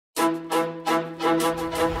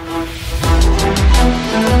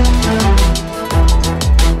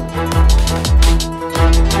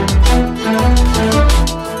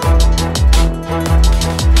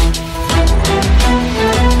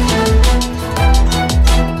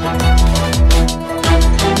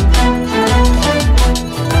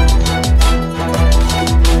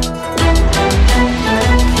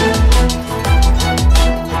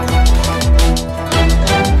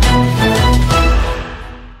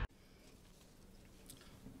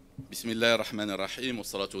Bismillah ar-Rahman ar-Rahim, wa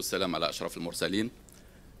salatu wa salam ala ashraf al-mursalin.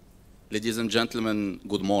 Ladies and gentlemen,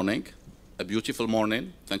 good morning. A beautiful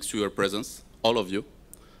morning, thanks to your presence, all of you,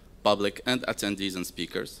 public and attendees and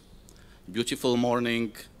speakers. Beautiful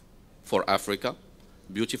morning for Africa.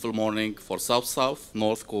 Beautiful morning for South-South,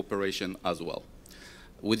 North cooperation as well.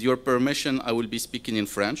 With your permission, I will be speaking in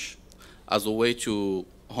French as a way to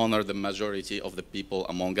honor the majority of the people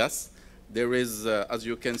among us. There is, as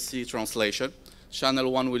you can see, translation.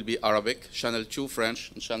 Channel 1 will be Arabic, Channel 2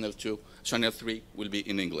 French, and Channel 3 will be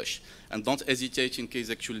in English. And don't hesitate in case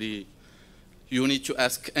actually you need to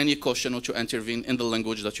ask any question or to intervene in the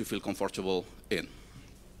language that you feel comfortable in.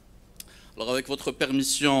 Alors avec votre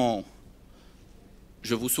permission,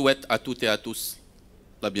 je vous souhaite à toutes et à tous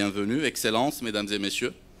la bienvenue, Excellences, Mesdames et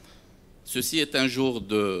Messieurs. Ceci est un jour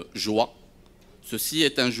de joie, ceci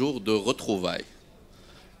est un jour de retrouvailles.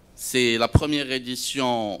 C'est la première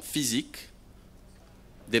édition physique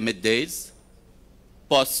des MEDays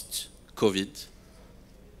post-Covid.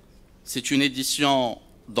 C'est une édition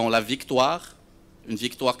dans la victoire, une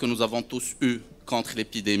victoire que nous avons tous eue contre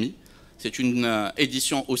l'épidémie. C'est une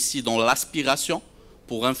édition aussi dans l'aspiration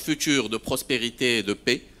pour un futur de prospérité et de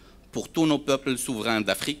paix pour tous nos peuples souverains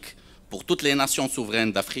d'Afrique, pour toutes les nations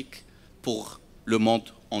souveraines d'Afrique, pour le monde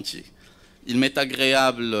entier. Il m'est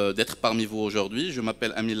agréable d'être parmi vous aujourd'hui. Je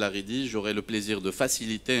m'appelle Amil Laridi, j'aurai le plaisir de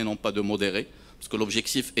faciliter et non pas de modérer, parce que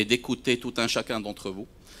l'objectif est d'écouter tout un chacun d'entre vous.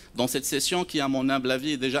 Dans cette session qui, à mon humble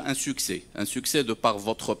avis, est déjà un succès de par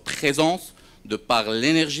votre présence, de par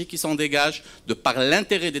l'énergie qui s'en dégage, de par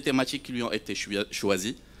l'intérêt des thématiques qui lui ont été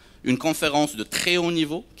choisies. Une conférence de très haut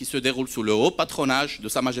niveau qui se déroule sous le haut patronage de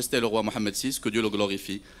Sa Majesté le roi Mohammed, que Dieu le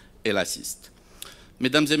glorifie et l'assiste.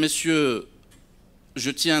 Mesdames et messieurs, je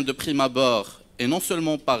tiens de prime abord, et non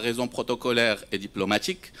seulement par raison protocolaire et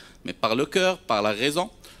diplomatique, mais par le cœur, par la raison,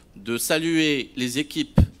 de saluer les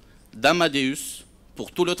équipes d'Amadeus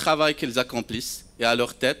pour tout le travail qu'elles accomplissent, et à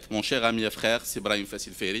leur tête, mon cher ami et frère, Sibrahim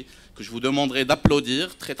Fassil Ferry, que je vous demanderai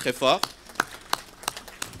d'applaudir très très fort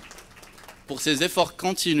pour ses efforts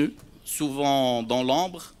continus, souvent dans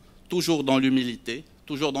l'ombre, toujours dans l'humilité,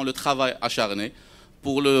 toujours dans le travail acharné,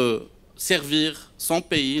 pour servir son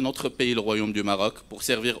pays, notre pays, le Royaume du Maroc, pour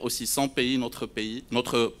servir aussi son pays,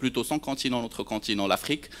 plutôt son continent, notre continent,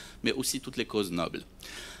 l'Afrique, mais aussi toutes les causes nobles.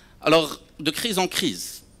 Alors, de crise en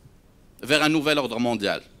crise, vers un nouvel ordre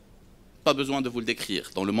mondial, pas besoin de vous le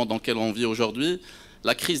décrire. Dans le monde dans lequel on vit aujourd'hui,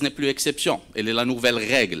 la crise n'est plus exception, elle est la nouvelle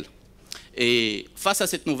règle. Et face à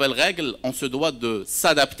cette nouvelle règle, on se doit de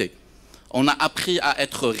s'adapter. On a appris à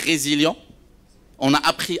être résilient, on a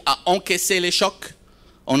appris à encaisser les chocs,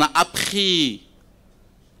 on a appris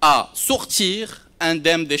à sortir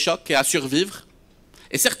indemne des chocs et à survivre.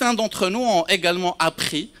 Et certains d'entre nous ont également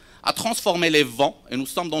appris à transformer les vents, et nous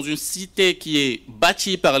sommes dans une cité qui est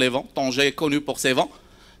bâtie par les vents, Tanger est connu pour ses vents.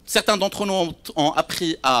 Certains d'entre nous ont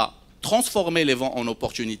appris à transformer les vents en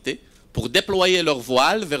opportunités, pour déployer leur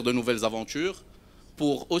voile vers de nouvelles aventures,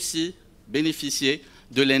 pour aussi bénéficier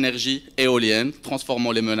de l'énergie éolienne,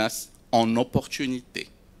 transformant les menaces en opportunités.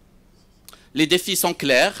 Les défis sont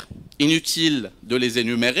clairs, inutile de les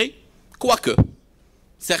énumérer, quoique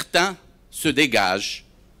certains se dégagent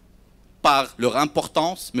par leur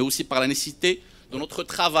importance, mais aussi par la nécessité de notre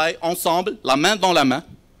travail ensemble, la main dans la main,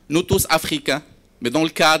 nous tous Africains, mais dans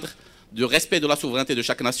le cadre du respect de la souveraineté de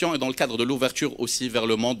chaque nation et dans le cadre de l'ouverture aussi vers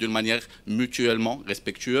le monde d'une manière mutuellement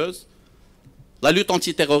respectueuse. La lutte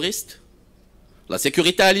antiterroriste, la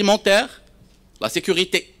sécurité alimentaire, la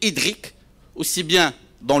sécurité hydrique, aussi bien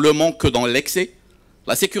dans le manque que dans l'excès,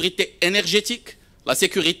 la sécurité énergétique, la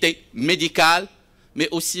sécurité médicale, mais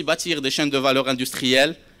aussi bâtir des chaînes de valeur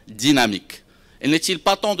industrielles dynamiques. Et n'est-il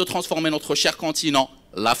pas temps de transformer notre cher continent,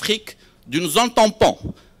 l'Afrique, d'une zone tampon,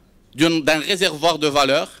 d'un réservoir de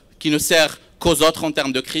valeur qui ne sert qu'aux autres en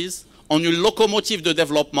termes de crise, en une locomotive de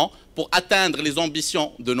développement pour atteindre les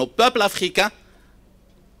ambitions de nos peuples africains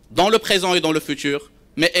dans le présent et dans le futur,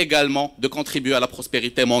 mais également de contribuer à la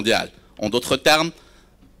prospérité mondiale. En d'autres termes,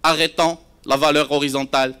 arrêtons la valeur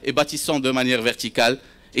horizontale et bâtissons de manière verticale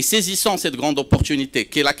et saisissons cette grande opportunité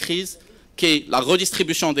qu'est la crise, qu'est la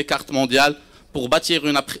redistribution des cartes mondiales pour bâtir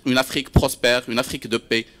une Afrique prospère, une Afrique de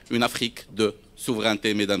paix, une Afrique de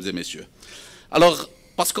souveraineté, mesdames et messieurs. Alors,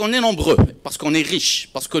 parce qu'on est nombreux, parce qu'on est riche,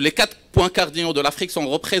 parce que les 4 points cardinaux de l'Afrique sont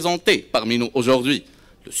représentés parmi nous aujourd'hui,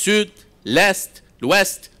 le Sud, l'Est,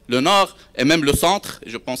 l'Ouest, le Nord et même le Centre, et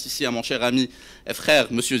je pense ici à mon cher ami et frère,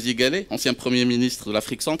 M. Zigalé, ancien Premier ministre de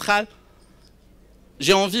l'Afrique centrale,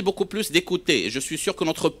 j'ai envie beaucoup plus d'écouter, et je suis sûr que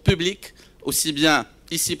notre public, aussi bien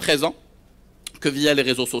ici présent que via les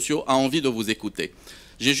réseaux sociaux, a envie de vous écouter.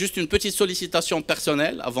 J'ai juste une petite sollicitation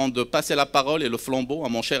personnelle avant de passer la parole et le flambeau à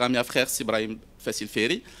mon cher ami et frère Sibrahim Fassil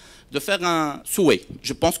Ferry, de faire un souhait.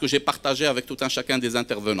 Je pense que j'ai partagé avec tout un chacun des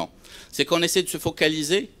intervenants. C'est qu'on essaie de se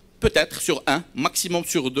focaliser peut-être sur un, maximum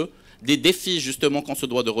sur deux, des défis justement qu'on se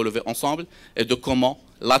doit de relever ensemble et de comment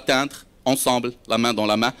l'atteindre ensemble, la main dans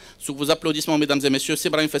la main. Sous vos applaudissements, mesdames et messieurs,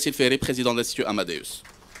 Sibrahim Fassil Ferry, président de l'Institut Amadeus.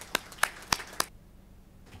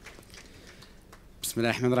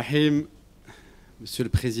 Bismillahirrahmanirrahim. Monsieur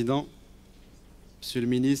le Président, Monsieur le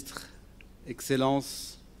Ministre,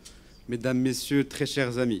 Excellences, Mesdames, Messieurs, très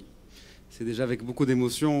chers amis. C'est déjà avec beaucoup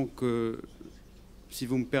d'émotion que, si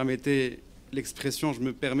vous me permettez l'expression, je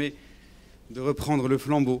me permets de reprendre le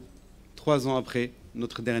flambeau, 3 ans après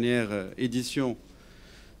notre dernière édition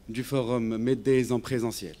du forum MEDays en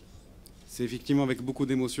présentiel. C'est effectivement avec beaucoup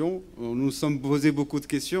d'émotion. Nous nous sommes posé beaucoup de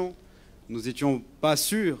questions. Nous n'étions pas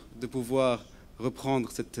sûrs de pouvoir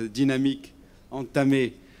reprendre cette dynamique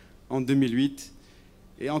entamée en 2008.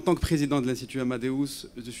 Et en tant que président de l'Institut Amadeus,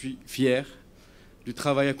 je suis fier du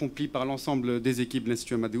travail accompli par l'ensemble des équipes de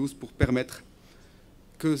l'Institut Amadeus pour permettre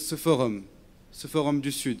que ce forum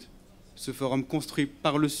du Sud, ce forum construit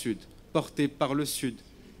par le Sud, porté par le Sud,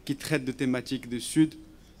 qui traite de thématiques du Sud,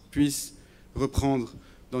 puisse reprendre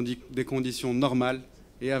dans des conditions normales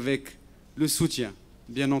et avec le soutien,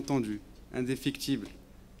 bien entendu, indéfectible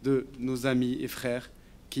de nos amis et frères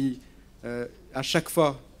qui, à chaque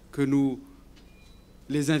fois que nous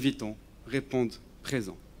les invitons, répondent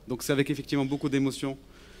présents. Donc c'est avec effectivement beaucoup d'émotion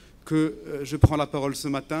que je prends la parole ce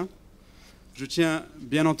matin. Je tiens,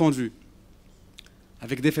 bien entendu,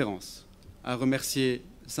 avec déférence, à remercier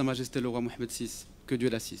Sa Majesté le roi Mohammed VI, que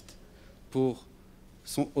Dieu l'assiste, pour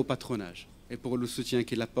son haut patronage et pour le soutien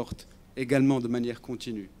qu'il apporte également de manière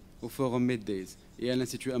continue au forum MEDays et à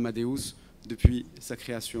l'Institut Amadeus depuis sa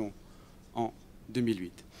création en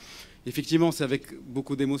 2008. Effectivement, c'est avec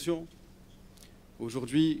beaucoup d'émotion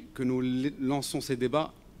aujourd'hui que nous lançons ces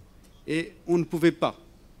débats et on ne pouvait pas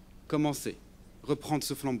commencer, reprendre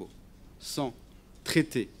ce flambeau sans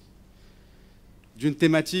traiter d'une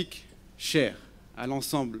thématique chère à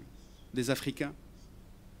l'ensemble des Africains,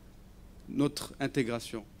 notre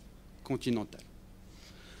intégration continentale.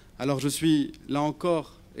 Alors je suis là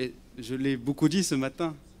encore, et je l'ai beaucoup dit ce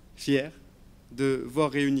matin, fier de voir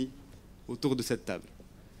réunis autour de cette table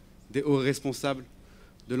des hauts responsables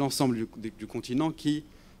de l'ensemble du continent qui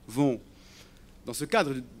vont, dans ce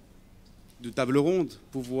cadre de table ronde,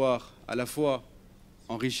 pouvoir à la fois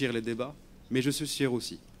enrichir les débats, mais je suis sûr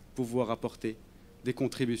aussi pouvoir apporter des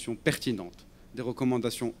contributions pertinentes, des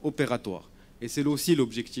recommandations opératoires. Et c'est aussi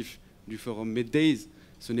l'objectif du forum MEDays.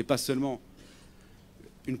 Ce n'est pas seulement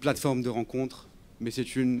une plateforme de rencontre, mais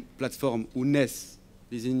c'est une plateforme où naissent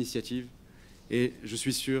des initiatives. Et je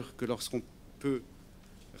suis sûr que lorsqu'on peut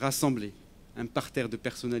rassembler un parterre de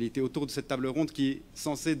personnalités autour de cette table ronde qui est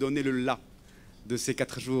censée donner le là de ces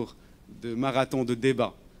 4 jours de marathon de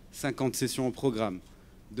débat, 50 sessions au programme,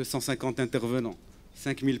 250 intervenants,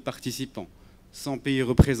 5000 participants, 100 pays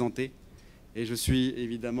représentés. Et je suis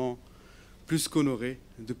évidemment plus qu'honoré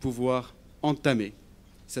de pouvoir entamer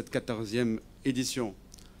cette 14e édition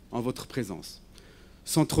en votre présence.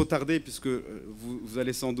 Sans trop tarder, puisque vous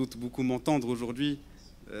allez sans doute beaucoup m'entendre aujourd'hui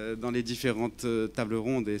dans les différentes tables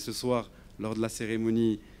rondes et ce soir lors de la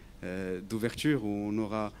cérémonie d'ouverture où on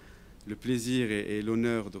aura le plaisir et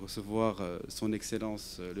l'honneur de recevoir son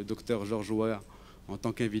Excellence le docteur Georges Haut en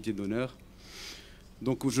tant qu'invité d'honneur.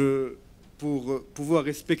 Donc pour pouvoir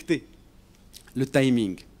respecter le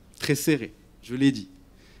timing très serré, je l'ai dit,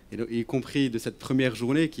 y compris de cette première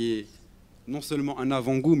journée qui est non seulement un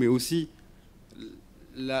avant-goût, mais aussi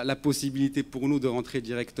la possibilité pour nous de rentrer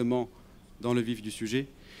directement dans le vif du sujet,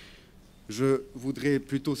 je voudrais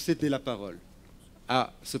plutôt céder la parole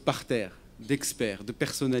à ce parterre d'experts, de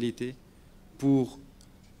personnalités, pour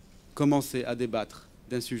commencer à débattre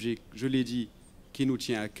d'un sujet, je l'ai dit, qui nous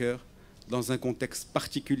tient à cœur, dans un contexte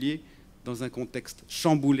particulier, dans un contexte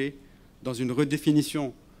chamboulé, dans une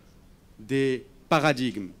redéfinition des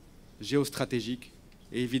paradigmes géostratégiques.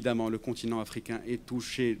 Et évidemment, le continent africain est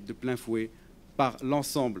touché de plein fouet par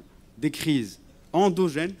l'ensemble des crises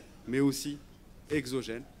endogènes, mais aussi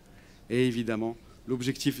exogènes. Et évidemment,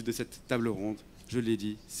 l'objectif de cette table ronde, je l'ai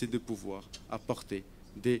dit, c'est de pouvoir apporter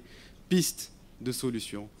des pistes de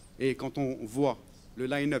solutions. Et quand on voit le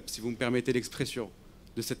line-up, si vous me permettez l'expression,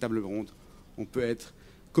 de cette table ronde, on peut être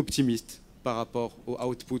qu'optimiste par rapport au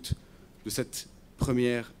output de cette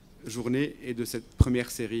première journée et de cette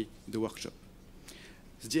première série de workshops.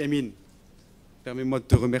 Sdi Amin, permets-moi de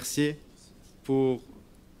te remercier pour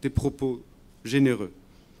tes propos généreux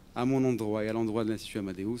à mon endroit et à l'endroit de l'Institut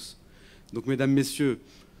Amadeus. Donc, mesdames, messieurs,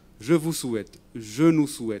 Je vous souhaite, je nous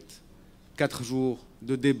souhaite 4 jours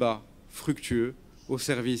de débats fructueux au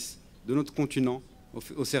service de notre continent,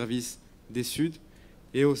 au service des Suds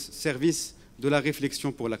et au service de la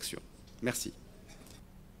réflexion pour l'action. Merci.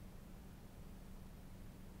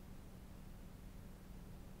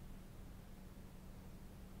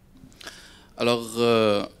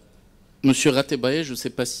 Alors, Monsieur Ratebaye, je ne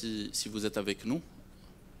sais pas si vous êtes avec nous.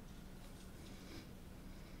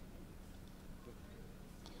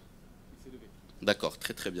 D'accord,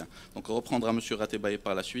 très très bien. Donc on reprendra Monsieur Ratebaye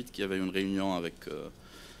par la suite, qui avait une réunion avec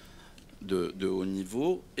de haut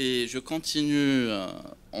niveau. Et je continue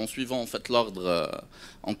en suivant en fait l'ordre,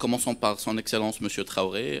 en commençant par son Excellence Monsieur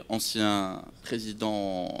Traoré, ancien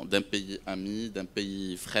président d'un pays ami, d'un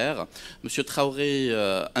pays frère. Monsieur Traoré,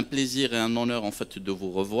 un plaisir et un honneur en fait de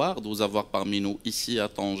vous revoir, de vous avoir parmi nous ici à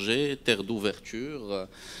Tanger, terre d'ouverture,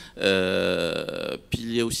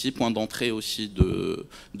 pilier aussi, point d'entrée aussi de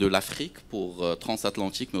l'Afrique pour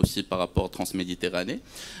transatlantique, mais aussi par rapport à transméditerranée.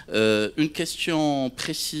 Une question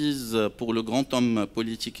précise pour le grand homme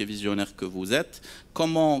politique et visionnaire que vous êtes.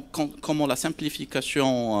 Comment la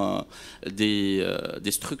simplification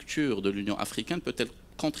des structures de l'Union africaine peut-elle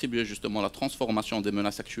contribuer justement à la transformation des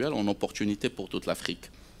menaces actuelles en opportunités pour toute l'Afrique?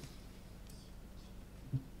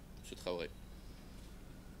 Monsieur Traoré.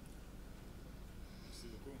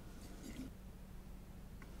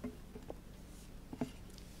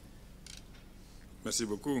 Merci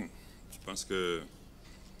beaucoup. Je pense qu'il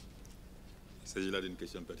s'agit là d'une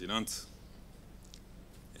question pertinente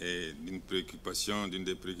et d'une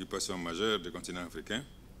des préoccupations majeures du continent africain.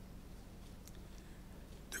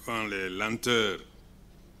 Devant les lenteurs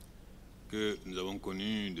que nous avons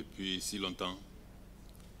connues depuis si longtemps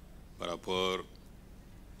par rapport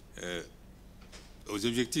aux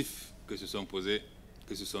objectifs que se sont posés,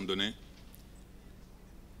 que se sont donnés,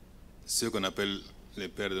 ceux qu'on appelle les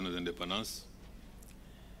pères de nos indépendances,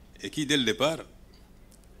 et qui, dès le départ,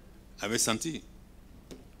 avaient senti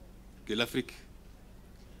que l'Afrique,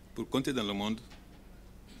 pour compter dans le monde,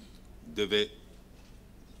 devait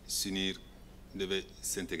s'unir, devait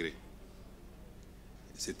s'intégrer.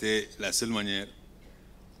 C'était la seule manière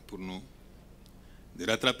pour nous de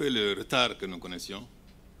rattraper le retard que nous connaissions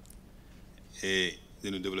et de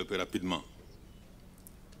nous développer rapidement.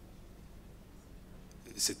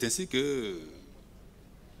 C'est ainsi que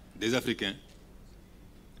des Africains,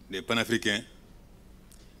 des panafricains,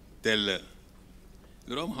 tels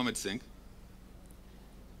le roi Mohammed V,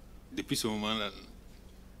 depuis ce moment-là,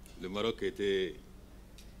 le Maroc était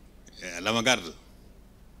à l'avant-garde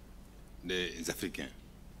des Africains.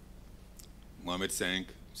 Mohammed V,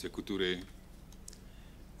 Sékou Touré,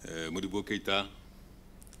 Modibo Keïta,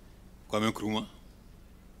 Kwame Nkrumah,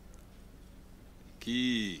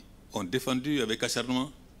 qui ont défendu avec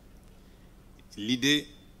acharnement l'idée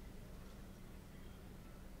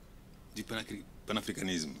du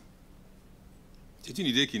panafricanisme. C'est une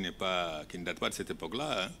idée qui ne date pas de cette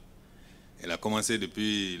époque-là. Hein. Elle a commencé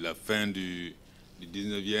depuis la fin du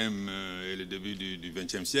 19e et le début du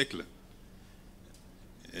 20e siècle,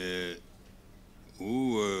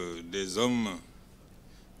 où des hommes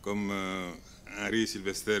comme Henry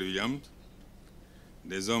Sylvester Williams,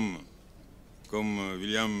 des hommes comme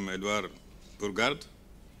William Edward Burgard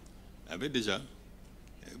avaient déjà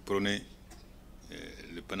prôné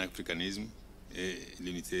le panafricanisme et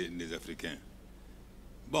l'unité des Africains.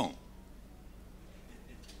 Bon,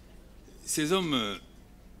 ces hommes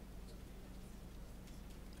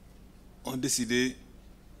ont décidé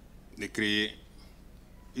de créer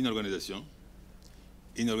une organisation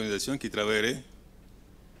qui travaillerait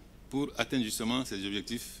pour atteindre justement ces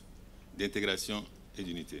objectifs d'intégration et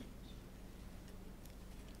d'unité.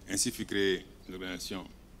 Ainsi fut créée l'organisation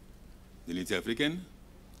de l'unité africaine,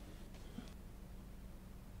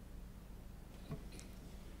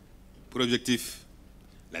 pour objectif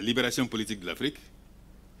la libération politique de l'Afrique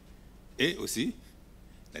et aussi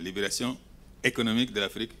la libération économique de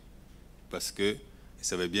l'Afrique, parce qu'ils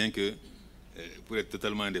savaient bien que pour être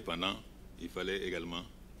totalement indépendant, il fallait également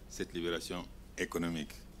cette libération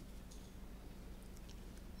économique.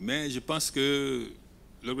 Mais je pense que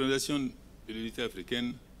l'organisation de l'unité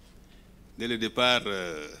africaine, dès le départ,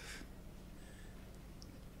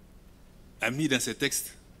 a mis dans ses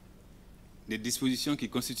textes des dispositions qui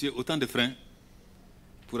constituaient autant de freins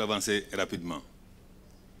pour avancer rapidement.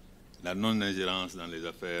 La non-ingérence dans les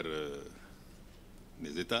affaires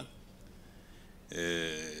des États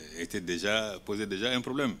posait déjà un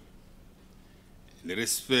problème. Le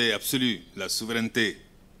respect absolu, la souveraineté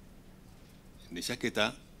de chaque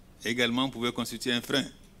État également pouvait constituer un frein.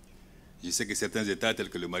 Je sais que certains États, tels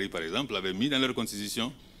que le Mali par exemple, avaient mis dans leur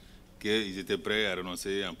constitution qu'ils étaient prêts à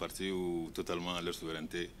renoncer en partie ou totalement à leur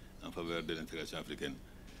souveraineté en faveur de l'intégration africaine.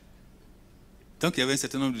 Donc il y avait un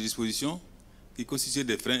certain nombre de dispositions qui constituaient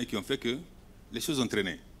des freins et qui ont fait que les choses ont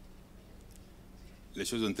traîné. Les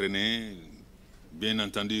choses ont traîné, bien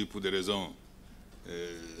entendu pour des raisons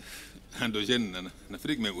endogènes en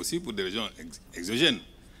Afrique, mais aussi pour des raisons exogènes.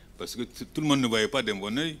 Parce que tout le monde ne voyait pas d'un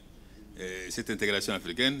bon œil cette intégration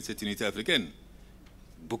africaine, cette unité africaine.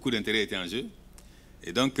 Beaucoup d'intérêts étaient en jeu.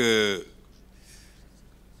 Et donc,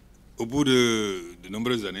 au bout de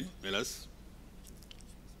nombreuses années, hélas,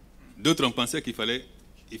 d'autres ont pensé qu'il fallait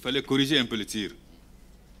corriger un peu le tir.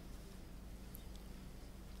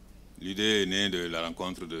 L'idée est née de la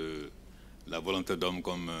rencontre de la volonté d'hommes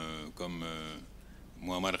comme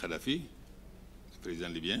Muammar Kadhafi, le président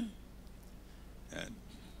libyen.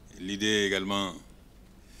 L'idée également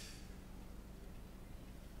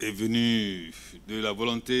est venue de la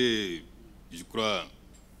volonté, je crois,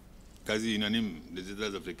 quasi unanime des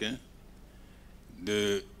États africains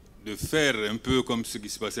de faire un peu comme ce qui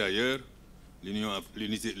se passait ailleurs,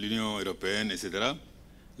 l'Union européenne, etc.,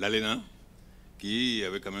 l'ALENA, qui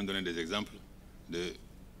avait quand même donné des exemples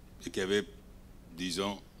et qui avait,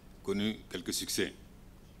 disons, connu quelques succès.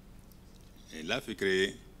 Et là, fait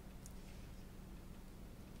créer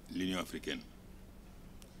l'Union africaine.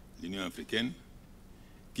 L'Union africaine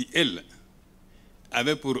qui, elle,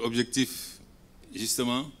 avait pour objectif,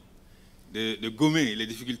 justement, de gommer les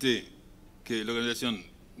difficultés que l'Organisation de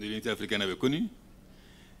l'Unité africaine avait connues.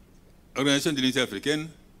 Organisation de l'Unité africaine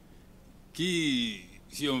qui,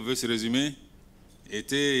 si on veut se résumer,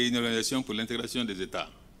 était une organisation pour l'intégration des États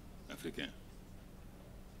africains.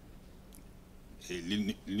 Et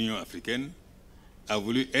l'Union africaine a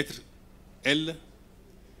voulu être, elle,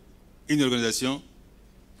 une organisation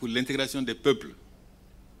pour l'intégration des peuples.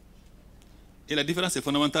 Et la différence est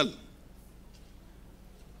fondamentale.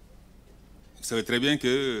 Vous savez très bien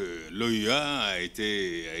que l'OUA a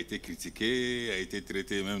été critiquée, a été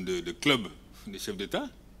traitée même de club des chefs d'État.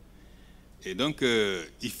 Et donc,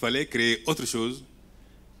 il fallait créer autre chose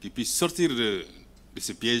qui puisse sortir de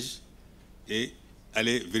ce piège et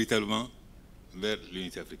aller véritablement vers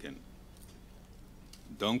l'unité africaine.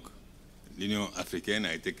 Donc, l'Union africaine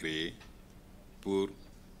a été créée pour,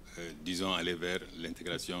 disons, aller vers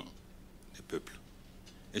l'intégration des peuples.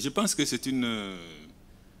 Et je pense que c'est une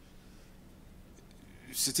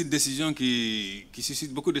décision qui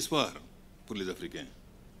suscite beaucoup d'espoir pour les Africains.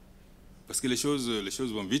 Parce que les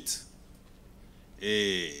choses vont vite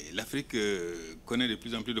et l'Afrique connaît de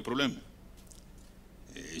plus en plus de problèmes.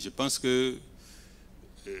 Et je pense que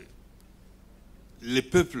les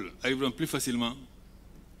peuples arriveront plus facilement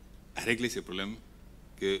à régler ces problèmes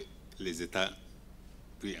que les États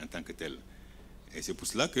pris en tant que tels. Et c'est pour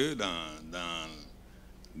cela que dans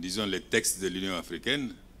disons, les textes de l'Union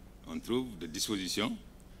africaine, on trouve des dispositions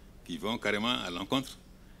qui vont carrément à l'encontre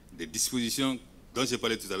des dispositions dont j'ai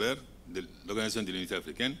parlé tout à l'heure de l'Organisation de l'Unité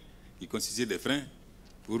africaine, qui constituaient des freins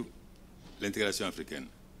pour l'intégration africaine.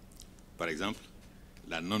 Par exemple,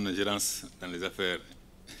 la non-ingérence dans les affaires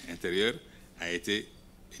intérieures a été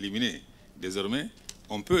éliminée. Désormais,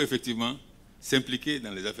 on peut effectivement s'impliquer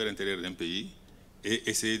dans les affaires intérieures d'un pays et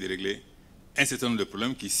essayer de régler un certain nombre de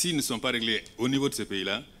problèmes qui, s'ils ne sont pas réglés au niveau de ce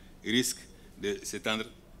pays-là, risquent de s'étendre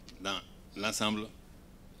dans l'ensemble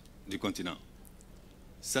du continent.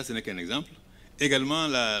 Ça, ce n'est qu'un exemple. Également,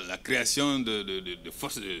 la création de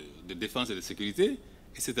forces de défense et de sécurité,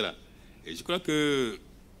 etc. Et je crois que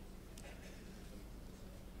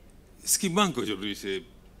ce qui manque aujourd'hui, c'est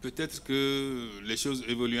peut-être que les choses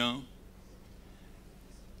évoluant,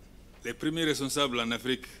 les premiers responsables en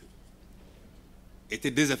Afrique étaient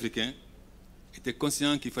des Africains, étaient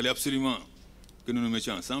conscients qu'il fallait absolument que nous nous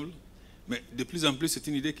mettions ensemble, mais de plus en plus, c'est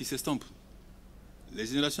une idée qui s'estompe. Les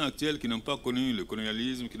générations actuelles qui n'ont pas connu le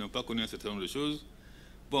colonialisme, qui n'ont pas connu un certain nombre de choses,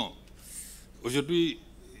 bon, aujourd'hui,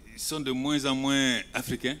 ils sont de moins en moins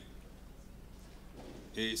africains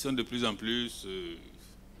et ils sont de plus en plus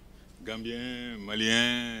gambiens,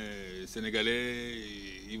 maliens, sénégalais,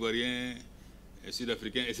 ivoiriens,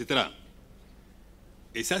 sud-africains, etc.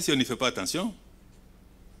 Et ça, si on n'y fait pas attention,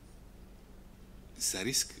 ça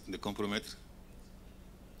risque de compromettre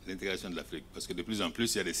l'intégration de l'Afrique. Parce que de plus en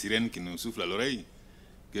plus, il y a des sirènes qui nous soufflent à l'oreille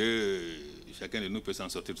que chacun de nous peut s'en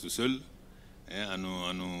sortir tout seul, hein,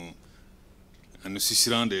 en nous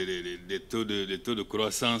susurrant des taux de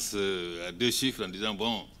croissance à 2 chiffres, en disant,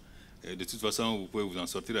 bon, de toute façon, vous pouvez vous en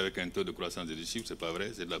sortir avec un taux de croissance de 2 chiffres, c'est pas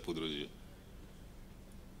vrai, c'est de la poudre aux yeux.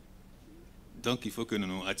 Donc, il faut que nous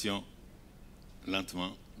nous hâtions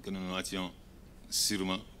lentement, que nous nous hâtions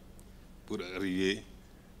sûrement pour arriver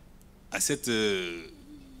à cette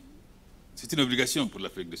c'est une obligation pour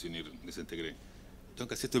l'Afrique de s'unir, de s'intégrer.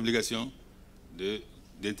 Donc à cette obligation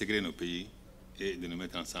d'intégrer nos pays et de nous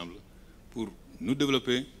mettre ensemble pour nous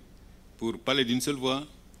développer, pour parler d'une seule voix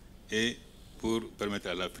et pour permettre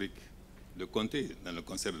à l'Afrique de compter dans le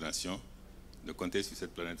concert de nations, de compter sur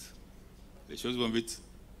cette planète. Les choses vont vite.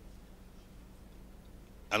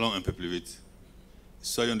 Allons un peu plus vite.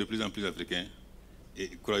 Soyons de plus en plus africains et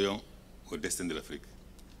croyons au destin de l'Afrique.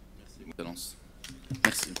 Merci, Excellence.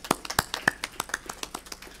 Merci.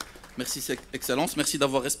 Merci, Excellence. Merci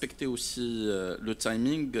d'avoir respecté aussi le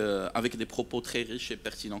timing avec des propos très riches et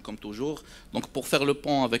pertinents comme toujours. Donc pour faire le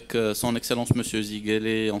pont avec son Excellence M.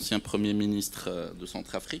 Ziguélé, ancien Premier ministre de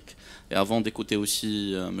Centrafrique, et avant d'écouter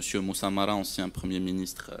aussi M. Moussa Mara, ancien Premier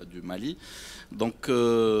ministre du Mali. Donc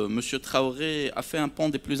M. Traoré a fait un pont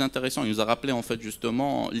des plus intéressants. Il nous a rappelé en fait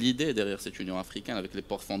justement l'idée derrière cette Union africaine avec les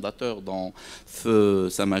ports fondateurs dont feu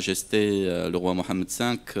Sa Majesté le roi Mohammed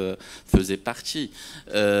V faisait partie.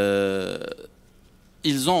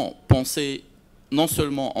 Ils ont pensé non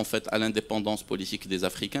seulement en fait à l'indépendance politique des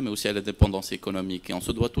Africains, mais aussi à l'indépendance économique. Et on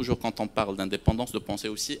se doit toujours, quand on parle d'indépendance, de penser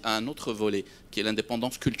aussi à un autre volet, qui est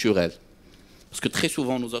l'indépendance culturelle. Parce que très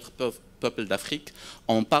souvent, nous autres peuples d'Afrique,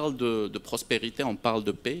 on parle de prospérité, on parle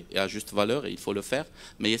de paix, et à juste valeur, et il faut le faire,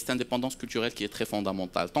 mais il y a cette indépendance culturelle qui est très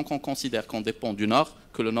fondamentale. Tant qu'on considère qu'on dépend du Nord,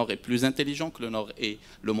 que le Nord est plus intelligent, que le Nord est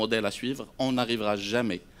le modèle à suivre, on n'arrivera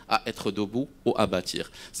jamais à être debout ou à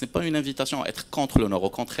bâtir. Ce n'est pas une invitation à être contre le Nord, au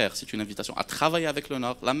contraire, c'est une invitation à travailler avec le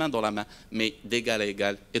Nord, la main dans la main, mais d'égal à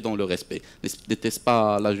égal et dans le respect. N'était-ce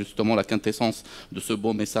pas là justement la quintessence de ce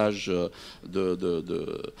beau message de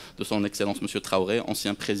son Excellence M. Traoré,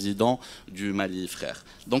 ancien président du Mali, frère.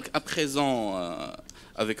 Donc à présent,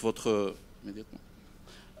 avec votre...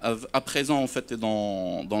 À présent, en fait, et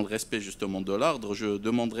dans le respect justement de l'ordre, je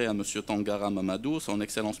demanderai à M. Tanger Mamadou, son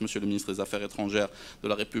Excellence Monsieur le ministre des Affaires étrangères de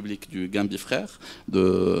la République du Gambie, frère,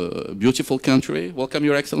 de beautiful country. Welcome,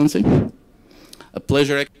 Your Excellency. A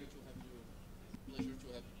pleasure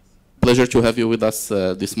to have you with us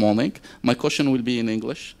this morning. My question will be in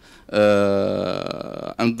English.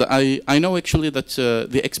 And I know actually that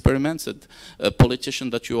the experienced politician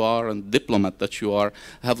that you are and diplomat that you are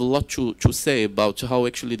have a lot to say about how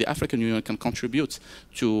actually the African Union can contribute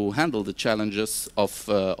to handle the challenges of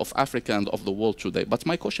Africa and of the world today. But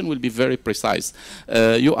my question will be very precise.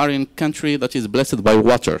 You are in a country that is blessed by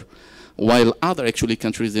water, while other actually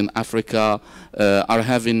countries in Africa are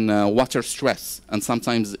having water stress and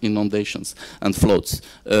sometimes inundations and floods.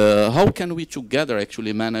 How can we together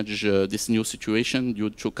actually manage this new situation due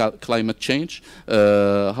to climate change?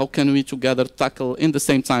 How can we together tackle in the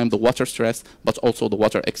same time the water stress but also the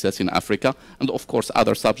water excess in Africa and of course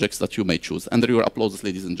other subjects that you may choose? Under your applause,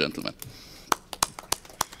 ladies and gentlemen.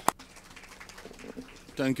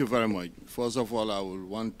 Thank you very much. First of all, I would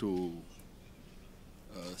want to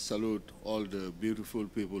salute all the beautiful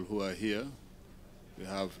people who are here. We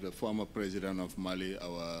have the former president of Mali,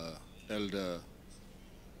 our elder,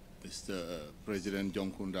 Mr. President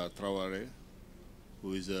Jonkunda Traoré,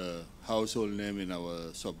 who is a household name in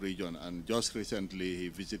our sub-region. And just recently, he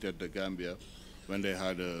visited the Gambia when they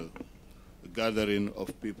had a gathering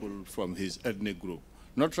of people from his ethnic group.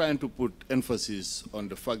 Not trying to put emphasis on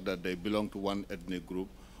the fact that they belong to one ethnic group,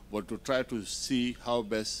 but to try to see how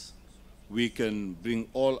best we can bring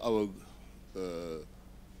all our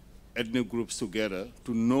ethnic groups together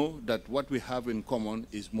to know that what we have in common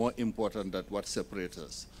is more important than what separates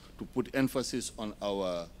us, to put emphasis on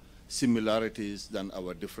our similarities than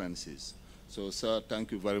our differences. So, sir,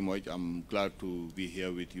 thank you very much. I'm glad to be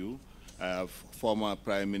here with you. I have former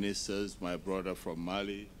prime ministers, my brother from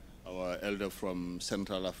Mali, our elder from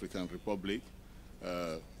Central African Republic.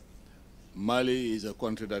 Mali is a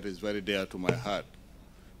country that is very dear to my heart.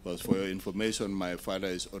 Because for your information, my father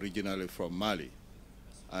is originally from Mali.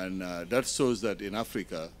 And that shows that in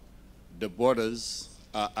Africa, the borders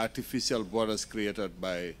are artificial borders created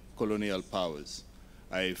by colonial powers.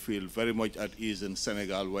 I feel very much at ease in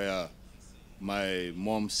Senegal, where my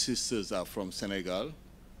mom's sisters are from Senegal,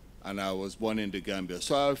 and I was born in the Gambia.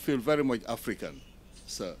 So I feel very much African,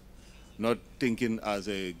 sir. Not thinking as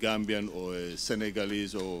a Gambian or a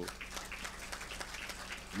Senegalese or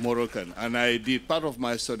Moroccan. And I did part of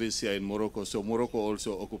my studies here in Morocco, so Morocco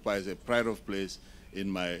also occupies a pride of place in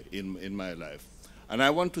my life. And I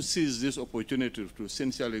want to seize this opportunity to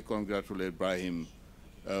sincerely congratulate Brahim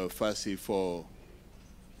Fassi for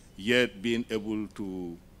yet being able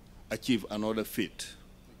to achieve another feat.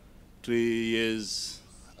 3 years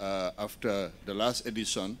after the last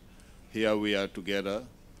edition, here we are together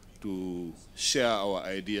to share our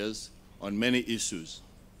ideas on many issues.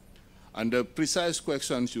 And the precise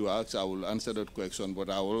questions you ask, I will answer that question, but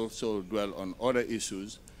I will also dwell on other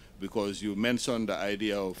issues because you mentioned the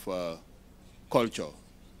idea of culture.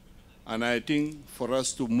 And I think for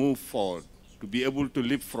us to move forward, to be able to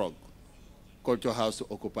leapfrog, culture has to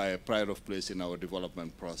occupy a pride of place in our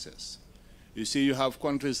development process. You see, you have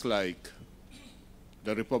countries like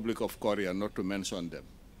the Republic of Korea, not to mention them.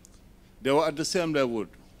 They were at the same level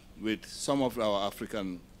with some of our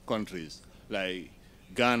African countries, like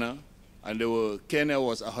Ghana, and Kenya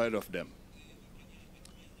was ahead of them.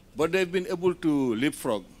 But they've been able to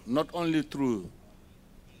leapfrog, not only through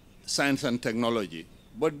science and technology,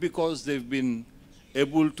 but because they've been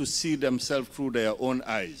able to see themselves through their own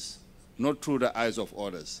eyes, not through the eyes of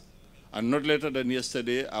others. And not later than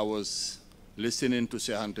yesterday, I was listening to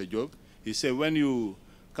Sehante Job. He said, when you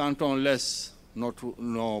canton laisse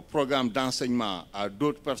nos programmes d'enseignement à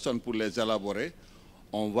d'autres personnes pour les élaborer,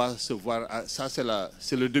 on va se voir, ça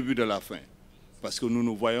c'est le début de la fin. Parce que nous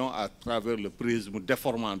nous voyons à travers le prisme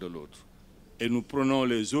déformant de l'autre. Et nous prenons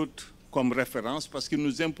les autres comme référence parce qu'ils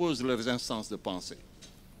nous imposent leurs instances de pensée.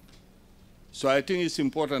 So I think it's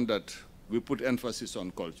important that we put emphasis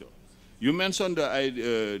on culture. You mentioned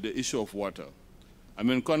the issue of water. I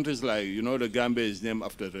mean, countries like, you know, the Gambia is named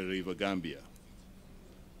after the river Gambia.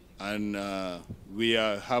 And we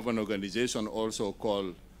have an organization also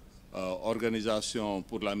called Organisation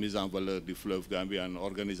pour la mise en valeur du fleuve Gambia and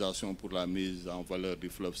Organisation pour la mise en valeur du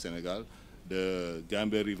fleuve Sénégal, the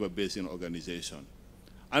Gambia River Basin Organization.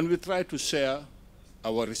 And we try to share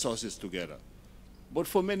our resources together. But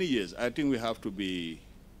for many years, I think we have to be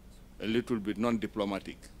a little bit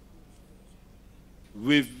non-diplomatic.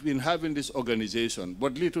 We've been having this organization,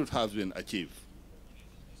 but little has been achieved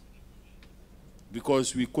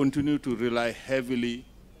because we continue to rely heavily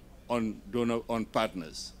on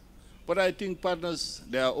partners. But I think partners,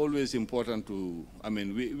 they are always important to, I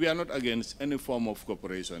mean, we are not against any form of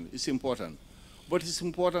cooperation. It's important. But it's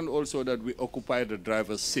important also that we occupy the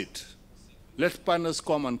driver's seat. Let partners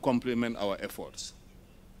come and complement our efforts.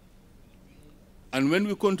 And when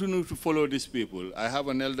we continue to follow these people, I have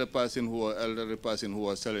an elderly person who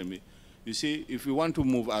was telling me, you see, if we want to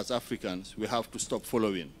move as Africans, we have to stop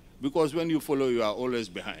following. Because when you follow, you are always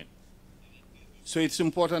behind. So it's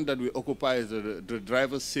important that we occupy the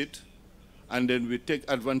driver's seat, and then we take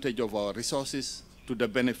advantage of our resources to the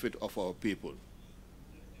benefit of our people.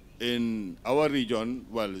 In our region,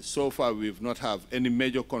 well, so far we've not had any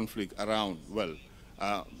major conflict around, well,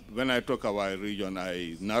 when I talk about region,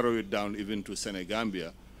 I narrow it down even to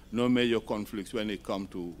Senegambia, no major conflicts when it comes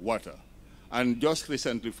to water. And just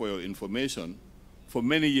recently, for your information, for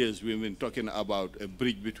many years we've been talking about a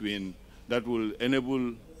bridge between that will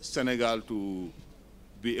enable Senegal to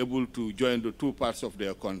be able to join the two parts of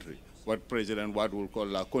their country, what President Wade will call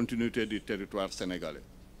la continuité du territoire sénégalais.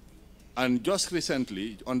 And just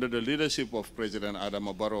recently, under the leadership of President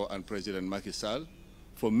Adama Barrow and President Macky Sall,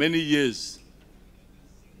 for many years,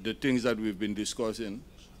 the things that we've been discussing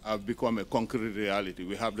have become a concrete reality.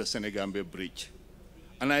 We have the Senegambia Bridge.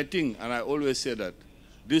 And I think, and I always say that,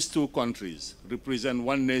 these two countries represent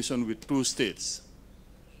one nation with two states.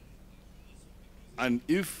 And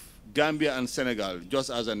if Gambia and Senegal, just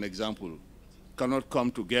as an example, cannot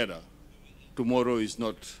come together, tomorrow is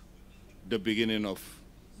not the beginning of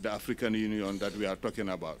the African Union that we are talking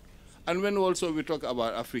about. And when also we talk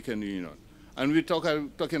about African Union, and we're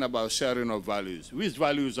talking about sharing of values, which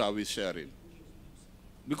values are we sharing?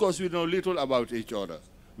 Because we know little about each other.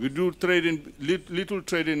 We do trading, little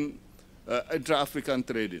trading, intra-African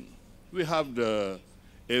trading. We have the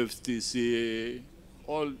FTCA,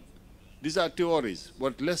 all these are theories,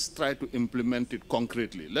 but let's try to implement it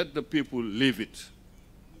concretely. Let the people live it.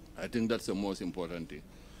 I think that's the most important thing.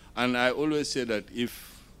 And I always say that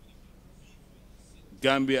if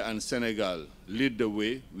Gambia and Senegal lead the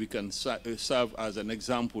way, we can serve as an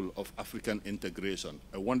example of African integration,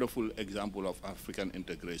 a wonderful example of African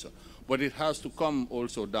integration. But it has to come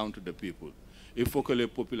also down to the people. Il faut que les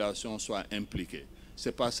populations soient impliquées. Ce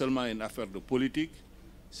n'est pas seulement une affaire de politique,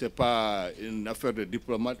 ce n'est pas une affaire de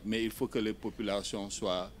diplomate, mais il faut que les populations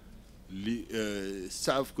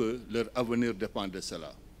savent que leur avenir dépend de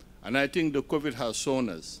cela. And I think the COVID has shown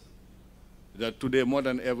us that today, more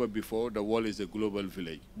than ever before, the world is a global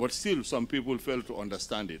village. But still, some people fail to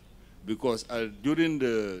understand it because during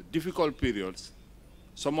the difficult periods,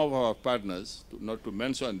 some of our partners, not to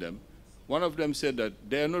mention them, one of them said that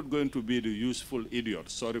they are not going to be the useful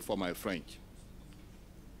idiots, sorry for my French.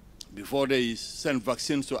 Before they send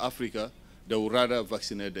vaccines to Africa, they would rather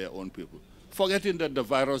vaccinate their own people, forgetting that the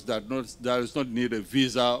virus does not need a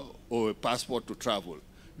visa or a passport to travel.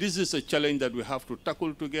 This is a challenge that we have to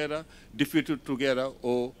tackle together, defeat it together,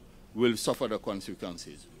 or will suffer the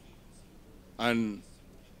consequences. And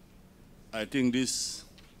I think this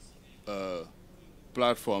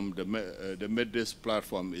platform, the MEDays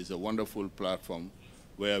platform, is a wonderful platform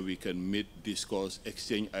where we can meet, discuss,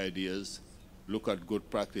 exchange ideas, look at good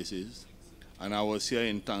practices. And I was here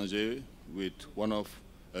in Tanger with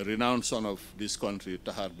a renowned son of this country,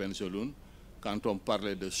 Tahar Ben Zeloun. Quand on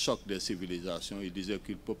parlait de choc des civilisations, il disait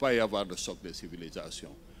qu'il ne peut pas y avoir de choc des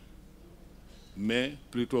civilisations, mais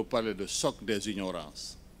plutôt parler de choc des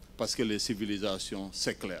ignorances, parce que les civilisations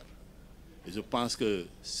s'éclairent. Et je pense que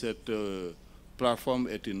cette plateforme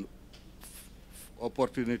est une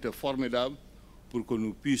opportunité formidable pour que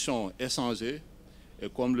nous puissions échanger. Et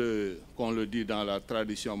comme on le dit dans la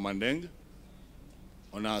tradition mandingue,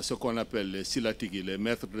 on a ce qu'on appelle les silatigui, les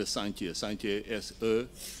maîtres de sentier, sentier S-E-N-T-I-E-R,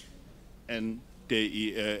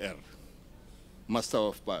 Master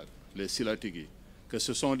of Path, les silatigui, que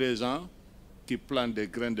ce sont des gens qui plantent des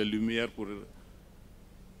grains de lumière pour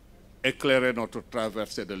éclairer notre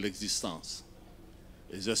traversée de l'existence.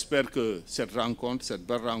 Et j'espère que cette rencontre, cette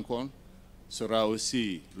belle rencontre, sera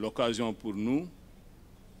aussi l'occasion pour nous,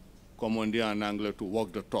 comme on dit en anglais, to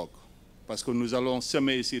walk the talk. Parce que nous allons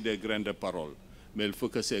semer ici des grains de parole. Mais il faut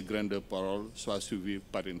que ces grains de parole soient suivis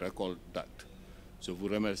par une récolte d'actes. Je vous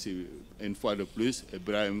remercie une fois de plus.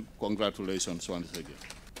 Ibrahim, congratulations once again.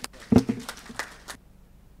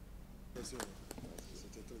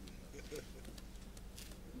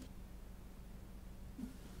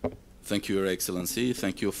 Thank you, Your Excellency.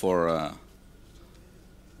 Thank you for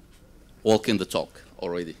walking the talk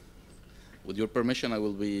already. With your permission, I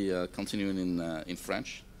will be continuing in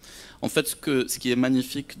French. En fait, ce qui est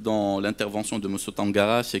magnifique dans l'intervention de M.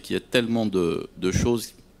 Tangara, c'est qu'il y a tellement de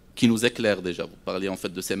choses qui nous éclairent déjà. Vous parliez en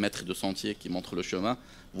fait de ces maîtres de sentier qui montrent le chemin.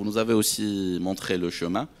 Vous nous avez aussi montré le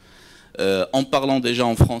chemin. En parlant déjà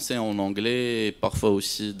en français, en anglais, et parfois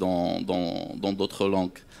aussi dans d'autres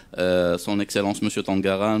langues. Son Excellence M.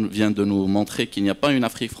 Tangara vient de nous montrer qu'il n'y a pas une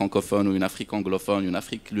Afrique francophone ou une Afrique anglophone, une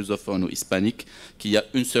Afrique lusophone ou hispanique, qu'il y a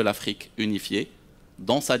une seule Afrique unifiée,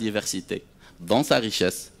 dans sa diversité, dans sa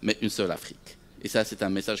richesse, mais une seule Afrique. Et ça, c'est un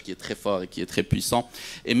message qui est très fort et qui est très puissant.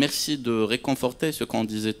 Et merci de réconforter ce qu'on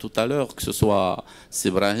disait tout à l'heure, que ce soit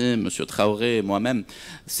Ibrahim, M. Traoré et moi-même.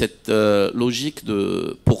 Cette logique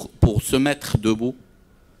pour se mettre debout,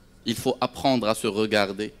 il faut apprendre à se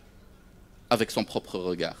regarder avec son propre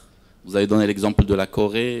regard. Vous avez donné l'exemple de la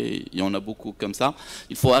Corée, il y en a beaucoup comme ça.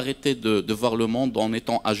 Il faut arrêter de voir le monde en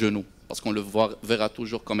étant à genoux, parce qu'on le verra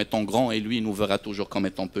toujours comme étant grand et lui, il nous verra toujours comme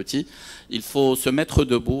étant petit. Il faut se mettre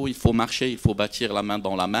debout, il faut marcher, il faut bâtir la main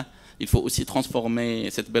dans la main. Il faut aussi transformer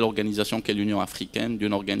cette belle organisation qu'est l'Union africaine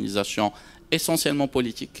d'une organisation essentiellement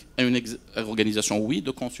politique à une organisation, oui,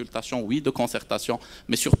 de consultation, oui, de concertation,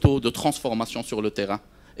 mais surtout de transformation sur le terrain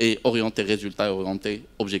et orienté résultat et orienté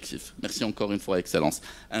objectif. Merci encore une fois, Excellence.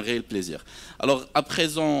 Un réel plaisir. Alors, à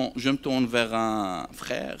présent, je me tourne vers un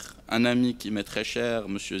frère, un ami qui m'est très cher,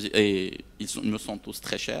 et ils me sont tous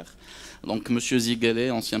très chers. Donc, M. Ziguélé,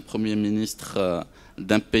 ancien Premier ministre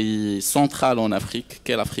d'un pays central en Afrique,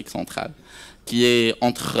 qu'est l'Afrique centrale, qui est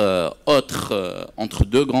entre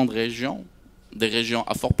deux grandes régions, des régions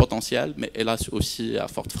à fort potentiel, mais hélas aussi à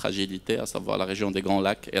forte fragilité, à savoir la région des Grands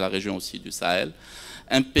Lacs et la région aussi du Sahel.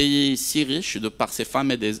 Un pays si riche de par ses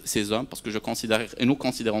femmes et ses hommes, parce que et nous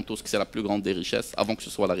considérons tous que c'est la plus grande des richesses, avant que ce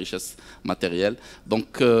soit la richesse matérielle.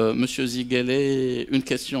 Donc, Monsieur Ziguélé, une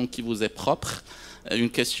question qui vous est propre, une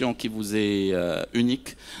question qui vous est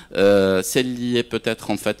unique, celle liée peut-être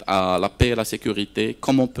en fait à la paix et la sécurité.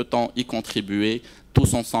 Comment peut-on y contribuer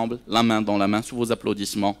tous ensemble, la main dans la main, sous vos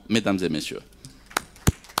applaudissements, mesdames et messieurs?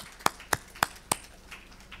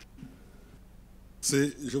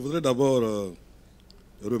 Je voudrais d'abord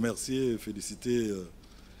remercier et féliciter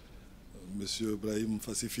M. Ibrahim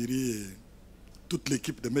Fassifiri et toute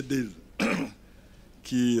l'équipe de MEDays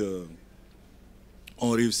qui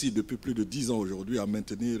ont réussi depuis plus de 10 ans aujourd'hui à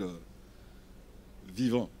maintenir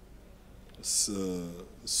vivant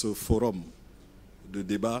ce forum de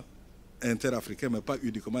débat interafricain, mais pas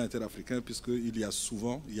uniquement interafricain, puisqu'il y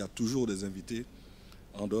a toujours des invités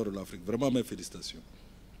en dehors de l'Afrique. Vraiment mes félicitations.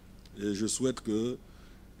 Et je souhaite que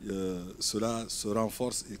cela se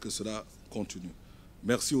renforce et que cela continue.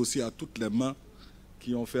 Merci aussi à toutes les mains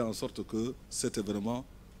qui ont fait en sorte que cet événement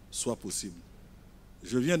soit possible.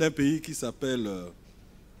 Je viens d'un pays qui s'appelle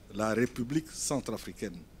la République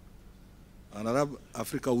centrafricaine. En arabe,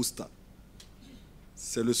 Afrika Ousta.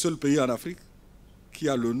 C'est le seul pays en Afrique qui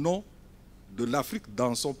a le nom de l'Afrique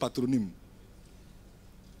dans son patronyme,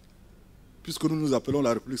 puisque nous nous appelons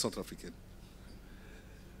la République centrafricaine.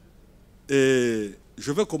 Et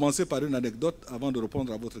je vais commencer par une anecdote avant de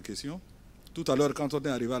répondre à votre question. Tout à l'heure, quand on est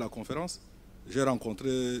arrivé à la conférence, j'ai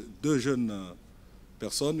rencontré deux jeunes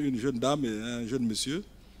personnes, une jeune dame et un jeune monsieur.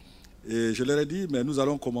 Et je leur ai dit, mais nous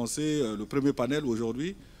allons commencer le premier panel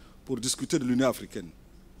aujourd'hui pour discuter de l'Union africaine.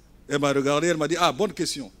 Elle m'a regardé, elle m'a dit, ah, bonne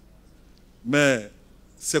question. Mais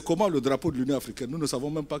c'est comment le drapeau de l'Union africaine? Nous ne savons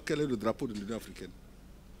même pas quel est le drapeau de l'Union africaine.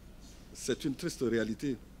 C'est une triste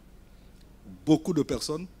réalité. Beaucoup de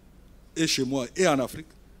personnes, et chez moi et en Afrique,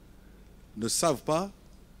 ne savent pas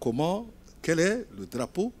quel est le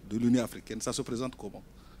drapeau de l'Union africaine. Ça se présente comment?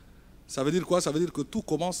 Ça veut dire quoi? Ça veut dire que tout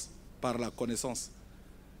commence par la connaissance.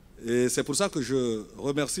 Et c'est pour ça que je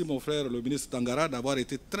remercie mon frère, le ministre Tangara, d'avoir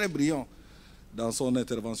été très brillant dans son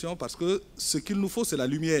intervention, parce que ce qu'il nous faut, c'est la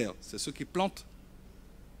lumière. C'est ceux qui plantent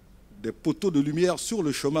des poteaux de lumière sur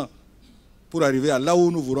le chemin pour arriver à là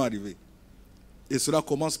où nous voulons arriver. Et cela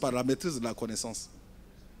commence par la maîtrise de la connaissance.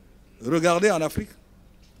 Regardez en Afrique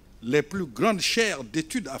les plus grandes chaires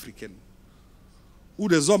d'études africaines, où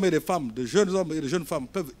des hommes et des femmes, de jeunes hommes et de jeunes femmes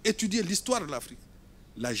peuvent étudier l'histoire de l'Afrique,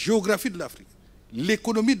 la géographie de l'Afrique,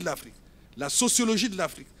 l'économie de l'Afrique, la sociologie de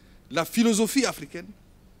l'Afrique, la philosophie africaine.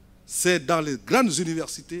 C'est dans les grandes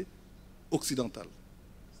universités occidentales.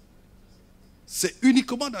 C'est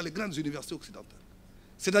uniquement dans les grandes universités occidentales.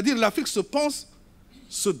 C'est-à-dire l'Afrique se pense,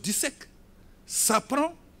 se dissèque,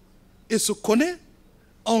 s'apprend et se connaît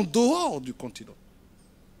en dehors du continent.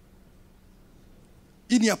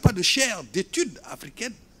 Il n'y a pas de chaire d'études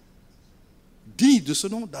africaines digne de ce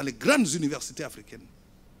nom dans les grandes universités africaines.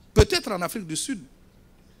 Peut-être en Afrique du Sud.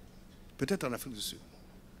 Peut-être en Afrique du Sud.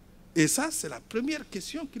 Et ça, c'est la première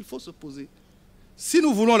question qu'il faut se poser. Si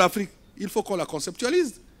nous voulons l'Afrique, il faut qu'on la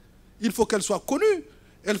conceptualise. Il faut qu'elle soit connue.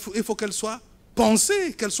 Il faut qu'elle soit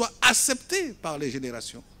pensée, qu'elle soit acceptée par les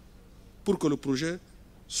générations pour que le projet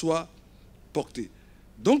soit porté.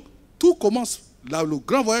 Donc, tout commence, là, le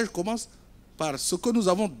grand voyage commence par ce que nous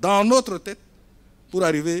avons dans notre tête pour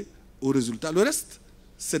arriver au résultat. Le reste,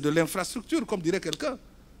 c'est de l'infrastructure, comme dirait quelqu'un.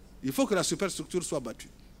 Il faut que la superstructure soit battue,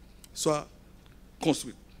 soit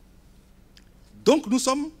construite. Donc nous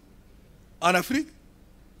sommes en Afrique.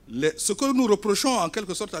 Ce que nous reprochons en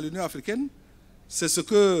quelque sorte à l'Union africaine, c'est ce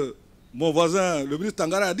que mon voisin, le ministre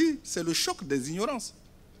Tangara, a dit, c'est le choc des ignorances.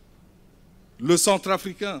 Le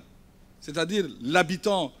centrafricain, c'est-à-dire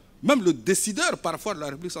l'habitant, même le décideur parfois de la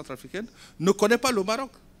République centrafricaine, ne connaît pas le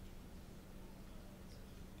Maroc.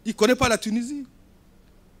 Il ne connaît pas la Tunisie.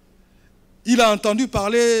 Il a entendu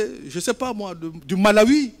parler, je ne sais pas moi, du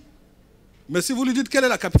Malawi. Mais si vous lui dites quelle est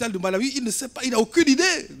la capitale du Malawi, il ne sait pas, il n'a aucune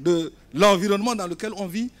idée de l'environnement dans lequel on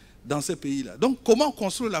vit dans ces pays-là. Donc comment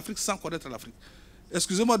construire l'Afrique sans connaître l'Afrique?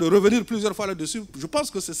 Excusez-moi de revenir plusieurs fois là-dessus, je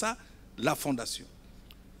pense que c'est ça la fondation.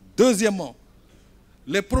 Deuxièmement,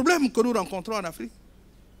 les problèmes que nous rencontrons en Afrique,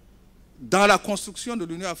 dans la construction de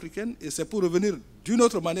l'Union africaine, et c'est pour revenir d'une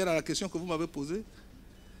autre manière à la question que vous m'avez posée,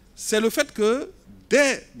 c'est le fait que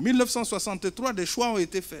dès 1963, des choix ont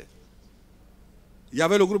été faits. Il y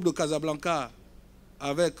avait le groupe de Casablanca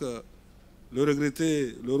avec le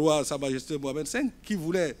regretté, le roi, Sa Majesté Mohammed qui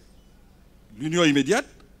voulait l'union immédiate.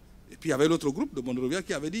 Et puis il y avait l'autre groupe de Monrovia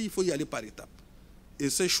qui avait dit qu'il faut y aller par étapes. Et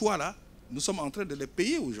ces choix-là, nous sommes en train de les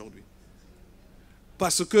payer aujourd'hui.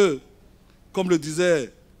 Parce que, comme le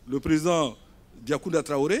disait le président Diakounda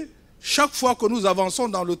Traoré, chaque fois que nous avançons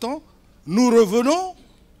dans le temps, nous revenons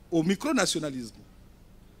au micronationalisme.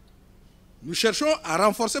 Nous cherchons à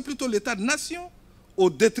renforcer plutôt l'État-nation au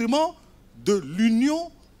détriment de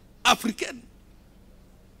l'Union africaine.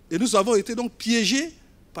 Et nous avons été donc piégés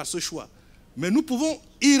par ce choix. Mais nous pouvons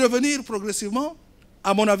y revenir progressivement,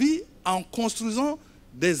 à mon avis, en construisant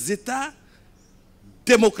des États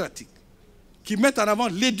démocratiques qui mettent en avant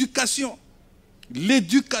l'éducation.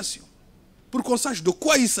 L'éducation. Pour qu'on sache de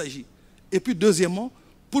quoi il s'agit. Et puis deuxièmement,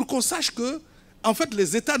 pour qu'on sache que, en fait,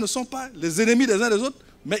 les États ne sont pas les ennemis des uns des autres,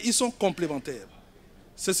 mais ils sont complémentaires.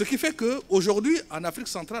 C'est ce qui fait qu'aujourd'hui, en Afrique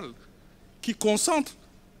centrale, qui concentre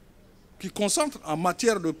en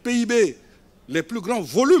matière de PIB les plus grands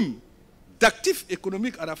volumes d'actifs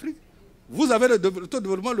économiques en Afrique, vous avez le taux de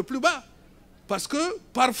développement le plus bas. Parce que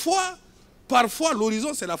parfois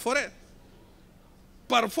l'horizon, c'est la forêt.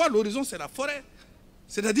 Parfois, l'horizon, c'est la forêt.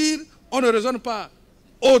 C'est-à-dire, on ne raisonne pas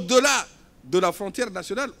au-delà de la frontière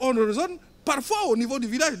nationale, on raisonne parfois au niveau du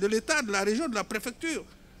village, de l'État, de la région, de la préfecture.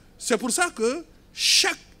 C'est pour ça que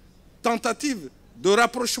chaque tentative de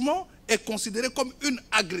rapprochement est considérée comme une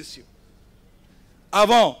agression.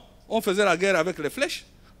 Avant, on faisait la guerre avec les flèches.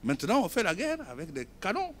 Maintenant, on fait la guerre avec des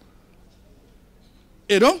canons.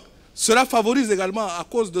 Et donc, cela favorise également, à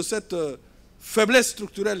cause de cette faiblesse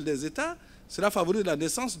structurelle des États, cela favorise la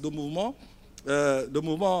naissance de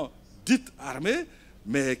mouvements dits armés,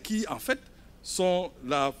 mais qui, en fait, sont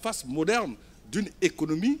la face moderne d'une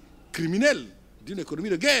économie criminelle, d'une économie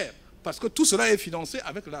de guerre. Parce que tout cela est financé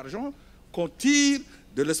avec l'argent qu'on tire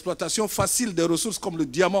de l'exploitation facile des ressources comme le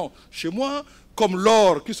diamant chez moi, comme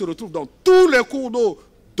l'or qui se retrouve dans tous les cours d'eau,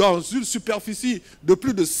 dans une superficie de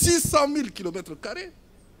plus de 600 000 km²,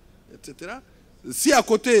 etc. Si à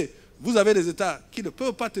côté, vous avez des États qui ne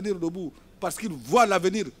peuvent pas tenir debout parce qu'ils voient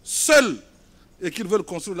l'avenir seuls et qu'ils veulent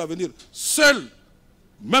construire l'avenir seuls,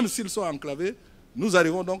 même s'ils sont enclavés, nous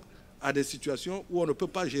arrivons donc à des situations où on ne peut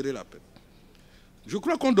pas gérer la paix. Je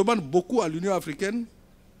crois qu'on demande beaucoup à l'Union africaine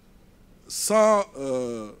sans...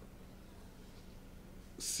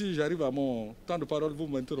 si j'arrive à mon temps de parole, vous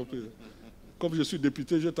m'interrompez. Comme je suis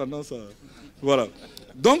député, j'ai tendance à... Voilà.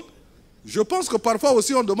 Donc, je pense que parfois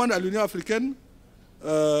aussi on demande à l'Union africaine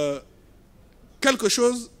quelque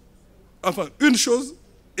chose, enfin une chose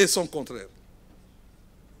et son contraire.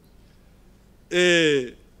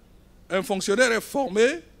 Et un fonctionnaire est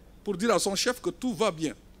formé pour dire à son chef que tout va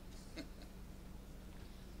bien.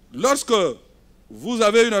 Lorsque vous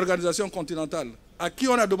avez une organisation continentale à qui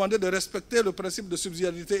on a demandé de respecter le principe de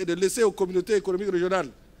subsidiarité et de laisser aux communautés économiques régionales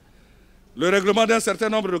le règlement d'un certain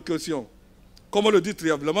nombre de questions, comme on le dit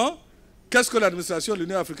trivialement, qu'est-ce que l'administration de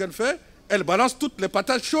l'Union africaine fait? Elle balance toutes les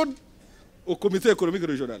patates chaudes au comité économique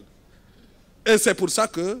régional. Et c'est pour ça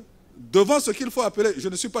que, devant ce qu'il faut appeler, je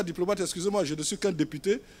ne suis pas diplomate, excusez-moi, je ne suis qu'un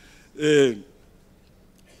député, et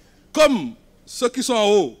comme ceux qui sont en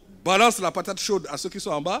haut balancent la patate chaude à ceux qui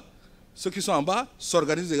sont en bas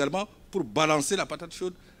s'organisent également pour balancer la patate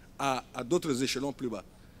chaude à d'autres échelons plus bas.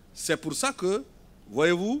 C'est pour ça que,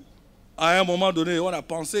 voyez-vous, à un moment donné, on a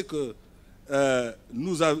pensé que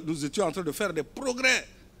nous étions en train de faire des progrès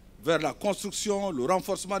vers la construction, le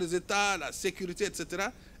renforcement des États, la sécurité, etc.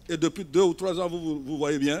 Et depuis 2 ou 3 ans, vous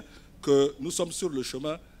voyez bien que nous sommes sur le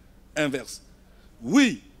chemin inverse.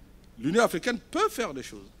 Oui, l'Union africaine peut faire des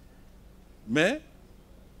choses, mais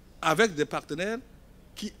avec des partenaires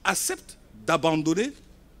qui acceptent d'abandonner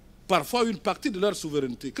parfois une partie de leur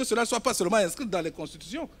souveraineté. Que cela ne soit pas seulement inscrit dans les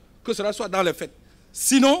constitutions, que cela soit dans les faits.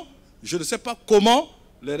 Sinon, je ne sais pas comment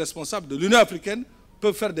les responsables de l'Union africaine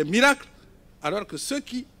peuvent faire des miracles alors que ceux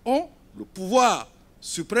qui ont le pouvoir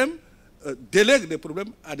suprême délèguent des problèmes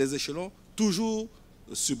à des échelons toujours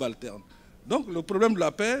subalternes. Donc le problème de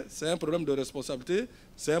la paix, c'est un problème de responsabilité,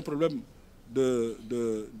 c'est un problème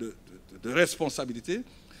de responsabilité.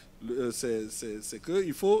 C'est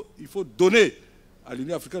qu'il faut donner à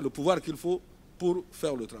l'Union africaine le pouvoir qu'il faut pour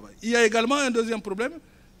faire le travail. Il y a également un deuxième problème,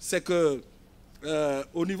 c'est que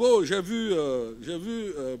au niveau, j'ai vu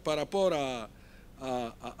par rapport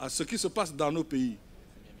à ce qui se passe dans nos pays.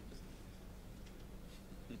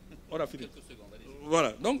 On a fini.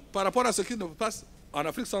 Voilà. Donc, par rapport à ce qui se passe en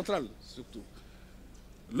Afrique centrale, surtout.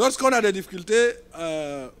 Lorsqu'on a des difficultés,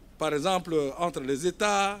 par exemple, entre les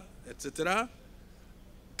États, etc.,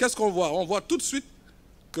 qu'est-ce qu'on voit? On voit tout de suite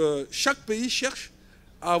que chaque pays cherche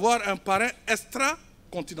à avoir un parrain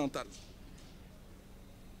extra-continental,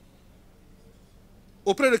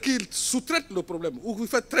 auprès de qui il sous-traite le problème, ou il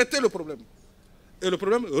fait traiter le problème. Et le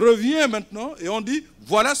problème revient maintenant, et on dit,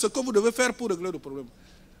 voilà ce que vous devez faire pour régler le problème.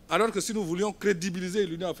 Alors que si nous voulions crédibiliser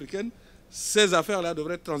l'Union africaine, ces affaires-là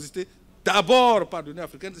devraient transiter d'abord par l'Union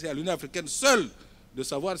africaine. C'est à l'Union africaine seule de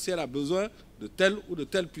savoir si elle a besoin de telle ou de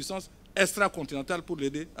telle puissance extra-continentale pour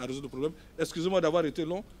l'aider à résoudre le problème. Excusez-moi d'avoir été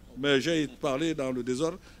long, mais j'ai parlé dans le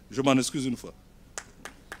désordre. Je m'en excuse une fois.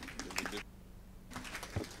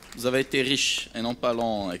 Vous avez été riche et non pas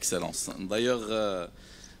long, Excellence. D'ailleurs,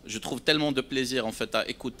 je trouve tellement de plaisir en fait à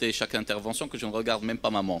écouter chaque intervention que je ne regarde même pas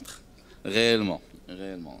ma montre. Réellement,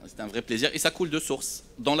 réellement. C'est un vrai plaisir et ça coule de source.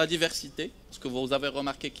 Dans la diversité, parce que vous avez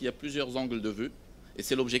remarqué qu'il y a plusieurs angles de vue et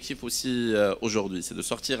c'est l'objectif aussi aujourd'hui, c'est de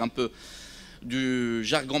sortir un peu du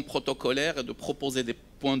jargon protocolaire et de proposer des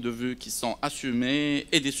points de vue qui sont assumés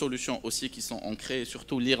et des solutions aussi qui sont ancrées et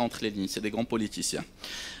surtout lire entre les lignes. C'est des grands politiciens.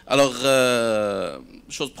 Alors,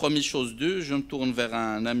 chose promise, chose due, je me tourne vers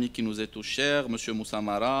un ami qui nous est tout cher, M. Moussa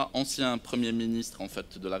Mara, ancien Premier ministre en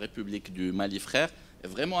fait, de la République du Mali frère, et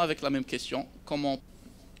vraiment avec la même question, comment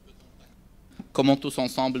tous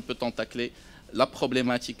ensemble peut-on tacler la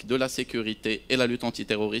problématique de la sécurité et la lutte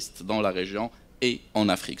antiterroriste dans la région et en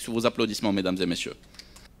Afrique. Sous vos applaudissements, mesdames et messieurs.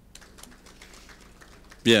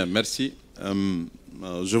 Bien, merci.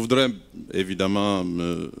 Je voudrais évidemment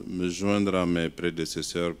me joindre à mes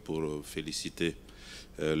prédécesseurs pour féliciter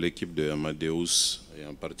l'équipe de Amadeus et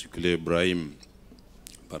en particulier Brahim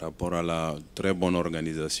par rapport à la très bonne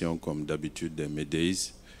organisation comme d'habitude des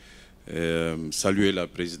MEDays. Saluer la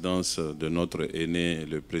présidence de notre aîné,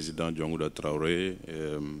 le président Diongoula Traoré,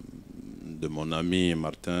 de mon ami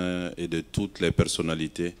Martin et de toutes les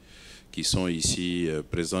personnalités qui sont ici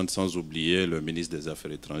présentes, sans oublier le ministre des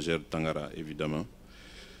Affaires étrangères, Tanger, évidemment.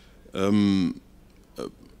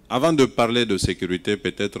 Avant de parler de sécurité,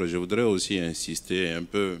 peut-être je voudrais aussi insister un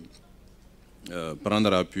peu,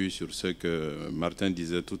 prendre appui sur ce que Martin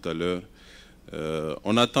disait tout à l'heure.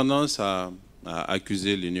 On a tendance à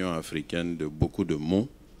accuser l'Union africaine de beaucoup de maux,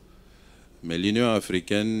 mais l'Union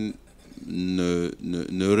africaine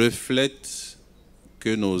ne reflète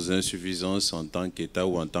que nos insuffisances en tant qu'État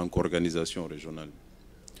ou en tant qu'organisation régionale.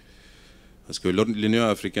 Parce que l'Union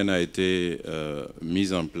africaine a été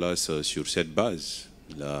mise en place sur cette base.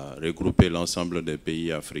 Il a regroupé l'ensemble des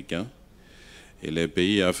pays africains. Et les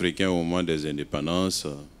pays africains, au moment des indépendances,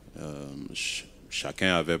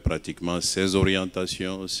 chacun avait pratiquement ses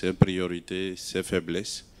orientations, ses priorités, ses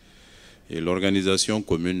faiblesses. Et l'organisation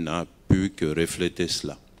commune n'a pu que refléter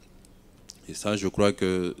cela. Et ça, je crois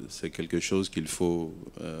que c'est quelque chose qu'il faut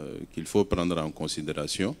prendre en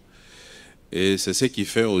considération. Et c'est ce qui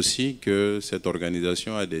fait aussi que cette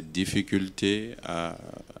organisation a des difficultés à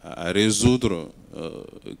résoudre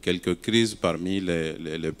quelques crises parmi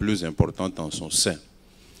les plus importantes en son sein.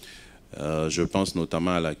 Je pense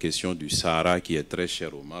notamment à la question du Sahara qui est très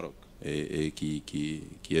chère au Maroc et qui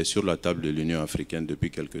est sur la table de l'Union africaine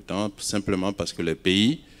depuis quelque temps, simplement parce que les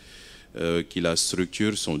pays qui la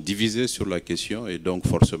structurent sont divisés sur la question et donc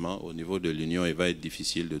forcément au niveau de l'Union il va être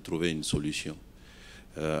difficile de trouver une solution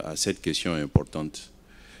à cette question importante.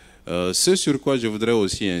 Ce sur quoi je voudrais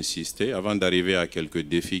aussi insister, avant d'arriver à quelques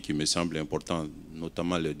défis qui me semblent importants,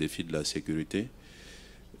 notamment le défi de la sécurité,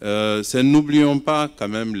 c'est n'oublions pas quand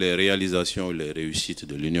même les réalisations et les réussites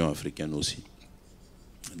de l'Union africaine aussi.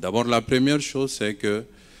 D'abord, la première chose, c'est que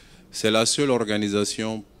c'est la seule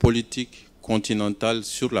organisation politique continentale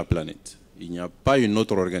sur la planète. Il n'y a pas une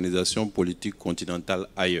autre organisation politique continentale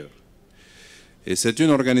ailleurs. Et c'est une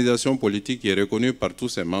organisation politique qui est reconnue par tous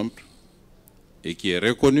ses membres et qui est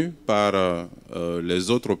reconnue par les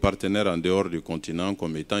autres partenaires en dehors du continent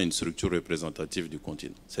comme étant une structure représentative du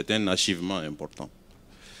continent. C'est un achievement important.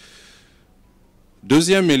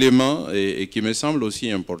 Deuxième élément, et qui me semble aussi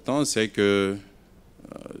important, c'est que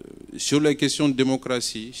sur les questions de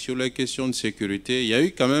démocratie, sur les questions de sécurité, il y a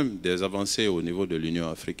eu quand même des avancées au niveau de l'Union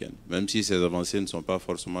africaine, même si ces avancées ne sont pas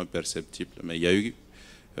forcément perceptibles. Mais il y a eu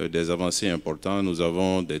des avancées importantes. Nous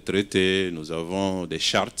avons des traités, nous avons des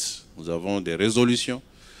chartes, nous avons des résolutions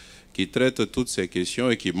qui traitent toutes ces questions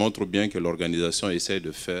et qui montrent bien que l'organisation essaie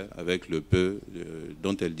de faire avec le peu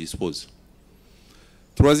dont elle dispose.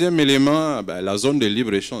 Troisième élément, la zone de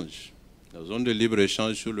libre-échange. La zone de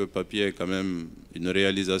libre-échange sur le papier est quand même une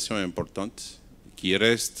réalisation importante qui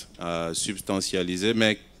reste à substantialiser,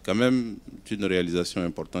 mais quand même une réalisation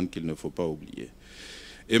importante qu'il ne faut pas oublier.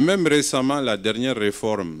 Et même récemment, la dernière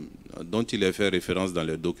réforme dont il est fait référence dans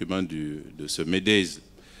les documents de ce MEDays,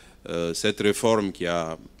 cette réforme qui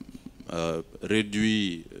a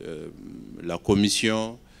réduit la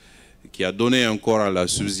commission, qui a donné un corps à la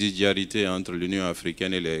subsidiarité entre l'Union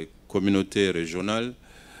africaine et les communautés régionales,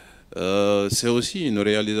 c'est aussi une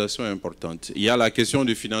réalisation importante. Il y a la question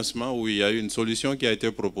du financement où il y a une solution qui a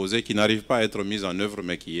été proposée qui n'arrive pas à être mise en œuvre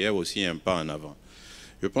mais qui est aussi un pas en avant.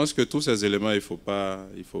 Je pense que tous ces éléments, il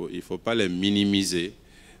ne faut pas les minimiser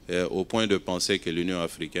au point de penser que l'Union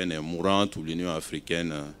africaine est mourante ou l'Union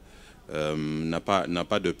africaine n'a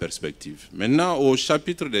pas de perspective. Maintenant, au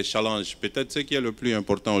chapitre des challenges, peut-être ce qui est le plus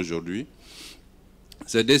important aujourd'hui,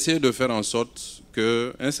 c'est d'essayer de faire en sorte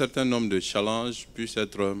qu'un certain nombre de challenges puissent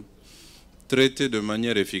être traités de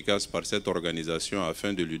manière efficace par cette organisation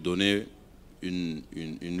afin de lui donner une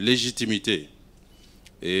légitimité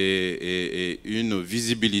et une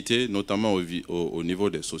visibilité, notamment au niveau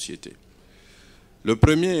des sociétés. Le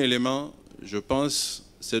premier élément, je pense,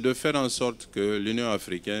 c'est de faire en sorte que l'Union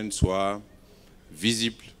africaine soit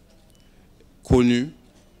visible, connue,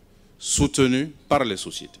 soutenue par les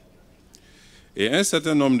sociétés. Et un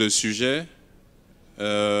certain nombre de sujets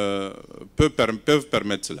peuvent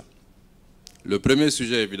permettre cela. Le premier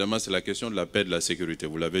sujet, évidemment, c'est la question de la paix et de la sécurité.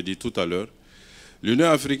 Vous l'avez dit tout à l'heure. L'Union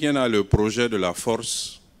africaine a le projet de la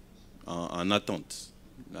force en attente,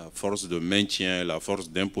 la force de maintien, la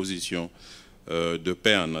force d'imposition de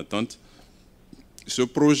paix en attente. Ce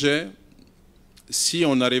projet, si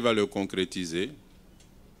on arrive à le concrétiser,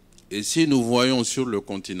 et si nous voyons sur le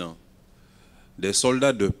continent des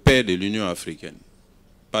soldats de paix de l'Union africaine,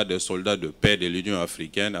 pas des soldats de paix de l'Union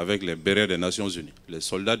africaine avec les bérets des Nations Unies, les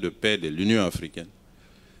soldats de paix de l'Union africaine,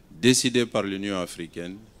 décidés par l'Union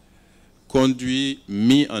africaine, conduits,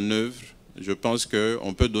 mis en œuvre, je pense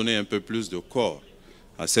qu'on peut donner un peu plus de corps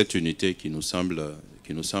à cette unité qui nous semble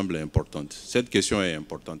importante. Cette question est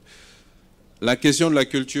importante. La question de la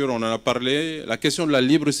culture, on en a parlé. La question de la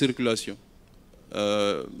libre circulation.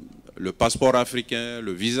 Le passeport africain,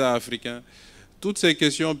 le visa africain. Toutes ces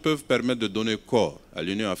questions peuvent permettre de donner corps à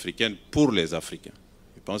l'Union africaine pour les Africains.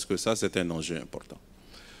 Je pense que ça, c'est un enjeu important.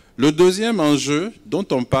 Le deuxième enjeu dont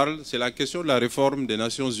on parle, c'est la question de la réforme des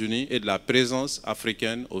Nations Unies et de la présence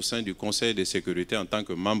africaine au sein du Conseil de sécurité en tant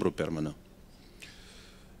que membre permanent.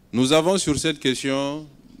 Nous avons sur cette question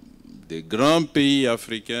des grands pays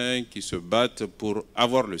africains qui se battent pour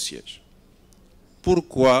avoir le siège.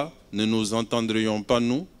 Pourquoi ne nous entendrions pas,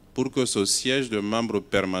 nous, pour que ce siège de membre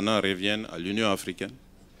permanent revienne à l'Union africaine,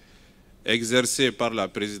 exercé par la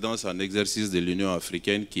présidence en exercice de l'Union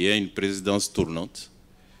africaine, qui est une présidence tournante,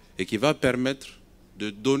 et qui va permettre de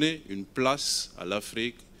donner une place à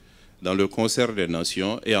l'Afrique dans le concert des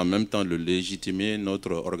nations et en même temps de légitimer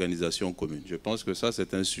notre organisation commune. Je pense que ça,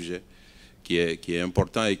 c'est un sujet qui est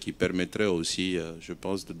important et qui permettrait aussi, je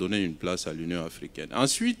pense, de donner une place à l'Union africaine.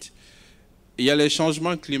 Ensuite, il y a les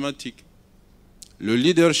changements climatiques. Le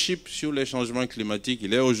leadership sur les changements climatiques,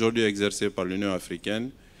 il est aujourd'hui exercé par l'Union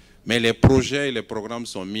africaine, mais les projets et les programmes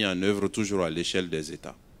sont mis en œuvre toujours à l'échelle des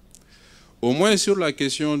États. Au moins sur la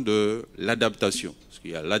question de l'adaptation, parce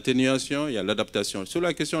qu'il y a l'atténuation, il y a l'adaptation. Sur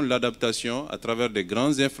la question de l'adaptation, à travers des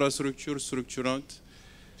grandes infrastructures structurantes,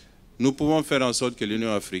 nous pouvons faire en sorte que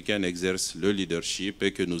l'Union africaine exerce le leadership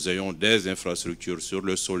et que nous ayons des infrastructures sur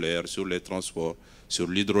le solaire, sur les transports, sur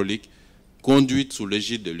l'hydraulique, conduites sous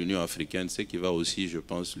l'égide de l'Union africaine, ce qui va aussi, je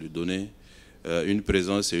pense, lui donner une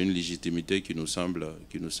présence et une légitimité qui me semble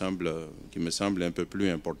un peu plus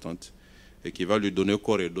importante et qui va lui donner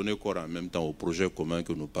corps et donner corps en même temps au projet commun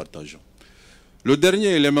que nous partageons. Le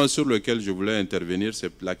dernier élément sur lequel je voulais intervenir,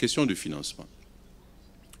 c'est la question du financement.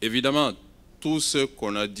 Évidemment, tout ce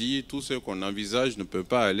qu'on a dit, tout ce qu'on envisage ne peut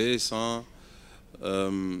pas aller sans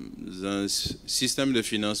un système de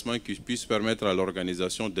financement qui puisse permettre à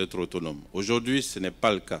l'organisation d'être autonome. Aujourd'hui, ce n'est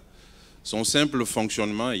pas le cas. Son simple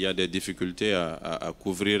fonctionnement, il y a des difficultés à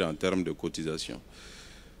couvrir en termes de cotisation.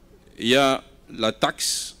 Il y a la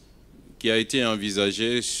taxe qui a été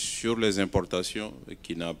envisagée sur les importations et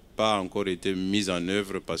qui n'a pas encore été mise en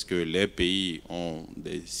œuvre parce que les pays ont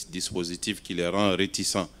des dispositifs qui les rendent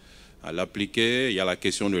réticents à l'appliquer. Il y a la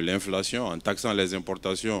question de l'inflation. En taxant les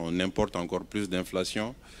importations, on importe encore plus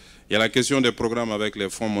d'inflation. Il y a la question des programmes avec les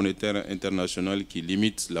fonds monétaires internationaux qui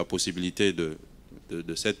limitent la possibilité de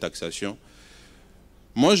cette taxation.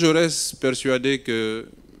 Moi, je reste persuadé que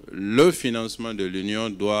le financement de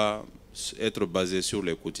l'Union doit être basé sur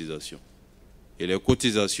les cotisations. Et les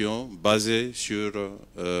cotisations basées sur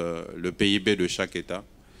le PIB de chaque État.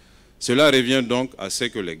 Cela revient donc à ce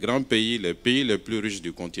que les grands pays, les pays les plus riches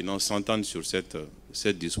du continent s'entendent sur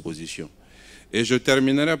cette disposition. Et je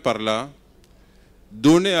terminerai par là.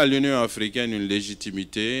 Donner à l'Union africaine une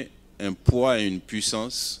légitimité, un poids et une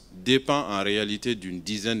puissance dépend en réalité d'une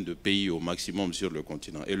dizaine de pays au maximum sur le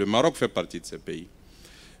continent. Et le Maroc fait partie de ces pays.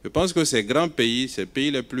 Je pense que ces grands pays, ces pays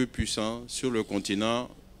les plus puissants sur le continent,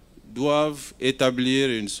 doivent établir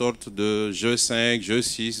une sorte de G5,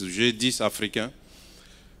 G6, G10 africain,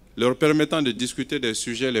 leur permettant de discuter des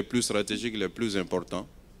sujets les plus stratégiques, les plus importants,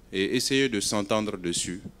 et essayer de s'entendre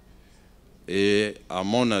dessus. Et à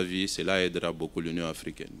mon avis, cela aidera beaucoup l'Union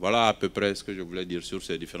africaine. Voilà à peu près ce que je voulais dire sur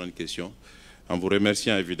ces différentes questions, en vous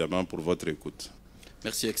remerciant évidemment pour votre écoute.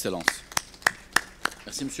 Merci, Excellence.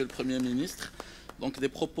 Merci, Monsieur le Premier ministre. Donc des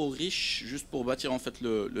propos riches, juste pour bâtir en fait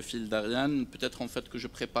le fil d'Ariane. Peut-être en fait que je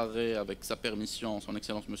préparerai avec sa permission, son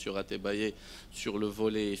Excellence Monsieur Raté-Baillé, sur le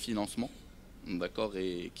volet financement. D'accord,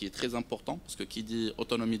 et qui est très important, parce que qui dit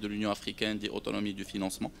autonomie de l'Union africaine dit autonomie du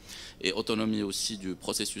financement et autonomie aussi du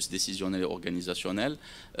processus décisionnel et organisationnel.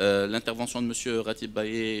 L'intervention de M.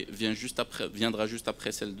 Ratib-Baye viendra juste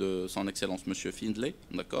après celle de son Excellence M. Findlay,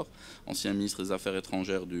 d'accord, ancien ministre des Affaires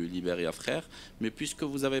étrangères du Libéria frère. Mais puisque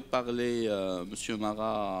vous avez parlé, M.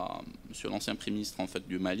 Mara, M. l'ancien Premier ministre en fait,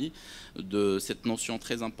 du Mali, de cette notion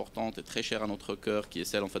très importante et très chère à notre cœur, qui est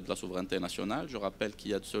celle en fait, de la souveraineté nationale, je rappelle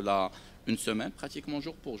qu'il y a de cela une semaine, pratiquement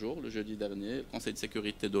jour pour jour, le jeudi dernier, le Conseil de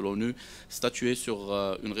sécurité de l'ONU statuait sur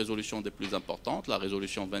une résolution des plus importantes, la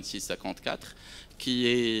résolution 2654,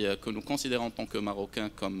 que nous considérons en tant que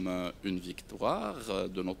Marocains comme une victoire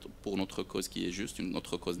pour notre cause qui est juste,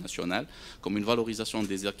 notre cause nationale, comme une valorisation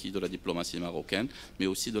des acquis de la diplomatie marocaine, mais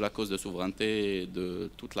aussi de la cause de souveraineté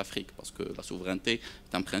de toute l'Afrique, parce que la souveraineté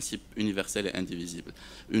est un principe universel et indivisible.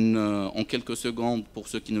 En quelques secondes, pour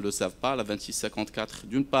ceux qui ne le savent pas, la 2654,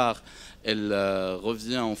 d'une part, Elle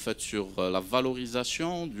revient en fait sur la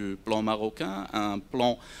valorisation du plan marocain, un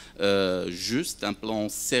plan juste, un plan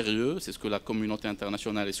sérieux. C'est ce que la communauté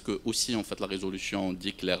internationale et ce que aussi en fait la résolution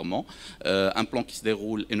dit clairement. Un plan qui se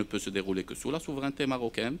déroule et ne peut se dérouler que sous la souveraineté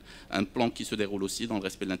marocaine. Un plan qui se déroule aussi dans le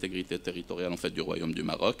respect de l'intégrité territoriale en fait du Royaume du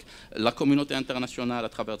Maroc. La communauté internationale, à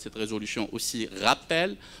travers cette résolution, aussi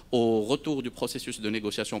rappelle au retour du processus de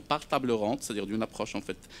négociation par table ronde, c'est-à-dire d'une approche en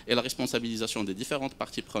fait, et la responsabilisation des différentes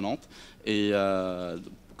parties prenantes, et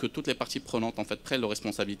que toutes les parties prenantes en fait prennent leurs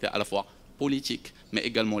responsabilités à la fois politique, mais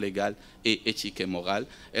également légale et éthique et morale.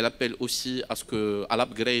 Elle appelle aussi à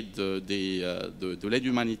l'upgrade de l'aide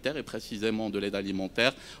humanitaire et précisément de l'aide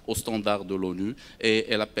alimentaire aux standards de l'ONU. Et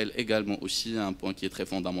elle appelle également aussi à un point qui est très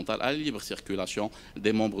fondamental, à la libre circulation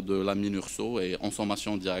des membres de la MINURSO et en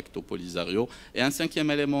sommation directe au Polisario. Et un cinquième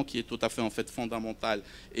élément qui est tout à fait en fait fondamental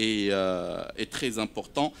et très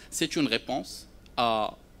important, c'est une réponse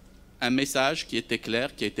à un message qui était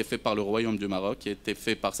clair, qui a été fait par le Royaume du Maroc, qui a été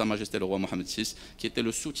fait par Sa Majesté le roi Mohammed VI, qui était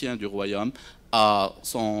le soutien du Royaume à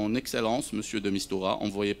son Excellence, M. de Mistura,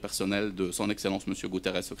 envoyé personnel de son Excellence, M.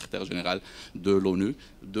 Guterres, secrétaire général de l'ONU,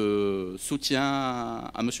 de soutien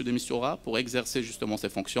à M. de Mistura pour exercer justement ses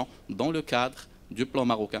fonctions dans le cadre du plan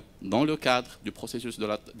marocain, dans le cadre du processus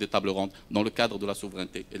des tables rondes, dans le cadre de la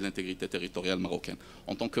souveraineté et de l'intégrité territoriale marocaine.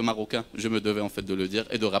 En tant que Marocain, je me devais en fait de le dire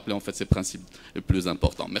et de rappeler en fait ces principes les plus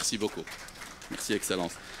importants. Merci beaucoup. Merci,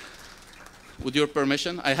 Excellence. With your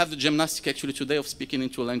permission, I have the gymnastic actually today of speaking in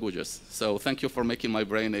 2 languages. So thank you for making my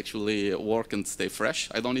brain actually work and stay fresh.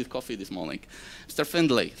 I don't need coffee this morning. Mr.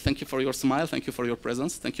 Findlay, thank you for your smile, thank you for your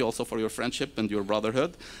presence, thank you also for your friendship and your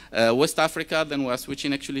brotherhood. West Africa, then we are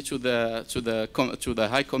switching actually to the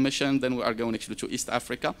High Commission, then we are going actually to East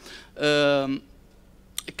Africa.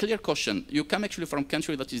 A clear question. You come actually from a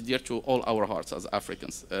country that is dear to all our hearts as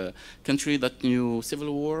Africans. A country that knew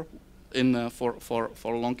civil war for a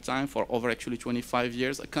long time, for over actually 25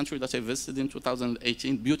 years. A country that I visited in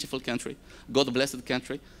 2018, beautiful country, God-blessed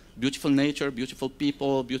country. Beautiful nature, beautiful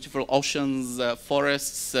people, beautiful oceans,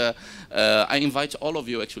 forests. I invite all of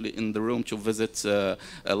you actually in the room to visit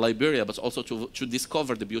Liberia, but also to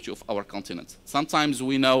discover the beauty of our continent. Sometimes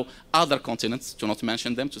we know other continents, to not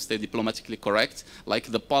mention them, to stay diplomatically correct,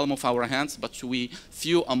 like the palm of our hands, but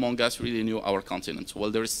few among us really knew our continent.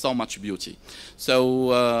 Well, there is so much beauty.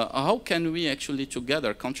 So how can we actually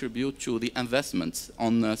together contribute to the investments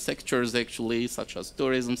on sectors actually such as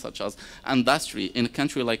tourism, such as industry in a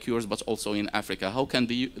country like yours, but also in Africa? How can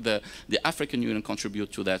the African Union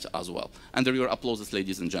contribute to that as well? Under your applause,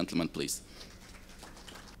 ladies and gentlemen, please.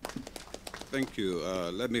 Thank you.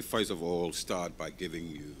 Let me first of all start by giving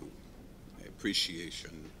you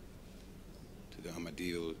appreciation to the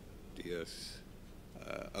Amadeus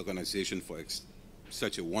organization for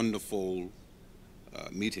such a wonderful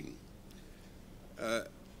meeting.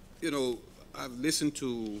 You know, I've listened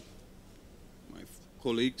to my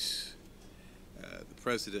colleagues, the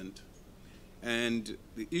President, and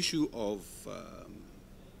the issue of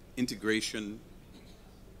integration,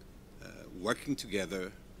 working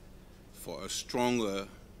together for a stronger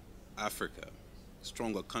Africa,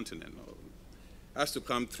 stronger continent, has to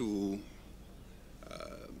come through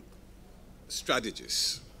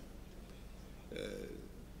strategies.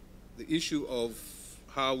 The issue of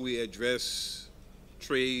how we address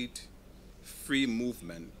trade, free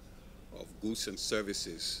movement of goods and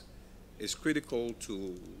services is critical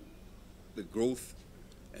to the growth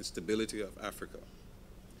and stability of Africa.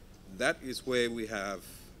 That is where we have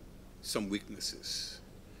some weaknesses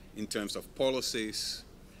in terms of policies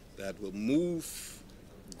that will move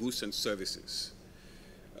goods and services.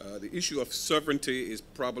 The issue of sovereignty is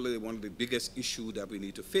probably one of the biggest issues that we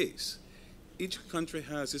need to face. Each country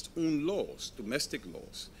has its own laws, domestic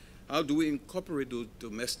laws. How do we incorporate those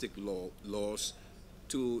domestic laws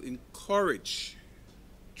to encourage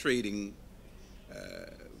trading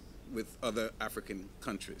with other African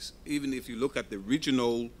countries? Even if you look at the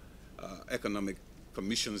regional economic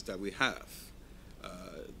commissions that we have,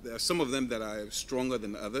 there are some of them that are stronger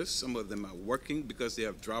than others. Some of them are working because they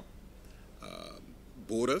have dropped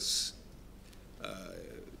borders,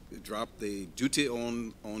 drop the duty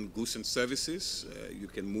on goods and services. You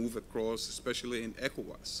can move across, especially in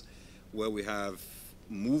ECOWAS, where we have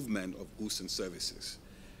movement of goods and services.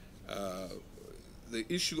 The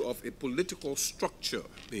issue of a political structure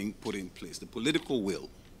being put in place, the political will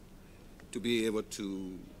to be able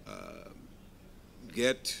to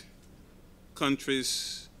get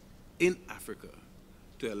countries in Africa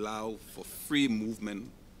to allow for free movement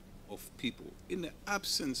of people. In the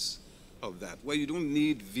absence of that, where you don't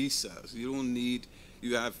need visas,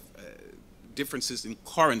 you have differences in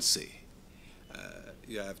currency,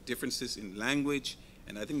 you have differences in language,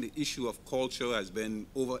 and I think the issue of culture has been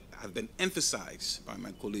emphasized by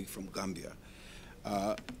my colleague from Gambia.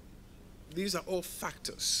 These are all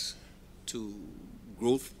factors to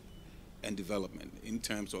growth and development in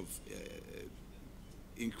terms of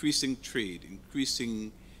increasing trade,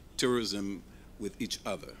 increasing tourism with each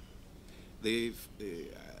other. The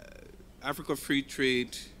Africa Free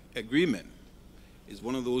Trade Agreement is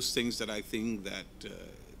one of those things that I think that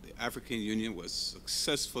the African Union was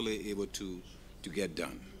successfully able to get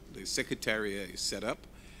done. The Secretariat is set up,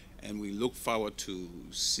 and we look forward to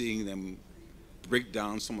seeing them break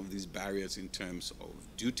down some of these barriers in terms of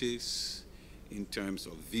duties, in terms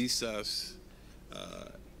of visas,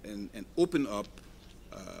 and open up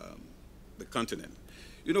the continent.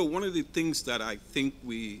 You know, one of the things that I think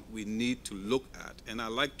we need to look at, and I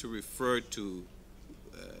like to refer to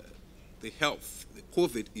the health, the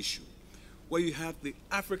COVID issue, where you have the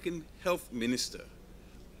African health minister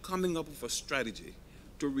coming up with a strategy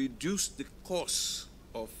to reduce the cost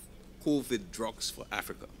of COVID drugs for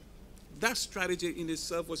Africa. That strategy in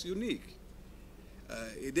itself was unique.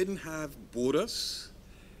 It didn't have borders.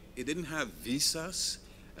 It didn't have visas.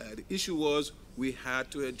 The issue was we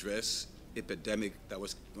had to address epidemic that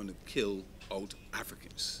was going to kill out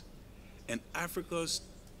Africans. And Africa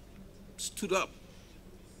stood up.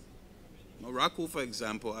 Morocco, for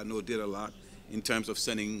example, I know did a lot in terms of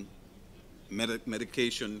sending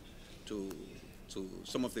medication to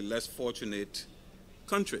some of the less fortunate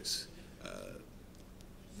countries.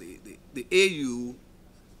 The AU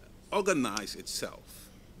organized itself.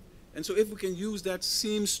 And so if we can use that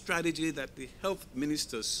same strategy that the health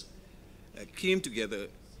ministers came together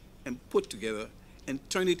and put together and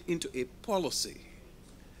turn it into a policy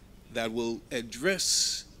that will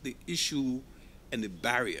address the issue and the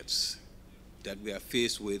barriers that we are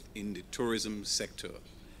faced with in the tourism sector,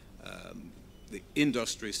 the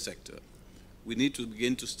industry sector. We need to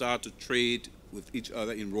begin to start to trade with each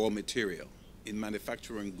other in raw material, in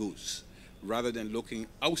manufacturing goods, rather than looking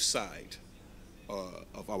outside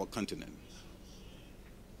of our continent.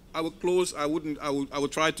 I will close. I will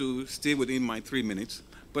try to stay within my 3 minutes,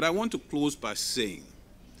 but I want to close by saying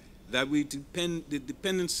that the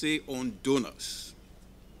dependency on donors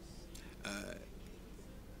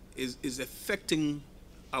is affecting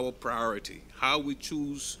our priority, how we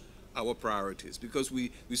choose our priorities, because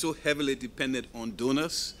we're so heavily dependent on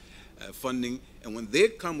donors funding, and when they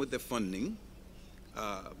come with the funding,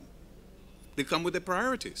 they come with the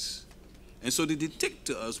priorities. And so they dictate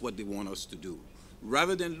to us what they want us to do,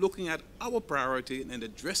 rather than looking at our priority and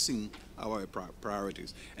addressing our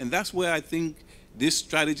priorities. And that's where I think this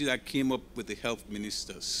strategy that came up with the health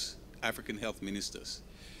ministers, African health ministers,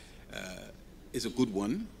 is a good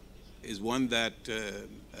one, is one that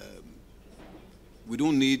we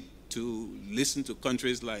don't need to listen to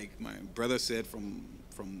countries like my brother said from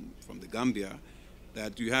the Gambia,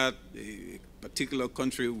 that you had a particular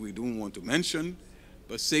country we don't want to mention,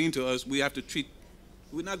 but saying to us, we have to treat,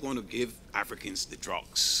 we're not going to give Africans the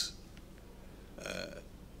drugs.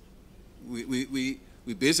 We're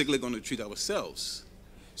basically going to treat ourselves.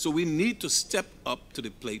 So we need to step up to the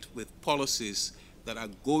plate with policies that are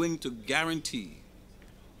going to guarantee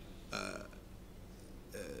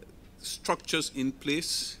structures in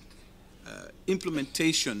place,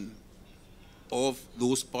 implementation of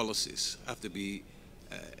those policies have to be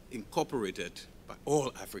incorporated by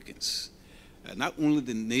all Africans. Not only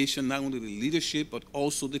the nation, not only the leadership, but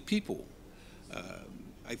also the people.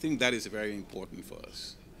 I think that is very important for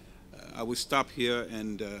us. I will stop here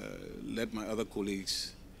and let my other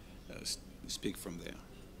colleagues speak from there.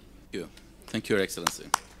 Thank you. Thank you, Your Excellency.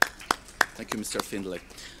 Thank you, Mr. Findlay.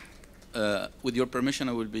 With your permission,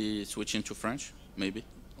 I will be switching to French, maybe,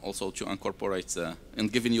 also to incorporate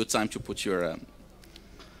and giving you time to put your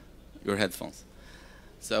headphones.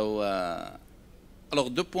 So, alors,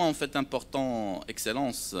 deux points en fait importants,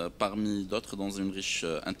 Excellence, parmi d'autres dans une riche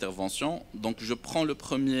intervention. Donc, je prends le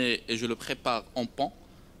premier et je le prépare en pan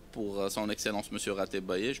pour son Excellence Monsieur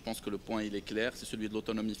Raté-Baye. Je pense que le point il est clair, c'est celui de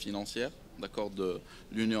l'autonomie financière, d'accord, de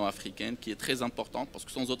l'Union africaine, qui est très importante parce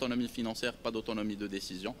que sans autonomie financière, pas d'autonomie de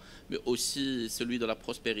décision, mais aussi celui de la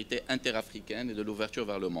prospérité interafricaine et de l'ouverture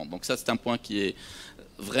vers le monde. Donc ça, c'est un point qui est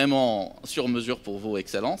vraiment sur mesure pour vous,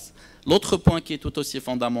 Excellence. L'autre point qui est tout aussi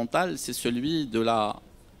fondamental, c'est celui de la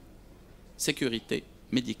sécurité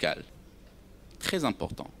médicale. Très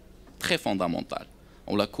important, très fondamental.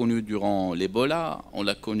 On l'a connu durant l'Ebola, on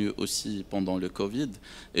l'a connu aussi pendant le Covid.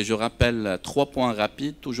 Et je rappelle 3 points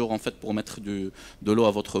rapides, toujours en fait pour mettre de l'eau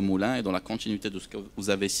à votre moulin et dans la continuité de ce que vous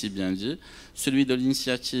avez si bien dit. Celui de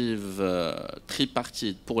l'initiative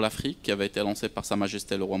tripartite pour l'Afrique qui avait été lancée par Sa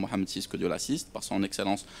Majesté le roi Mohammed VI, que Dieu l'assiste, par son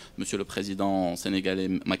Excellence Monsieur le Président sénégalais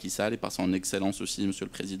Macky Sall et par son Excellence aussi Monsieur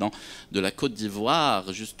le Président de la Côte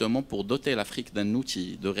d'Ivoire, justement pour doter l'Afrique d'un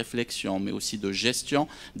outil de réflexion, mais aussi de gestion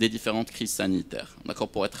des différentes crises sanitaires. D'accord,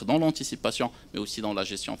 pour être dans l'anticipation, mais aussi dans la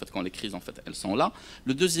gestion, en fait, quand les crises, en fait, elles sont là.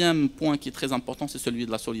 Le deuxième point qui est très important, c'est celui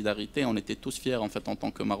de la solidarité. On était tous fiers, en fait, en tant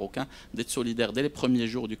que Marocains, d'être solidaires dès les premiers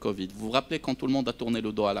jours du Covid. Vous vous rappelez quand tout le monde a tourné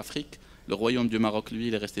le dos à l'Afrique, le royaume du Maroc, lui,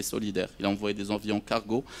 il est resté solidaire. Il a envoyé des avions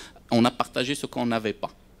cargo. On a partagé ce qu'on n'avait pas.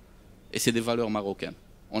 Et c'est des valeurs marocaines.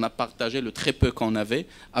 On a partagé le très peu qu'on avait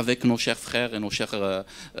avec nos chers frères et nos chères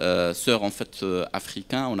sœurs en fait,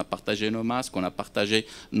 africains. On a partagé nos masques, on a partagé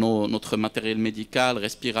notre matériel médical,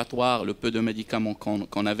 respiratoire, le peu de médicaments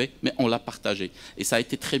qu'on avait, mais on l'a partagé. Et ça a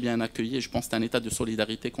été très bien accueilli et je pense que c'est un état de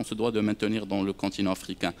solidarité qu'on se doit de maintenir dans le continent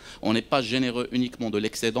africain. On n'est pas généreux uniquement de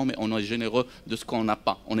l'excédent, mais on est généreux de ce qu'on n'a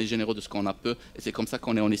pas. On est généreux de ce qu'on a peu et c'est comme ça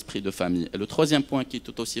qu'on est en esprit de famille. Et le troisième point qui est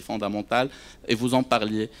tout aussi fondamental, et vous en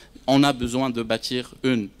parliez, on a besoin de bâtir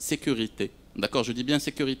une sécurité, d'accord, je dis bien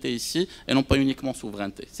sécurité ici, et non pas uniquement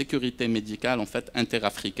souveraineté, sécurité médicale en fait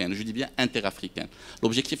interafricaine, je dis bien interafricaine.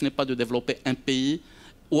 L'objectif n'est pas de développer un pays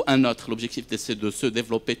ou un autre, l'objectif c'est de se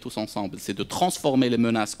développer tous ensemble, c'est de transformer les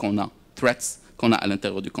menaces qu'on a, threats, qu'on a à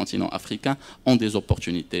l'intérieur du continent africain en des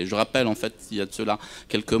opportunités. Je rappelle en fait, il y a de cela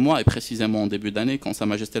quelques mois, et précisément en début d'année, quand Sa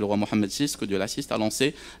Majesté le roi Mohammed VI, que Dieu l'assiste, a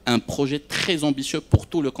lancé un projet très ambitieux pour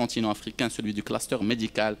tout le continent africain, celui du cluster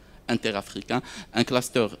médical interafricain, un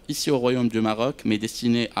cluster ici au Royaume du Maroc, mais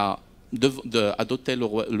destiné à doter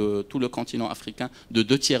tout le continent africain de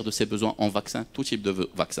 2/3 de ses besoins en vaccins, tout type de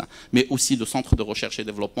vaccins, mais aussi de centres de recherche et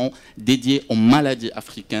développement dédiés aux maladies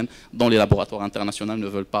africaines dont les laboratoires internationaux ne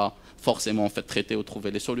veulent pas forcément en fait, traiter ou trouver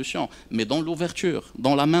les solutions, mais dans l'ouverture,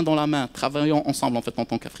 dans la main, travaillons ensemble en fait en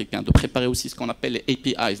tant qu'Africains, de préparer aussi ce qu'on appelle les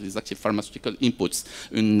APIs, les Active Pharmaceutical Inputs,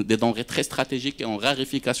 des denrées très stratégiques et en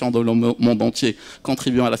raréfication dans le monde entier,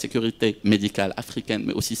 contribuant à la sécurité médicale africaine,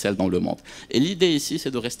 mais aussi celle dans le monde. Et l'idée ici, c'est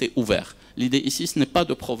de rester ouvert. L'idée ici, ce n'est pas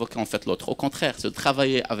de provoquer en fait l'autre, au contraire, c'est de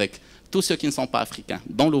travailler avec tous ceux qui ne sont pas africains,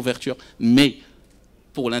 dans l'ouverture, mais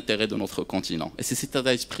pour l'intérêt de notre continent. Et c'est cet état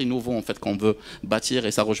d'esprit nouveau en fait qu'on veut bâtir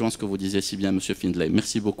et ça rejoint ce que vous disiez si bien, Monsieur Findlay.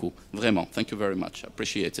 Merci beaucoup, vraiment. Thank you very much. I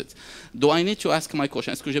appreciate it. Do I need to ask my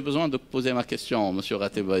question? Est-ce que j'ai besoin de poser ma question, Monsieur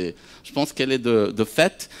Ratebaye? Je pense qu'elle est de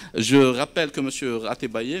fait. Je rappelle que Monsieur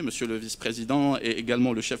Ratebaye, Monsieur le vice-président, est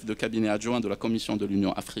également le chef de cabinet adjoint de la Commission de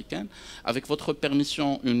l'Union africaine. Avec votre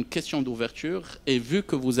permission, une question d'ouverture. Et vu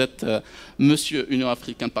que vous êtes Monsieur Union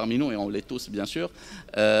africaine parmi nous, et on l'est tous bien sûr,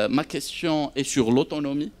 ma question est sur l'autonomie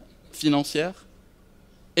financière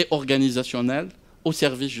et organisationnelle au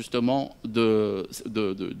service justement de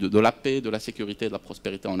la paix, de la sécurité et de la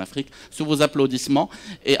prospérité en Afrique. Sous vos applaudissements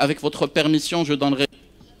et avec votre permission, je donnerai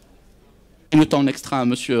une minute en extra à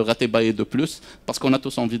M. Ratebaye de plus parce qu'on a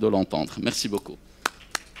tous envie de l'entendre. Merci beaucoup.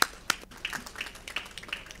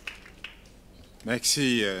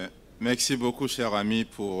 Merci, merci beaucoup, cher ami,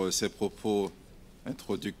 pour ces propos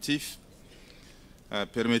introductifs.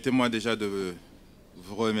 Permettez-moi déjà de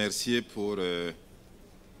vous remercier pour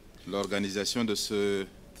l'organisation de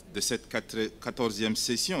cette 14e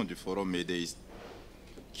session du forum MEDays,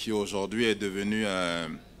 qui aujourd'hui est devenue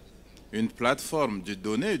une plateforme du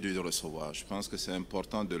donner et du recevoir. Je pense que c'est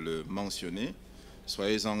important de le mentionner.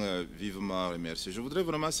 Soyez-en vivement remerciés. Je voudrais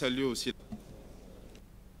vraiment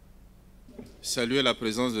saluer la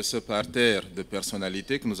présence de ce parterre de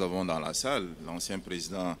personnalités que nous avons dans la salle, l'ancien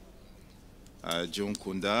président Dieu,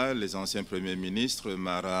 les anciens premiers ministres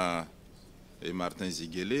Mara et Martin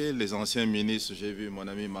Ziguele, les anciens ministres, j'ai vu mon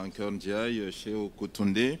ami Mankeur Ndiaye, Cheo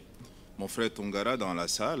Koutoundé, mon frère Tongara dans la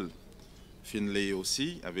salle, Finlay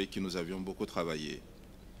aussi, avec qui nous avions beaucoup travaillé.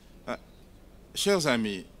 Chers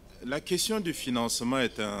amis, la question du financement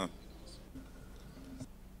est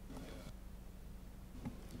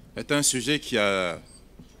un sujet qui a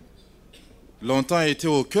longtemps été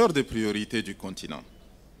au cœur des priorités du continent.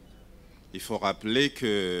 Il faut rappeler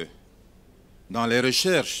que dans les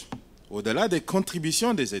recherches, au-delà des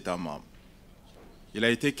contributions des États membres, il a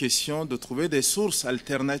été question de trouver des sources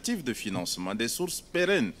alternatives de financement, des sources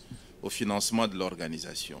pérennes au financement de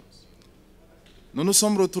l'organisation. Nous nous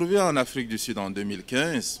sommes retrouvés en Afrique du Sud en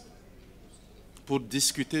 2015 pour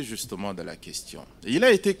discuter justement de la question. Et il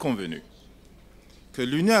a été convenu que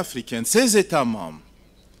l'Union africaine, ses États membres,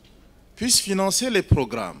 puissent financer les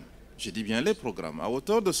programmes, je dis bien les programmes, à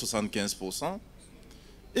hauteur de 75%,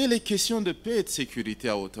 et les questions de paix et de sécurité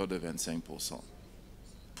à hauteur de 25%,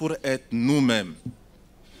 pour être nous-mêmes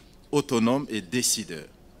autonomes et décideurs.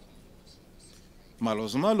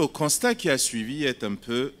 Malheureusement, le constat qui a suivi est un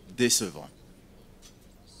peu décevant.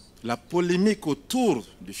 La polémique autour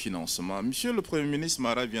du financement, Monsieur le Premier ministre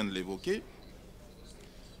Mara vient de l'évoquer,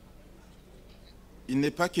 il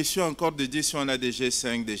n'est pas question encore de dire si on a des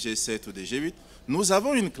G5, des G7 ou des G8. Nous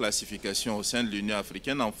avons une classification au sein de l'Union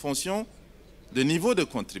africaine en fonction de niveau de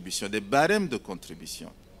contribution, des barèmes de contribution.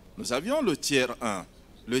 Nous avions le tiers 1,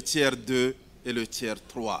 le tiers 2 et le tiers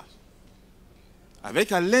 3,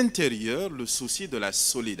 avec à l'intérieur le souci de la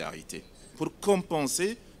solidarité pour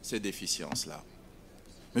compenser ces déficiences-là.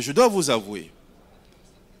 Mais je dois vous avouer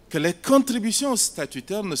que les contributions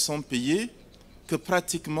statutaires ne sont payées que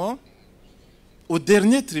pratiquement au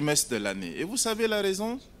dernier trimestre de l'année. Et vous savez la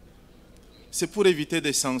raison? C'est pour éviter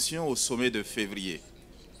des sanctions au sommet de février.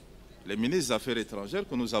 Les ministres des Affaires étrangères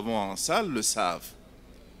que nous avons en salle le savent.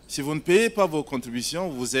 Si vous ne payez pas vos contributions,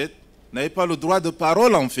 vous n'avez pas le droit de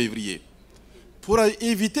parole en février. Pour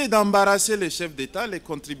éviter d'embarrasser les chefs d'État, les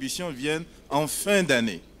contributions viennent en fin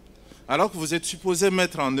d'année, alors que vous êtes supposé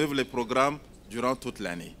mettre en œuvre les programmes durant toute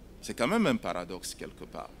l'année. C'est quand même un paradoxe quelque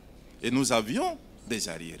part. Et nous avions des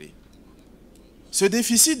arriérés. Ce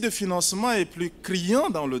déficit de financement est plus criant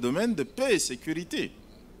dans le domaine de paix et sécurité.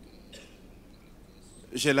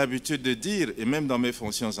 J'ai l'habitude de dire, et même dans mes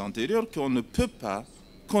fonctions antérieures, qu'on ne peut pas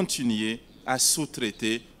continuer à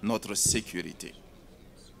sous-traiter notre sécurité.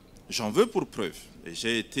 J'en veux pour preuve, et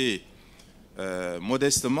j'ai été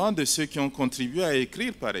modestement de ceux qui ont contribué à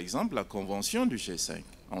écrire, par exemple, la convention du G5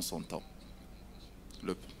 en son temps.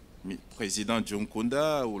 Le président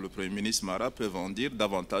Djonkunda ou le Premier ministre Mara peuvent en dire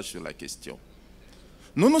davantage sur la question.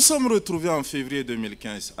 Nous nous sommes retrouvés en février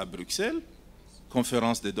 2015 à Bruxelles,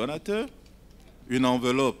 conférence des donateurs, une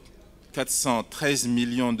enveloppe 413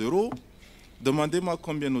 millions d'euros. Demandez-moi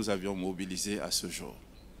combien nous avions mobilisé à ce jour.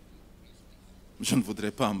 Je ne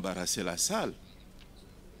voudrais pas embarrasser la salle.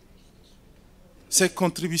 Ces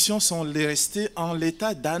contributions sont restées en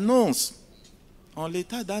l'état d'annonce. En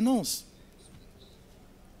l'état d'annonce.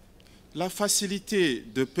 La facilité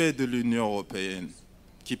de paix de l'Union européenne,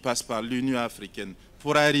 qui passe par l'Union africaine,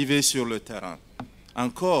 pour arriver sur le terrain,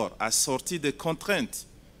 encore assortie de contraintes.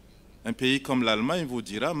 Un pays comme l'Allemagne vous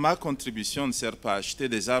dira, ma contribution ne sert pas à acheter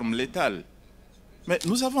des armes létales. Mais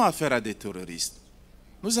nous avons affaire à des terroristes.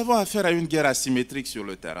 Nous avons affaire à une guerre asymétrique sur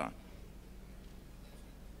le terrain.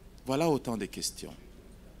 Voilà autant de questions.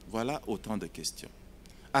 Voilà autant de questions.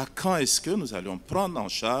 À quand est-ce que nous allons prendre en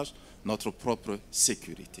charge notre propre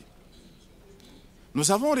sécurité? Nous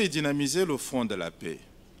avons redynamisé le Fonds de la paix,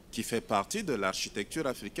 qui fait partie de l'architecture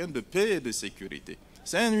africaine de paix et de sécurité.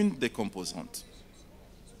 C'est une des composantes.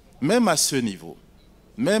 Même à ce niveau,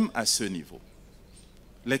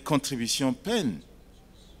 les contributions peinent.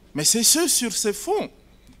 Mais c'est sur ces fonds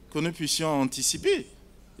que nous puissions anticiper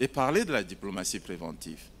et parler de la diplomatie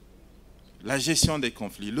préventive, la gestion des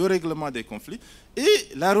conflits, le règlement des conflits et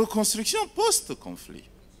la reconstruction post-conflit.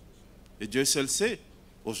 Et Dieu seul sait,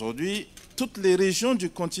 aujourd'hui, toutes les régions du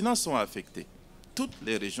continent sont affectées. Toutes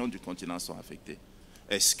les régions du continent sont affectées.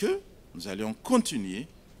 Est-ce que nous allons continuer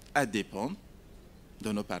à dépendre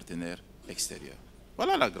de nos partenaires extérieurs?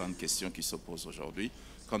 Voilà la grande question qui se pose aujourd'hui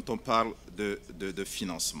quand on parle de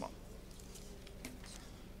financement.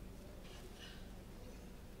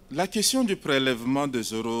 La question du prélèvement de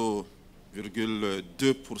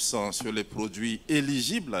 0,2% sur les produits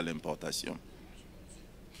éligibles à l'importation.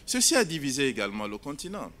 Ceci a divisé également le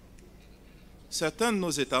continent. Certains de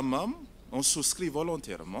nos États membres ont souscrit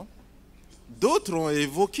volontairement. D'autres ont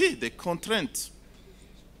évoqué des contraintes.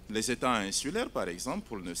 Les États insulaires, par exemple,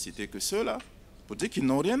 pour ne citer que ceux-là, pour dire qu'ils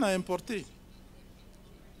n'ont rien à importer.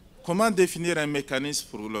 Comment définir un mécanisme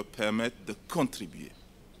pour leur permettre de contribuer?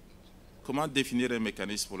 Comment définir un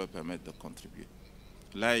mécanisme pour leur permettre de contribuer?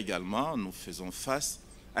 Là également, nous faisons face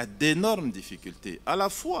à d'énormes difficultés, à la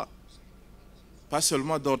fois, pas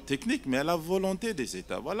seulement d'ordre technique, mais à la volonté des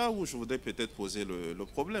États. Voilà où je voudrais peut-être poser le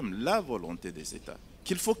problème, la volonté des États,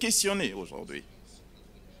 qu'il faut questionner aujourd'hui.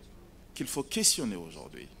 Qu'il faut questionner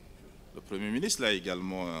aujourd'hui. Le Premier ministre l'a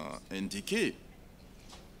également indiqué.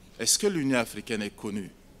 Est-ce que l'Union africaine est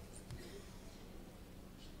connue?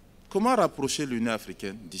 Comment rapprocher l'Union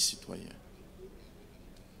africaine des citoyens?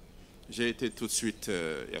 J'ai été tout de suite,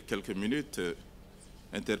 il y a quelques minutes,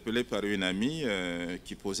 interpellé par une amie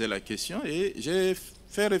qui posait la question et j'ai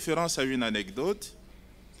fait référence à une anecdote.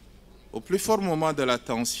 Au plus fort moment de la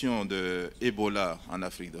tension de Ebola en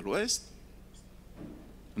Afrique de l'Ouest,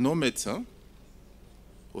 nos médecins,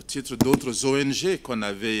 au titre d'autres ONG qu'on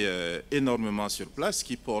avait énormément sur place,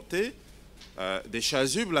 qui portaient des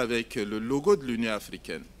chasubles avec le logo de l'Union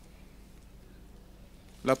africaine.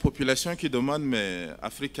 La population qui demande, mais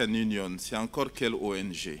African Union, c'est encore quelle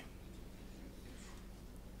ONG?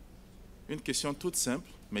 Une question toute simple,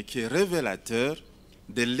 mais qui est révélateur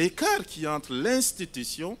de l'écart qu'il y a entre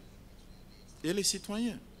l'institution et les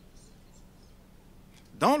citoyens.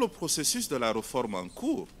 Dans le processus de la réforme en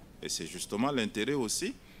cours, et c'est justement l'intérêt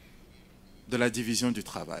aussi de la division du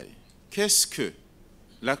travail, qu'est-ce que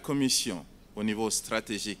la Commission, au niveau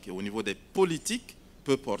stratégique et au niveau des politiques,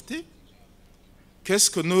 peut porter?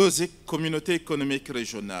 Qu'est-ce que nos communautés économiques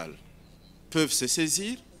régionales peuvent se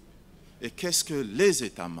saisir? Et qu'est-ce que les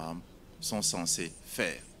États membres sont censés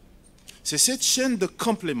faire? C'est cette chaîne de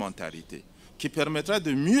complémentarité qui permettra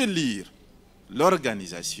de mieux lire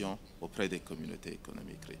l'organisation auprès des communautés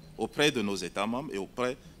économiques, auprès de nos États membres et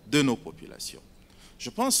auprès de nos populations.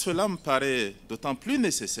 Je pense que cela me paraît d'autant plus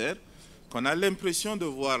nécessaire qu'on a l'impression de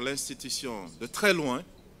voir l'institution de très loin,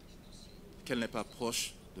 qu'elle n'est pas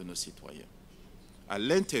proche de nos citoyens. À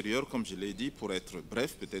l'intérieur, comme je l'ai dit, pour être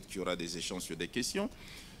bref, peut-être qu'il y aura des échanges sur des questions,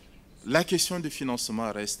 la question du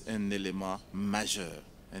financement reste un élément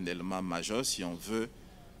majeur si on veut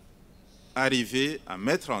arriver à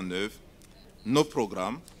mettre en œuvre nos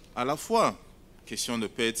programmes, à la fois question de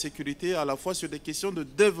paix et de sécurité, à la fois sur des questions de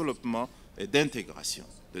développement et d'intégration.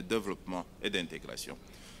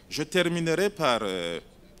 Je terminerai par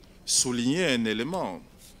souligner un élément.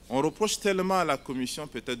 On reproche tellement à la Commission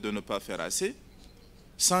peut-être de ne pas faire assez,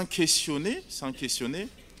 sans questionner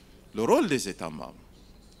le rôle des États membres.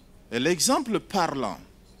 Et l'exemple parlant,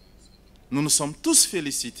 nous nous sommes tous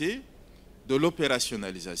félicités de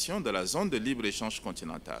l'opérationnalisation de la zone de libre-échange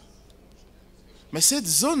continentale. Mais cette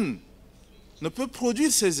zone ne peut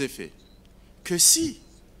produire ses effets que si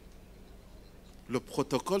le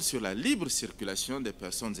protocole sur la libre circulation des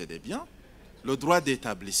personnes et des biens, le droit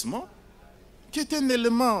d'établissement, qui est un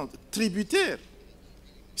élément tributaire,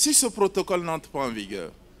 si ce protocole n'entre pas en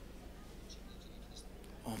vigueur,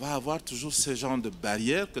 on va avoir toujours ce genre de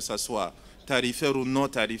barrières, que ce soit tarifaires ou non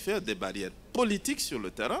tarifaires, des barrières politiques sur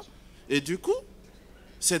le terrain. Et du coup,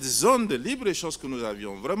 cette zone de libre-échange que nous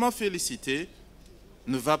avions vraiment félicitée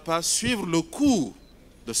ne va pas suivre le cours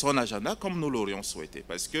de son agenda comme nous l'aurions souhaité.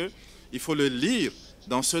 Parce qu'il faut le lire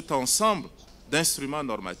dans cet ensemble d'instruments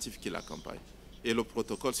normatifs qui l'accompagnent. Et le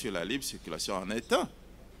protocole sur la libre circulation en est un.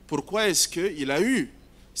 Pourquoi est-ce qu'il a eu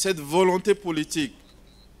cette volonté politique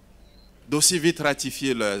d'aussi vite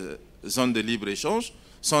ratifier la zone de libre-échange,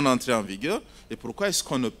 son entrée en vigueur, et pourquoi est-ce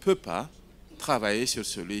qu'on ne peut pas travailler sur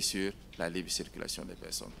celui sur la libre circulation des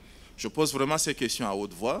personnes? Je pose vraiment ces questions à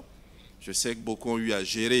haute voix. Je sais que beaucoup ont eu à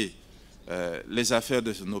gérer les affaires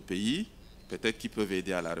de nos pays, peut-être qu'ils peuvent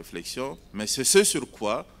aider à la réflexion, mais c'est ce sur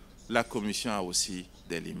quoi la Commission a aussi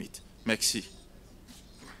des limites. Merci.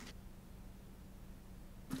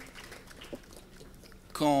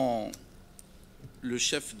 Quand le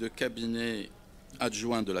chef de cabinet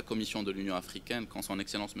adjoint de la Commission de l'Union africaine, quand son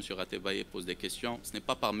Excellence M. Ratebaye pose des questions, ce n'est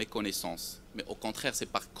pas par méconnaissance, mais au contraire, c'est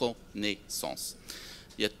par connaissance.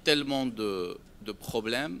 Il y a tellement de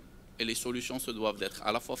problèmes et les solutions se doivent d'être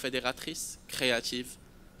à la fois fédératrices, créatives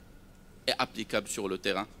et applicables sur le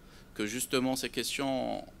terrain, que justement ces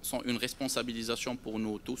questions sont une responsabilisation pour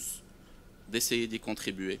nous tous d'essayer d'y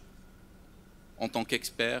contribuer en tant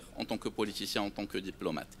qu'expert, en tant que politicien, en tant que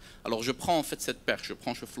diplomate. Alors je prends en fait cette perche, je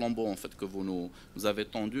prends ce flambeau en fait que vous nous avez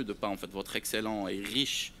tendu de par en fait votre excellent et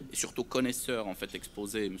riche et surtout connaisseur en fait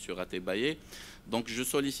exposé, M. Ratebaye. Donc je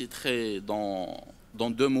solliciterai dans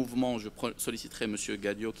deux mouvements, je solliciterai M.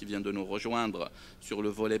 Gadio qui vient de nous rejoindre sur le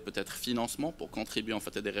volet peut-être financement pour contribuer en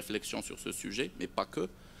fait à des réflexions sur ce sujet, mais pas que.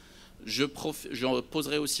 Je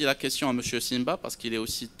poserai aussi la question à M. Simba, parce qu'il est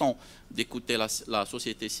aussi temps d'écouter la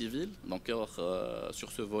société civile, donc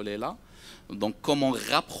sur ce volet-là. Donc comment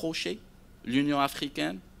rapprocher l'Union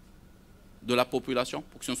africaine de la population,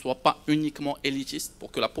 pour que ce ne soit pas uniquement élitiste,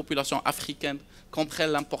 pour que la population africaine comprenne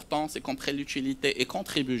l'importance et comprenne l'utilité et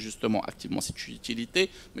contribue justement activement à cette utilité.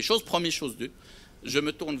 Mais chose première, chose due, je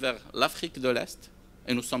me tourne vers l'Afrique de l'Est,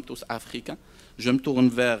 et nous sommes tous africains. Je me tourne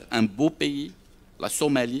vers un beau pays, la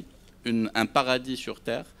Somalie, un paradis sur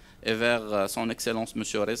terre, et vers son Excellence M.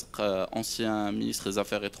 Rizq, ancien ministre des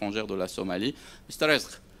Affaires étrangères de la Somalie. Mr.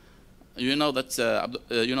 Rizq, you know that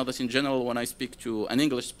in general, when I speak to an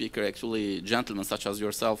English speaker, actually gentlemen such as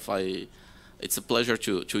yourself, it's a pleasure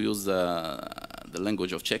to use the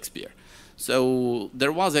language of Shakespeare. So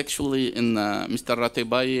there was actually in Mr.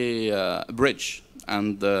 Ratebaye a bridge.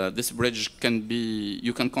 And this bridge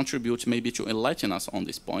you can contribute maybe to enlighten us on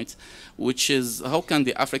this point, which is how can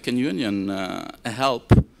the African Union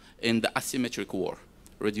help in the asymmetric war,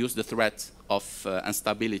 reduce the threat of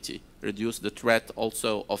instability reduce the threat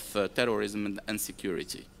also of terrorism and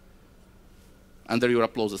security. Under your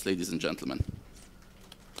applause, ladies and gentlemen.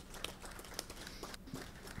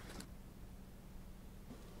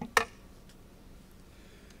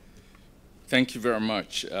 Thank you very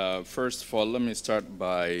much. First of all, let me start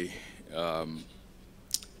by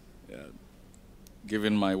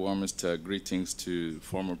giving my warmest greetings to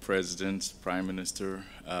former presidents, prime minister,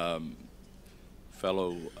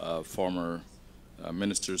 fellow former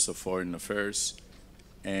ministers of foreign affairs,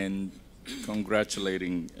 and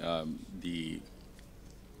congratulating the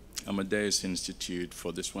Amadeus Institute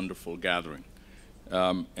for this wonderful gathering.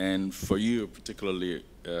 And for you particularly,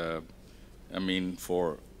 I mean,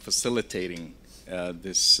 for facilitating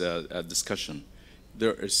this discussion.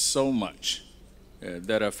 There is so much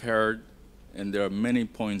that I've heard, and there are many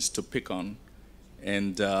points to pick on.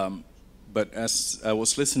 And but as I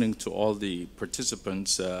was listening to all the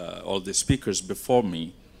participants, all the speakers before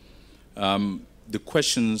me, the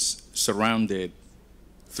questions surrounded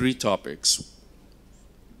three topics: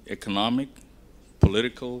 economic,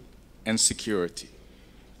 political, and security.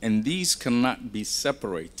 And these cannot be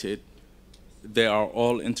separated. They are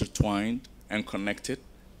all intertwined and connected.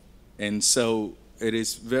 And so it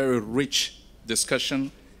is very rich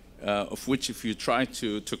discussion, of which if you try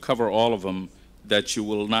to cover all of them, that you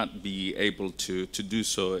will not be able to do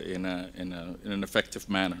so in an effective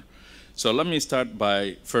manner. So let me start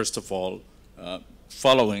by, first of all,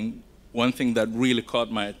 following one thing that really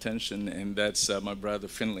caught my attention, and that's my brother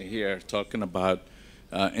Finlay here talking about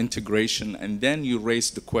integration. And then you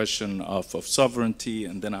raised the question of sovereignty,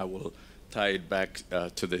 and then I will tie it back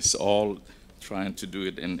to this, all trying to do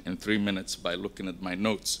it in 3 minutes by looking at my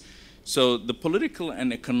notes. So the political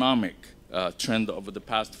and economic trend over the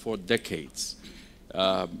past 4 decades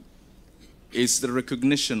is the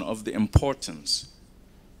recognition of the importance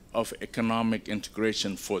of economic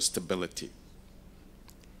integration for stability.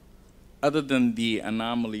 Other than the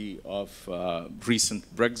anomaly of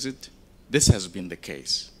recent Brexit, this has been the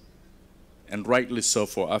case. And rightly so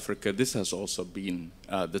for Africa, this has also been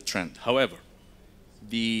the trend. However,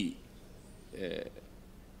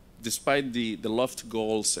 despite the lofty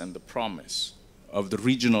goals and the promise of the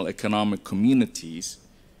regional economic communities,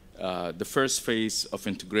 the first phase of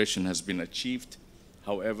integration has been achieved.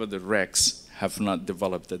 However, the RECs have not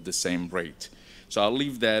developed at the same rate. So I'll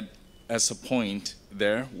leave that as a point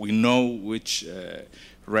there. We know which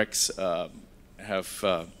RECs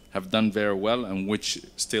have done very well and which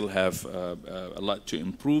still have a lot to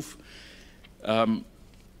improve.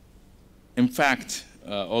 In fact,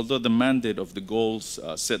 although the mandate of the goals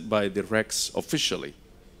set by the RECs officially,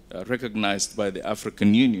 recognized by the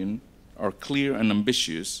African Union, are clear and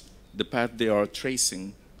ambitious, the path they are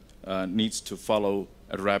tracing needs to follow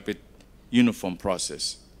a rapid, uniform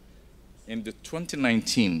process. In the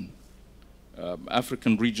 2019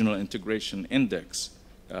 African Regional Integration Index,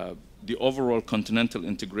 the overall continental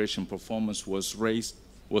integration performance was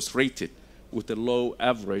rated with a low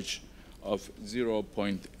average of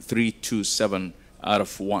 0.327 out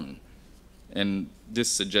of 1. And this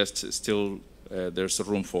suggests still there's a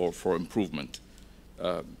room for improvement.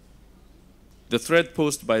 The threat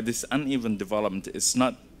posed by this uneven development is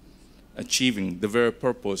not achieving the very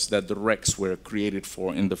purpose that the RECs were created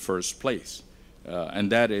for in the first place.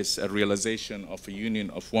 And that is a realization of a union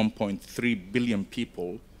of 1.3 billion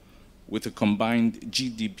people with a combined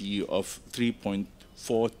GDP of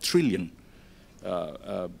 3.4 trillion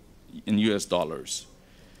in US dollars.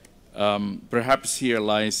 Perhaps here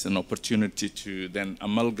lies an opportunity to then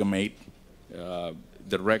amalgamate the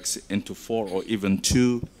RECs into 4 or even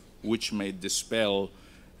 2, which may dispel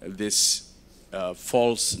this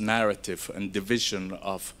false narrative and division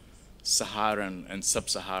of Saharan and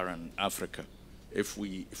Sub-Saharan Africa, if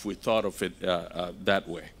we thought of it that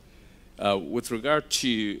way. With regard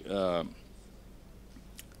to,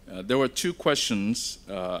 there were 2 questions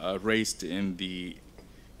raised in the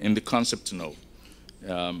concept note,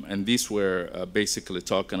 and these were basically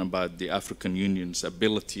talking about the African Union's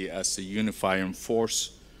ability as a unifying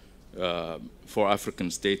force for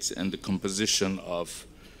African states and the composition of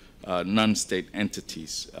non-state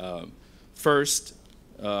entities. First,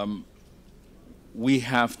 we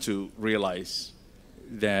have to realize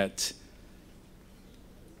that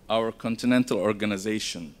our continental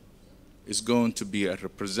organization is going to be a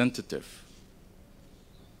representative.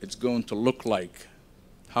 It's going to look like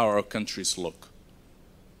how our countries look.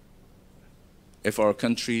 If our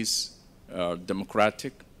countries are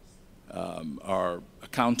democratic, are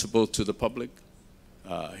accountable to the public,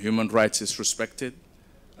 human rights is respected,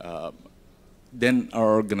 then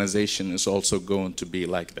our organization is also going to be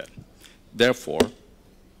like that. Therefore,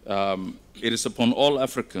 it is upon all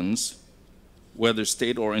Africans, whether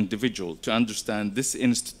state or individual, to understand this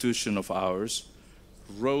institution of ours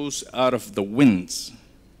rose out of the winds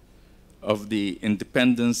of the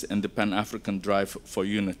independence and the Pan-African drive for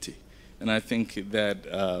unity. And I think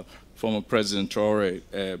that former President Traore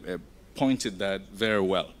pointed that very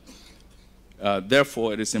well.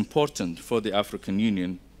 Therefore, it is important for the African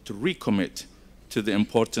Union to recommit to the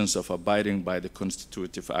importance of abiding by the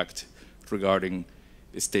Constitutive Act regarding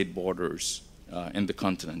state borders in the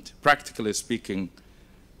continent. Practically speaking,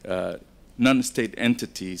 non-state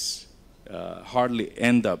entities hardly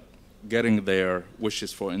end up getting their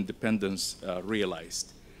wishes for independence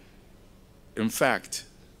realized. In fact,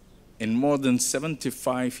 in more than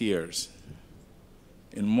 75 years,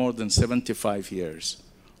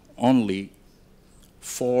 only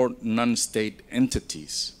 4 non-state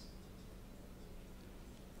entities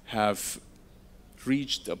have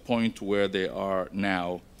reached a point where they are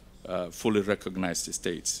now fully recognized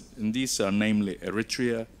states. And these are namely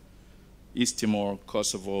Eritrea, East Timor,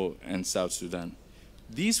 Kosovo, and South Sudan.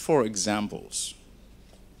 These 4 examples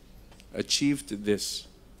achieved this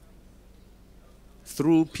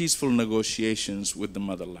through peaceful negotiations with the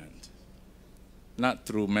motherland, not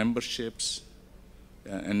through memberships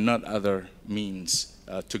and not other means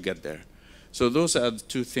to get there. So those are the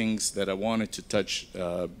 2 things that I wanted to touch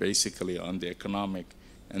basically on the economic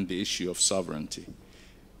and the issue of sovereignty.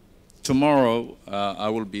 Tomorrow, I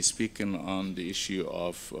will be speaking on the issue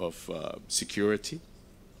of security,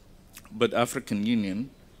 but African Union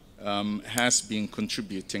has been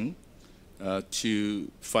contributing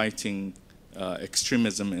to fighting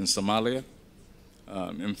extremism in Somalia.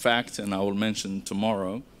 In fact, and I will mention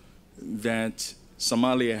tomorrow, that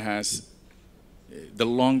Somalia has the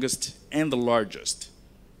longest and the largest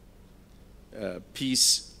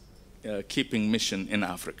peace-keeping mission in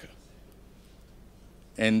Africa.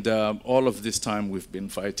 And all of this time we've been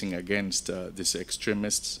fighting against these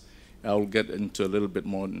extremists. I will get into a little bit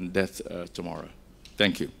more in depth tomorrow.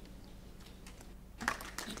 Thank you.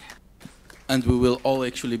 And we will all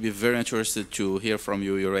actually be very interested to hear from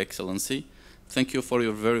you, Your Excellency. Thank you for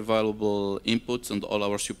your very valuable inputs and all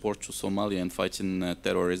our support to Somalia and fighting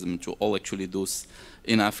terrorism, to all actually those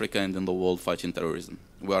in Africa and in the world fighting terrorism.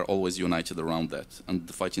 We are always united around that, and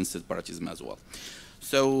fighting separatism as well.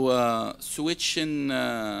 So switching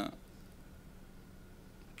to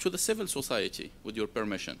the civil society, with your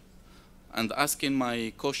permission, and asking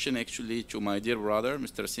my question actually to my dear brother,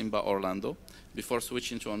 Mr. Simba Orlando, before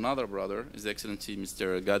switching to another brother, His Excellency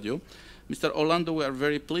Mr. Gadio. Mr. Orlando, we are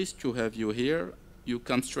very pleased to have you here. You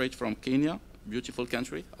come straight from Kenya, beautiful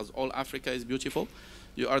country, as all Africa is beautiful.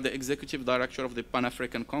 You are the Executive Director of the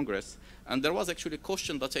Pan-African Congress. And there was actually a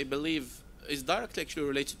question that I believe is directly actually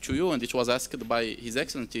related to you, and it was asked by His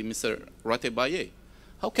Excellency Mr. Ratebaye.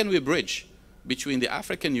 How can we bridge between the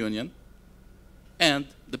African Union and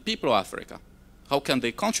the people of Africa? How can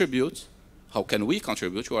they contribute? How can we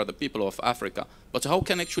contribute? We are the people of Africa. But how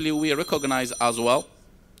can actually we recognize as well?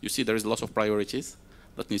 You see, there is a lot of priorities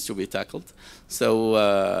that needs to be tackled. So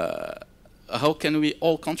how can we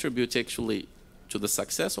all contribute actually to the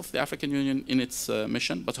success of the African Union in its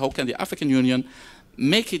mission? But how can the African Union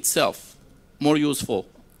make itself more useful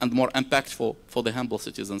and more impactful for the humble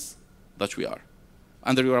citizens that we are?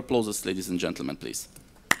 Under your applause, ladies and gentlemen, please.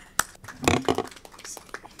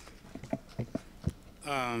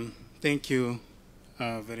 Thank you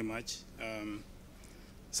very much.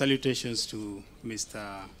 Salutations to Mr.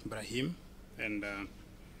 Ibrahim, and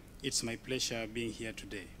it's my pleasure being here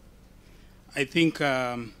today. I think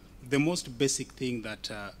the most basic thing that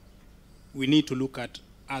we need to look at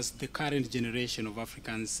as the current generation of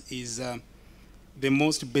Africans is the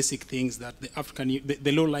most basic things that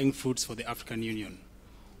the low-lying fruits for the African Union.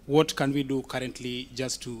 What can we do currently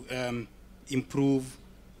just to improve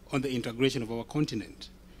on the integration of our continent?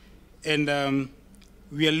 And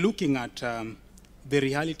we are looking at the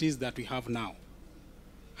realities that we have now.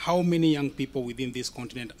 How many young people within this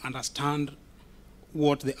continent understand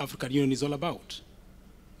what the African Union is all about?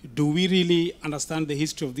 Do we really understand the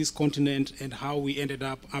history of this continent and how we ended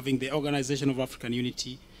up having the Organization of African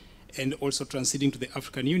Unity and also transiting to the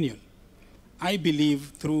African Union? I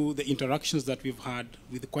believe through the interactions that we've had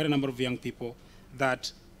with quite a number of young people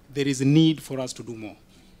that there is a need for us to do more.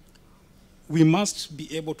 We must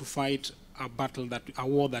be able to fight a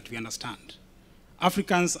war that we understand.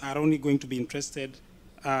 Africans are only going to be interested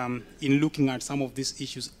in looking at some of these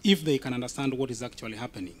issues if they can understand what is actually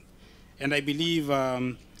happening. And I believe,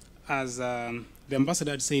 as the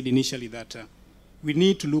ambassador had said initially, that we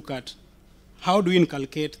need to look at how do we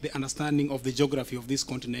inculcate the understanding of the geography of this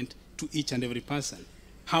continent to each and every person.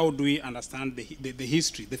 how do we understand the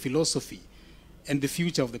history, the philosophy, and the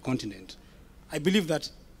future of the continent. I believe that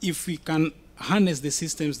if we can harness the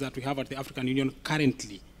systems that we have at the African Union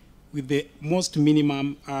currently with the most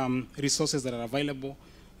minimum resources that are available,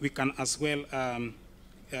 we can as well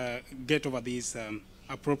get over these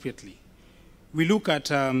appropriately. We look at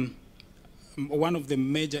one of the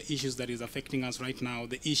major issues that is affecting us right now,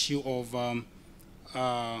 the issue of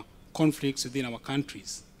conflicts within our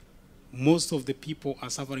countries. Most of the people are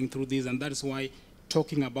suffering through this, and that is why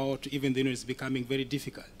talking about even the Union is becoming very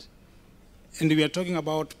difficult. And we are talking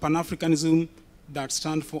about Pan-Africanism that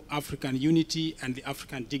stands for African unity and the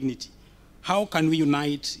African dignity. How can we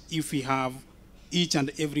unite if we have each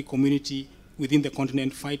and every community within the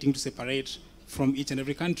continent fighting to separate from each and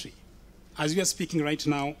every country? As we are speaking right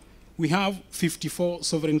now, we have 54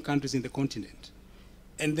 sovereign countries in the continent.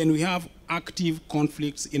 And then we have active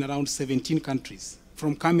conflicts in around 17 countries.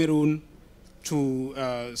 From Cameroon to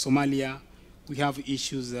Somalia, we have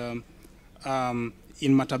issues in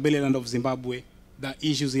Matabeleland of Zimbabwe, the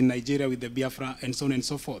issues in Nigeria with the Biafra, and so on and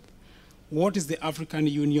so forth. What is the African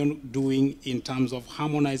Union doing in terms of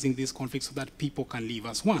harmonizing these conflicts so that people can live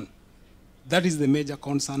as one? That is the major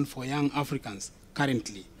concern for young Africans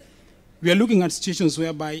currently. We are looking at situations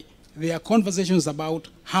whereby there are conversations about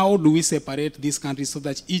how do we separate these countries so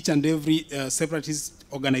that each and every separatist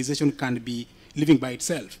organization can be living by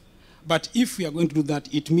itself. But if we are going to do that,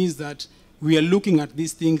 it means that we are looking at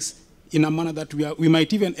these things in a manner that we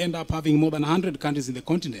might even end up having more than 100 countries in the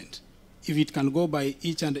continent. If it can go by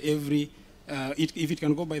each and every, if it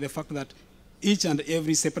can go by the fact that each and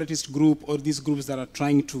every separatist group or these groups that are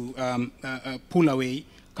trying to pull away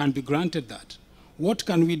can be granted that. What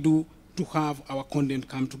can we do to have our continent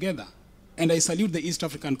come together? And I salute the East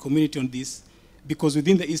African community on this, because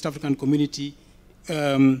within the East African community,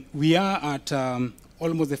 we are at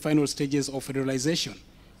almost the final stages of federalization.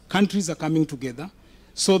 Countries are coming together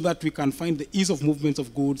so that we can find the ease of movements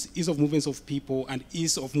of goods, ease of movements of people, and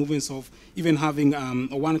ease of movements of even having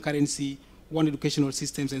one currency, one educational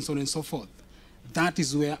systems, and so on and so forth. That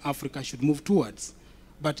is where Africa should move towards.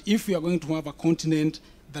 But if we are going to have a continent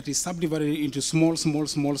that is subdivided into small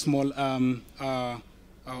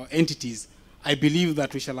entities, I believe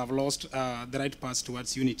that we shall have lost the right path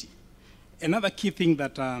towards unity. Another key thing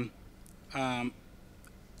that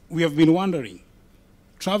we have been wondering,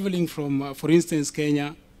 traveling from, for instance,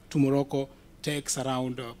 Kenya to Morocco takes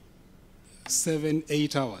around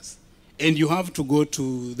 7-8 hours. And you have to go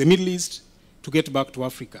to the Middle East to get back to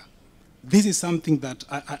Africa. This is something that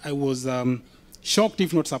I was shocked,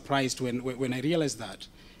 if not surprised, when I realized that.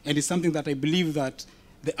 And it's something that I believe that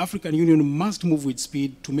the African Union must move with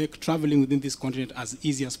speed to make traveling within this continent as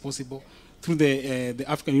easy as possible through the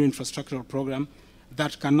African Union Infrastructural Program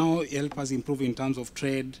that can now help us improve in terms of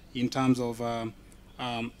trade, in terms of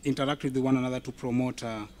interact with one another to promote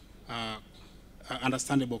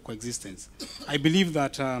understandable coexistence. I believe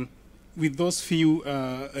that with those few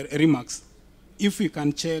remarks, if we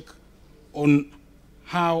can check on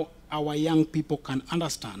how our young people can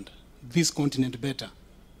understand this continent better,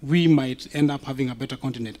 we might end up having a better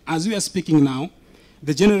continent. As we are speaking now,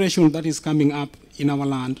 the generation that is coming up in our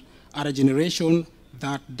land are a generation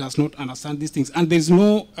that does not understand these things. And there's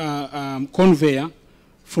no conveyor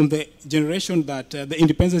from the generation that, the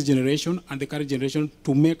independence generation and the current generation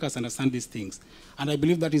to make us understand these things. And I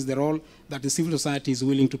believe that is the role that the civil society is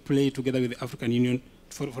willing to play together with the African Union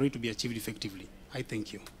for it to be achieved effectively. I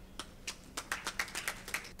thank you.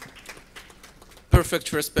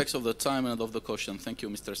 Perfect respect of the time and of the caution. Thank you,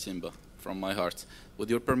 Mr. Simba, from my heart. With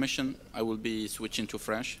your permission, I will be switching to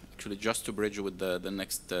French, actually just to bridge with the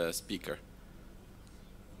next speaker.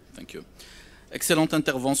 Thank you. Excellente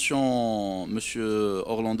intervention, Monsieur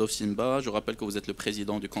Orlando Simba. Je rappelle que vous êtes le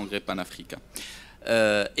président du Congrès panafricain.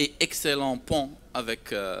 Et excellent pont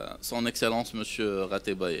avec son Excellence, Monsieur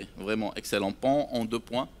Ratebaye. Vraiment excellent pont en 2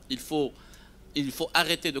 points. Il faut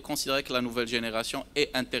arrêter de considérer que la nouvelle génération est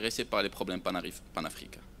intéressée par les problèmes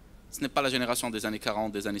panafricains. Ce n'est pas la génération des années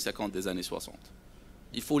 40, des années 50, des années 60.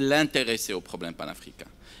 Il faut l'intéresser aux problèmes panafricains.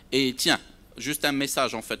 Et tiens, juste un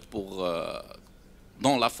message en fait pour...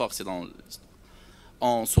 dans la force et dans...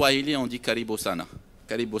 En swahili, on dit karibu sana.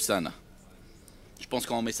 Karibu sana. Je pense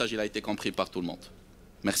qu'en message, il a été compris par tout le monde.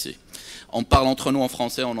 Merci. On parle entre nous en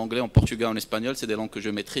français, en anglais, en portugais, en espagnol. C'est des langues que je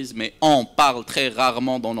maîtrise, mais on parle très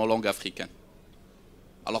rarement dans nos langues africaines.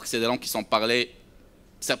 Alors que c'est des langues qui sont parlées,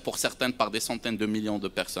 pour certaines, par des centaines de millions de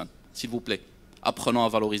personnes. S'il vous plaît, apprenons à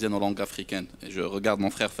valoriser nos langues africaines. Et je regarde mon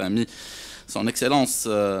frère Fahmi, son Excellence,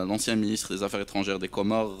 l'ancien ministre des Affaires étrangères des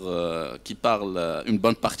Comores, qui parle une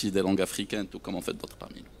bonne partie des langues africaines, tout comme en fait d'autres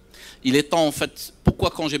parmi nous. Il est temps, en fait, pourquoi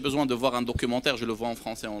quand j'ai besoin de voir un documentaire, je le vois en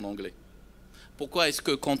français et en anglais? Pourquoi est-ce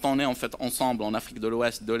que quand on est en fait ensemble en Afrique de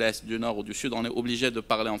l'Ouest, de l'Est, du Nord ou du Sud, on est obligé de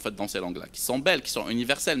parler en fait dans ces langues-là, qui sont belles, qui sont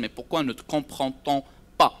universelles, mais pourquoi ne comprend-on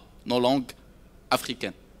pas nos langues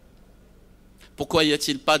africaines? Pourquoi y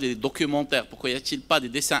a-t-il pas des documentaires? Pourquoi y a-t-il pas des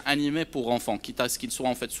dessins animés pour enfants, quitte à ce qu'ils soient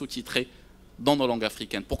en fait sous-titrés dans nos langues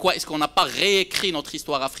africaines? Pourquoi est-ce qu'on n'a pas réécrit notre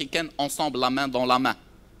histoire africaine ensemble, la main dans la main?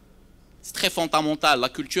 C'est très fondamental. La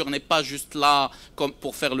culture n'est pas juste là comme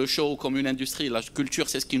pour faire le show comme une industrie. La culture,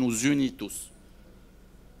 c'est ce qui nous unit tous.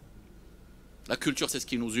 La culture, c'est ce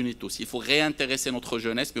qui nous unit tous. Il faut réintéresser notre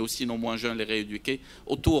jeunesse, mais aussi nos moins jeunes, les rééduquer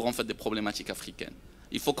autour en fait, des problématiques africaines.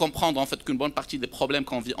 Il faut comprendre en fait, qu'une bonne partie des problèmes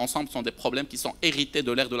qu'on vit ensemble sont des problèmes qui sont hérités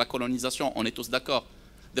de l'ère de la colonisation. On est tous d'accord.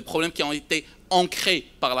 Des problèmes qui ont été ancrés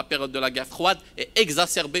par la période de la guerre froide et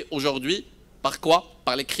exacerbés aujourd'hui par quoi?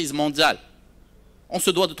 Par les crises mondiales. On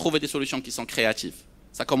se doit de trouver des solutions qui sont créatives.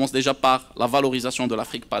 Ça commence déjà par la valorisation de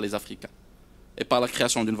l'Afrique par les Africains. Et par la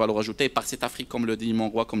création d'une valeur ajoutée, et par cette Afrique, comme le dit mon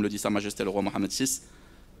roi, comme le dit Sa Majesté le roi Mohammed VI,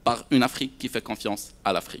 par une Afrique qui fait confiance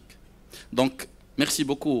à l'Afrique. Donc, merci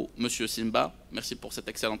beaucoup, Monsieur Simba, merci pour cette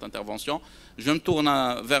excellente intervention. Je me tourne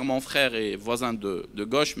vers mon frère et voisin de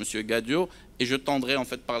gauche, Monsieur Gadio, et je tendrai en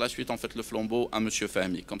fait, par la suite en fait, le flambeau à Monsieur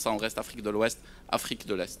Fahmi. Comme ça, on reste Afrique de l'Ouest, Afrique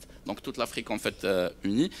de l'Est. Donc, toute l'Afrique en fait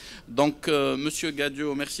unie. Donc, Monsieur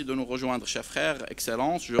Gadio, merci de nous rejoindre, cher frère,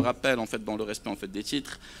 Excellence. Je rappelle, en fait, dans le respect en fait, des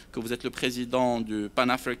titres, que vous êtes le président du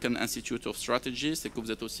Pan-African Institute of Strategies et que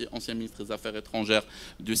vous êtes aussi ancien ministre des Affaires étrangères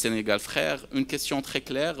du Sénégal, frère. Une question très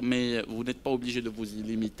claire, mais vous n'êtes pas obligé de vous y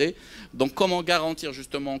limiter. Donc, comment garantir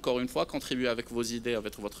justement, encore une fois, contribuer avec vos idées,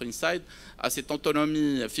 avec votre insight, à cette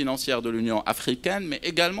autonomie financière de l'Union africaine, mais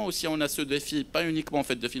également aussi on a ce défi, pas uniquement en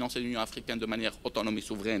fait, de financer l'Union africaine de manière autonome et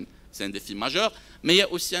souveraine, c'est un défi majeur, mais il y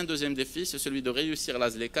a aussi un deuxième défi, c'est celui de réussir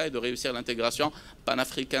l'ASLECA et de réussir l'intégration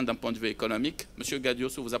panafricaine d'un point de vue économique. Monsieur Gadio,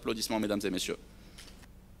 sous vos applaudissements, mesdames et messieurs.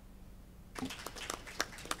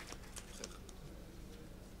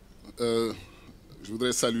 Je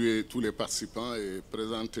voudrais saluer tous les participants et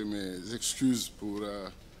présenter mes excuses pour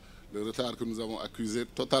le retard que nous avons accusé,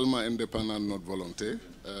 totalement indépendant de notre volonté.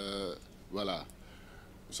 Voilà,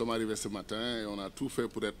 nous sommes arrivés ce matin et on a tout fait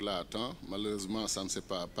pour être là à temps. Malheureusement, ça ne s'est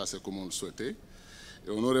pas passé comme on le souhaitait. Et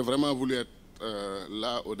on aurait vraiment voulu être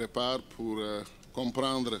là au départ pour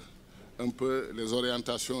comprendre un peu les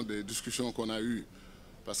orientations des discussions qu'on a eues.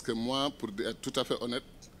 Parce que moi, pour être tout à fait honnête,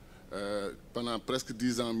 pendant presque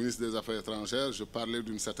 10 ans ministre des Affaires étrangères, je parlais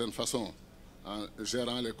d'une certaine façon, en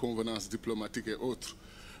gérant les convenances diplomatiques et autres.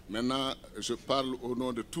 Maintenant, je parle au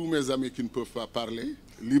nom de tous mes amis qui ne peuvent pas parler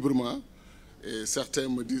librement. Et certains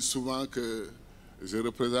me disent souvent que je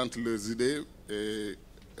représente leurs idées, et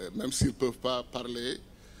même s'ils ne peuvent pas parler,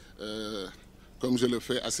 comme je le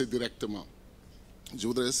fais assez directement. Je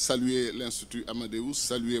voudrais saluer l'Institut Amadeus,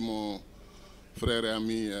 saluer mon frère et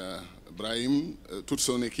ami Brahim, toute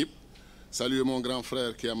son équipe, saluer mon grand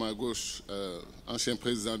frère qui est à ma gauche, ancien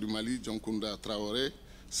président du Mali, Djonkunda Traoré,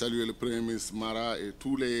 saluer le Premier ministre Mara et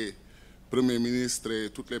tous les premiers ministres et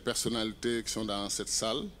toutes les personnalités qui sont dans cette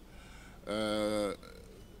salle.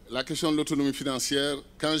 La question de l'autonomie financière,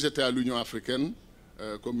 quand j'étais à l'Union africaine,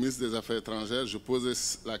 comme ministre des Affaires étrangères, je posais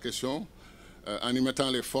la question en y mettant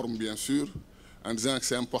les formes, bien sûr, en disant que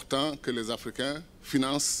c'est important que les Africains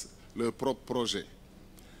financent leurs propres projets.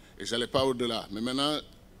 Et je n'allais pas au-delà. Mais maintenant,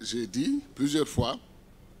 j'ai dit plusieurs fois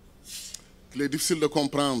qu'il est difficile de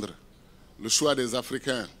comprendre le choix des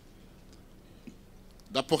Africains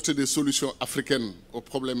d'apporter des solutions africaines aux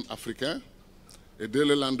problèmes africains et dès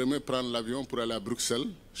le lendemain prendre l'avion pour aller à Bruxelles,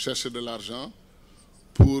 chercher de l'argent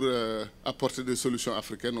pour apporter des solutions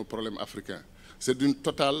africaines aux problèmes africains. C'est d'une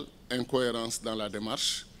totale incohérence dans la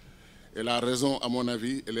démarche. Et la raison, à mon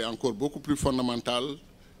avis, elle est encore beaucoup plus fondamentale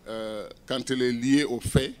quand elle est liée au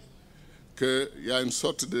fait qu'il y a une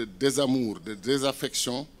sorte de désamour, de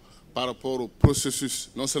désaffection par rapport au processus,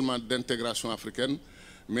 non seulement d'intégration africaine,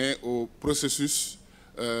 mais au processus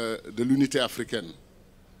de l'unité africaine.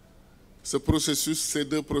 Ce processus, ces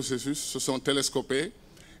deux processus se sont télescopés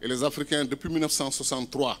et les Africains, depuis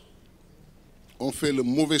 1963, ont fait le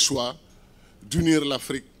mauvais choix d'unir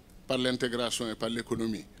l'Afrique par l'intégration et par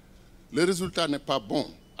l'économie. Le résultat n'est pas bon.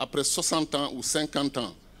 Après 60 ans ou 50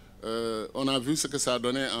 ans, on a vu ce que ça a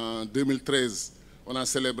donné en 2013. On a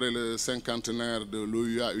célébré le cinquantenaire de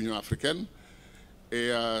l'OUA, Union africaine,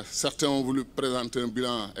 et certains ont voulu présenter un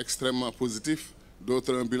bilan extrêmement positif,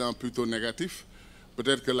 d'autres un bilan plutôt négatif.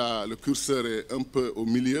 Peut-être que le curseur est un peu au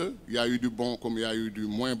milieu, il y a eu du bon comme il y a eu du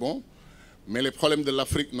moins bon, mais les problèmes de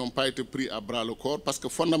l'Afrique n'ont pas été pris à bras le corps parce que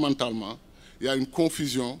fondamentalement, il y a une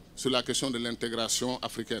confusion sur la question de l'intégration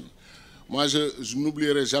africaine. Moi, je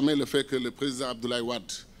n'oublierai jamais le fait que le président Abdoulaye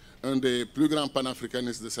Wade, un des plus grands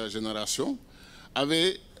panafricanistes de sa génération,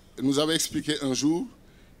 nous avait expliqué un jour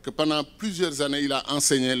que pendant plusieurs années, il a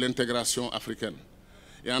enseigné l'intégration africaine.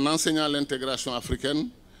 Et en enseignant l'intégration africaine,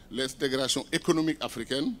 l'intégration économique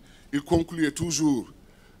africaine, il concluait toujours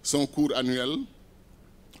son cours annuel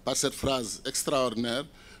par cette phrase extraordinaire: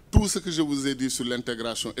 tout ce que je vous ai dit sur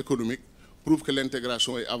l'intégration économique prouve que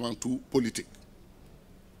l'intégration est avant tout politique.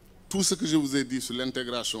 Tout ce que je vous ai dit sur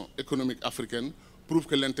l'intégration économique africaine prouve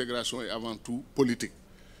que l'intégration est avant tout politique.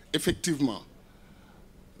 Effectivement,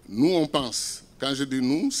 nous on pense, quand je dis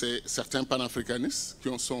nous, c'est certains panafricanistes qui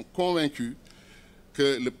sont convaincus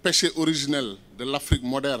que le péché originel de l'Afrique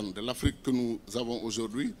moderne, de l'Afrique que nous avons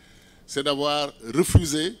aujourd'hui, c'est d'avoir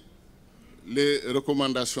refusé les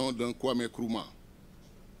recommandations d'un Kwame Nkrumah.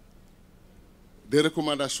 Des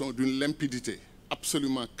recommandations d'une limpidité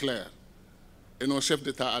absolument claire. Et nos chefs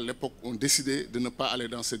d'État à l'époque ont décidé de ne pas aller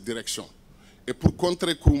dans cette direction. Et pour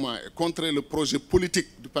contrer Nkrumah et contrer le projet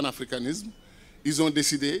politique du panafricanisme, ils ont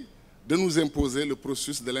décidé de nous imposer le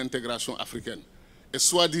processus de l'intégration africaine. Et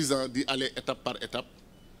soi-disant d'y aller étape par étape,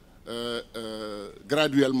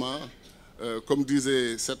 graduellement, comme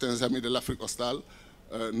disaient certains amis de l'Afrique australe,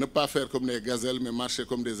 ne pas faire comme les gazelles, mais marcher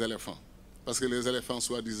comme des éléphants. Parce que les éléphants,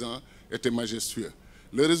 soi-disant, étaient majestueux.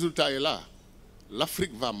 Le résultat est là.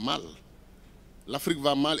 L'Afrique va mal. L'Afrique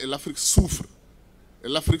va mal et l'Afrique souffre. Et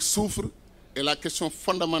l'Afrique souffre et la question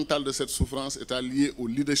fondamentale de cette souffrance est liée au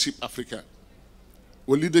leadership africain.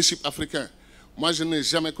 Au leadership africain. Moi, je n'ai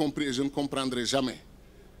jamais compris et je ne comprendrai jamais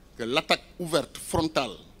que l'attaque ouverte,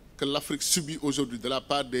 frontale, que l'Afrique subit aujourd'hui de la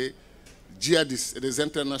part des djihadistes et des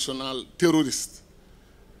internationales terroristes,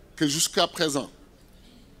 que jusqu'à présent,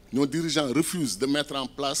 nos dirigeants refusent de mettre en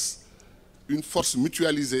place une force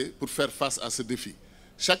mutualisée pour faire face à ce défi.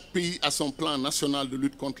 Chaque pays a son plan national de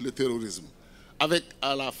lutte contre le terrorisme, avec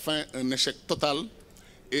à la fin un échec total.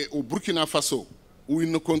 Et au Burkina Faso, où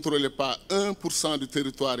ils ne contrôlaient pas 1% du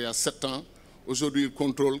territoire il y a 7 ans, aujourd'hui ils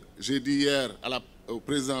contrôlent. J'ai dit hier au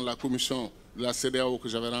président de la commission de la CEDEAO que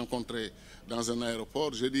j'avais rencontré dans un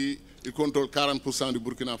aéroport, j'ai dit il contrôle 40% du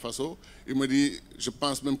Burkina Faso. Il me dit, je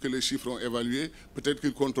pense même que les chiffres ont évalué, peut-être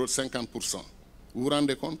qu'il contrôle 50%. Vous vous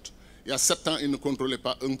rendez compte? Il y a 7 ans, ils ne contrôlaient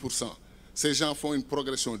pas 1%. Ces gens font une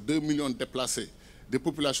progression, 2 millions de déplacés, des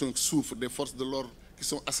populations qui souffrent, des forces de l'ordre qui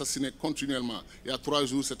sont assassinées continuellement. Il y a 3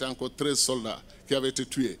 jours, c'était encore 13 soldats qui avaient été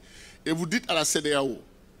tués. Et vous dites à la CEDEAO,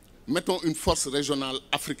 mettons une force régionale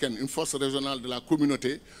africaine, une force régionale de la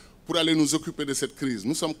communauté pour aller nous occuper de cette crise.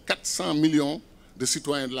 Nous sommes 400 millions de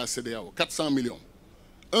citoyens de la CEDEAO, 400 millions.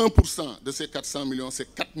 1% de ces 400 millions,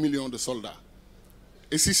 c'est 4 millions de soldats.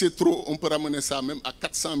 Et si c'est trop, on peut ramener ça même à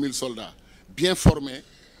 400 000 soldats, bien formés,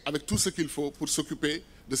 avec tout ce qu'il faut pour s'occuper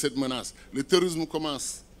de cette menace. Le terrorisme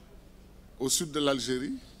commence au sud de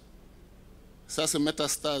l'Algérie, ça se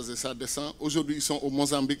métastase et ça descend. Aujourd'hui, ils sont au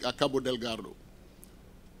Mozambique, à Cabo Delgado.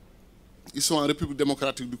 Ils sont en République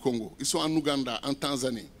démocratique du Congo, ils sont en Ouganda, en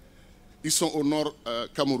Tanzanie. Ils sont au nord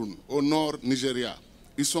Cameroun, au nord Nigeria.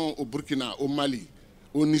 Ils sont au Burkina, au Mali,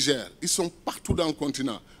 au Niger. Ils sont partout dans le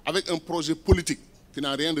continent, avec un projet politique qui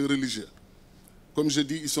n'a rien de religieux. Comme je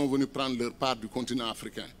dis, ils sont venus prendre leur part du continent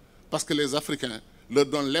africain. Parce que les Africains leur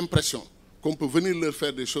donnent l'impression qu'on peut venir leur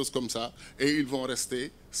faire des choses comme ça et ils vont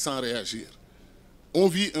rester sans réagir. On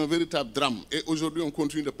vit un véritable drame et aujourd'hui on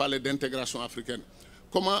continue de parler d'intégration africaine.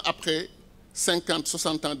 Comment après 50,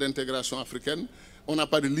 60 ans d'intégration africaine, on n'a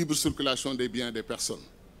pas de libre circulation des biens et des personnes?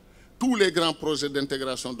 Tous les grands projets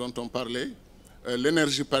d'intégration dont on parlait,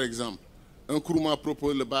 l'énergie par exemple, un Nkrumah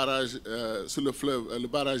propose le barrage sur le fleuve, le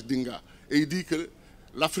barrage d'Inga, et il dit que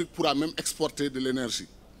l'Afrique pourra même exporter de l'énergie.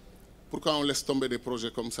 Pourquoi on laisse tomber des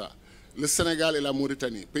projets comme ça? Le Sénégal et la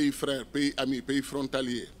Mauritanie, pays frères, pays amis, pays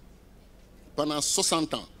frontaliers, pendant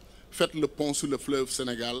 60 ans, faites le pont sur le fleuve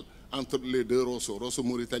Sénégal entre les deux Rosso, Rosso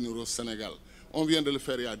Mauritanie, Rosso Sénégal. On vient de le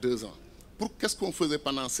faire il y a 2 ans. Qu'est-ce qu'on faisait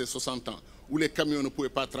pendant ces 60 ans où les camions ne pouvaient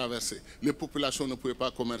pas traverser, les populations ne pouvaient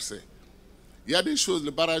pas commercer? Il y a des choses,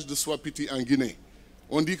 le barrage de Swapiti en Guinée,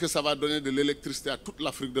 on dit que ça va donner de l'électricité à toute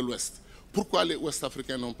l'Afrique de l'Ouest. Pourquoi les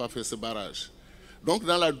Ouest-Africains n'ont pas fait ce barrage? Donc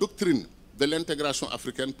dans la doctrine de l'intégration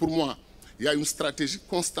africaine, pour moi, il y a une stratégie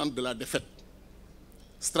constante de la défaite.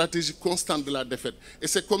 Stratégie constante de la défaite. Et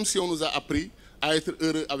c'est comme si on nous a appris à être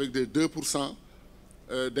heureux avec des 2%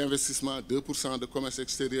 d'investissement, 2% de commerce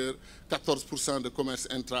extérieur, 14% de commerce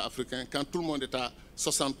intra-africain, quand tout le monde est à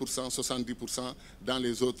 60%, 70% dans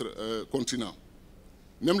les autres continents.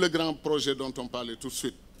 Même le grand projet dont on parlait tout de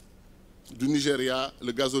suite, du Nigeria,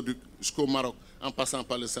 le gazoduc jusqu'au Maroc, en passant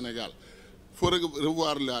par le Sénégal. Il faut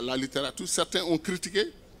revoir la littérature. Certains ont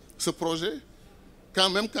critiqué ce projet.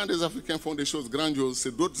 Même quand des Africains font des choses grandioses,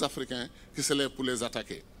 c'est d'autres Africains qui se lèvent pour les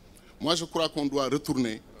attaquer. Moi, je crois qu'on doit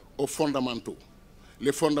retourner aux fondamentaux.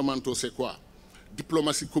 Les fondamentaux, c'est quoi?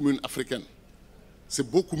 Diplomatie commune africaine. C'est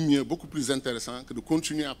beaucoup mieux, beaucoup plus intéressant que de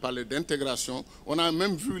continuer à parler d'intégration. On a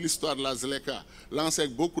même vu l'histoire de la Zleka, lancée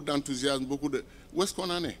avec beaucoup d'enthousiasme, Où est-ce qu'on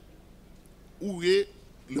en est? Où est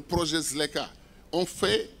le projet Zleka? On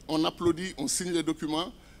fait, on applaudit, on signe les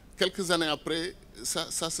documents. Quelques années après,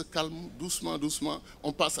 ça se calme doucement, doucement.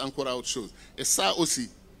 On passe encore à autre chose. Et ça aussi,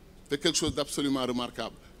 c'est quelque chose d'absolument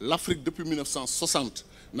remarquable. L'Afrique, depuis 1960,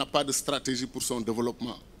 n'a pas de stratégie pour son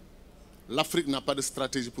développement. L'Afrique n'a pas de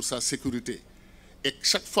stratégie pour sa sécurité. Et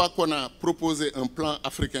chaque fois qu'on a proposé un plan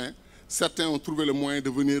africain, certains ont trouvé le moyen de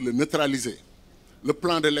venir le neutraliser. Le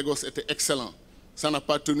plan de Lagos était excellent. Ça n'a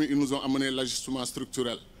pas tenu, ils nous ont amené l'ajustement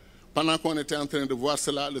structurel. Pendant qu'on était en train de voir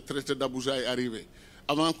cela, le traité d'Abuja est arrivé.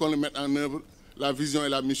 Avant qu'on le mette en œuvre, la vision et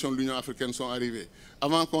la mission de l'Union africaine sont arrivées.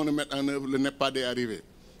 Avant qu'on le mette en œuvre, le NEPAD est arrivé.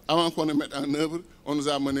 Avant qu'on le mette en œuvre, on nous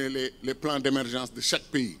a amené les plans d'émergence de chaque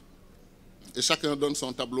pays. Et chacun donne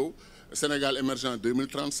son tableau. Sénégal émergent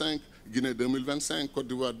 2035, Guinée 2025, Côte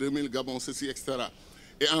d'Ivoire 2000, Gabon ceci, etc.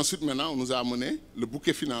 Et ensuite, maintenant, on nous a amené le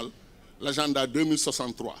bouquet final, l'agenda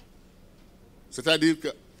 2063. C'est-à-dire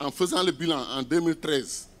qu'en faisant le bilan en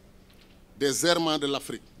 2013 des errements de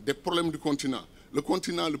l'Afrique, des problèmes du continent, le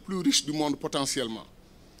continent le plus riche du monde potentiellement,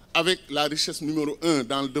 avec la richesse numéro 1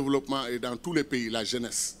 dans le développement et dans tous les pays, la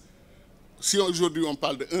jeunesse. Si aujourd'hui on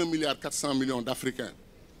parle de 1,4 milliard d'Africains,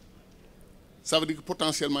 ça veut dire que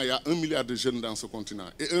potentiellement il y a 1 milliard de jeunes dans ce continent.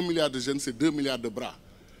 Et 1 milliard de jeunes, c'est 2 milliards de bras.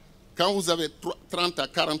 Quand vous avez 30 à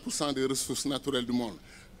 40% des ressources naturelles du monde,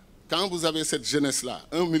 quand vous avez cette jeunesse-là,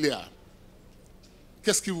 1 milliard,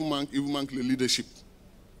 qu'est-ce qui vous manque? Il vous manque le leadership.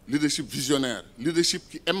 Leadership visionnaire, leadership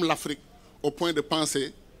qui aime l'Afrique au point de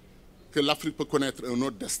penser que l'Afrique peut connaître un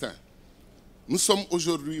autre destin. Nous sommes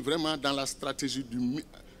aujourd'hui vraiment dans la stratégie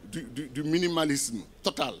du minimalisme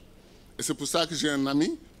total. Et c'est pour ça que j'ai un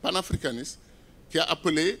ami panafricaniste qui a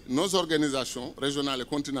appelé nos organisations régionales et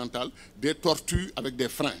continentales des tortues avec des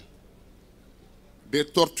freins. Des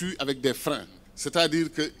tortues avec des freins. C'est-à-dire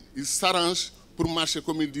qu'ils s'arrangent pour marcher,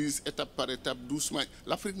 comme ils disent, étape par étape, doucement.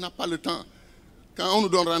 L'Afrique n'a pas le temps. Quand on nous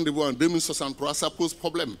donne rendez-vous en 2063, ça pose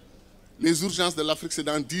problème. Les urgences de l'Afrique, c'est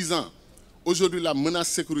dans 10 ans. Aujourd'hui, la menace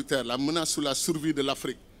sécuritaire, la menace sur la survie de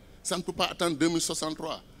l'Afrique, ça ne peut pas attendre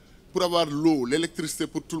 2063. Pour avoir l'eau, l'électricité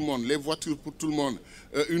pour tout le monde, les voitures pour tout le monde,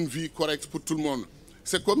 une vie correcte pour tout le monde.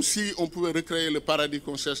 C'est comme si on pouvait recréer le paradis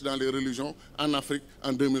qu'on cherche dans les religions en Afrique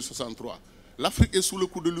en 2063. L'Afrique est sous le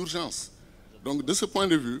coup de l'urgence. Donc, de ce point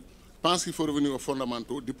de vue, je pense qu'il faut revenir aux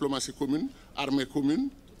fondamentaux, diplomatie commune, armée commune,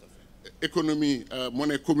 économie,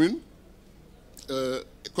 monnaie commune,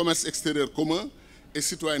 commerce extérieur commun et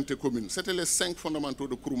citoyenneté commune. C'était les 5 fondamentaux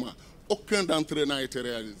de Nkrumah. Aucun d'entre eux n'a été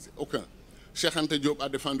réalisé. Aucun. Cheikh Anta Diop a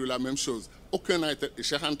défendu la même chose. Aucun n'a été...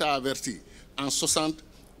 Cheikh Anta a averti. En 60,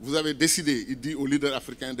 vous avez décidé, il dit aux leaders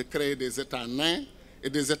africains, de créer des États nains et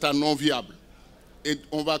des États non viables. Et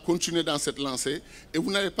on va continuer dans cette lancée. Et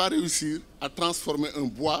vous n'allez pas réussir à transformer un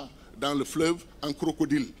bois dans le fleuve en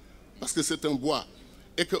crocodile. Parce que c'est un bois.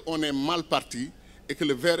 Et qu'on est mal parti. Et que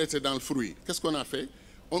le verre était dans le fruit. Qu'est-ce qu'on a fait?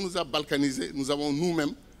 On nous a balkanisés. Nous avons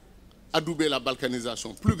nous-mêmes adoubé la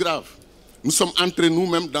balkanisation. Plus grave, nous sommes entrés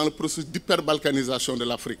nous-mêmes dans le processus d'hyper-balkanisation de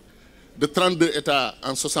l'Afrique. De 32 États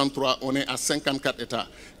en 63, on est à 54 États.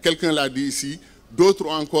 Quelqu'un l'a dit ici. D'autres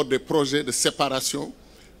ont encore des projets de séparation.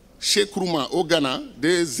 Chez Nkrumah, au Ghana,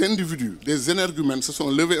 des individus, des énergumènes se sont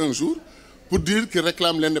levés un jour pour dire qu'ils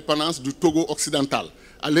réclament l'indépendance du Togo occidental,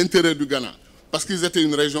 à l'intérieur du Ghana. Parce qu'ils étaient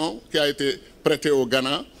une région qui a été prêtée au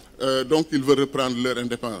Ghana, donc ils veulent reprendre leur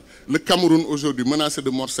indépendance. Le Cameroun aujourd'hui menacé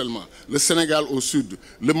de morcellement, le Sénégal au sud,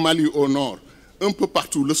 le Mali au nord, un peu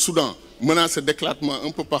partout, le Soudan menacé d'éclatement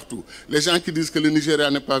un peu partout. Les gens qui disent que le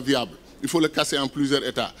Nigeria n'est pas viable, il faut le casser en plusieurs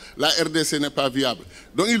États. La RDC n'est pas viable.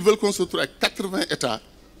 Donc ils veulent qu'on se retrouve avec 80 États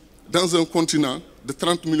dans un continent de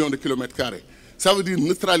 30 millions de kilomètres carrés. Ça veut dire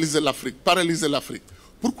neutraliser l'Afrique, paralyser l'Afrique.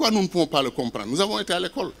 Pourquoi nous ne pouvons pas le comprendre? Nous avons été à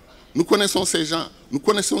l'école. Nous connaissons ces gens, nous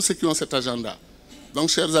connaissons ceux qui ont cet agenda. Donc,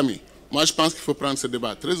 chers amis, moi je pense qu'il faut prendre ce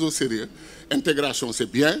débat très au sérieux. Intégration, c'est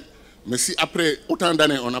bien, mais si après autant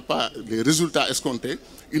d'années on n'a pas les résultats escomptés,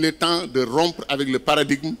 il est temps de rompre avec le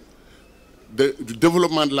paradigme du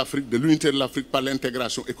développement de l'Afrique, de l'unité de l'Afrique par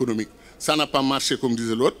l'intégration économique. Ça n'a pas marché comme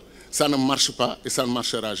disait l'autre, ça ne marche pas et ça ne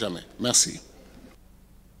marchera jamais. Merci.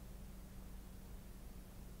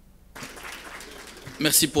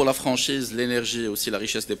 Merci pour la franchise, l'énergie et aussi la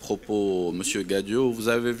richesse des propos, Monsieur Gadio. Vous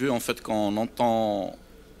avez vu en fait qu'on entend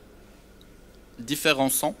différents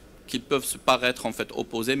sons qui peuvent se paraître en fait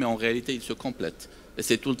opposés, mais en réalité ils se complètent. Et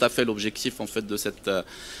c'est tout à fait l'objectif en fait de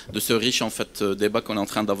ce riche en fait débat qu'on est en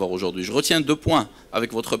train d'avoir aujourd'hui. Je retiens 2 points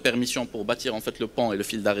avec votre permission pour bâtir en fait le pont et le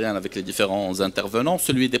fil d'Ariane avec les différents intervenants.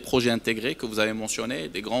 Celui des projets intégrés que vous avez mentionné,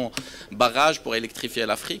 des grands barrages pour électrifier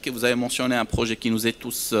l'Afrique. Et vous avez mentionné un projet qui nous est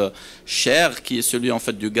tous cher, qui est celui en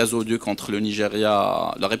fait du gazoduc entre le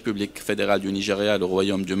Nigeria, la République fédérale du Nigeria et le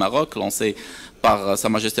Royaume du Maroc, lancé par Sa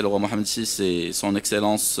Majesté le roi Mohammed et son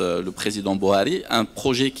Excellence le président Buhari, un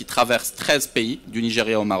projet qui traverse 13 pays, du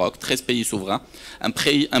Nigeria au Maroc, 13 pays souverains,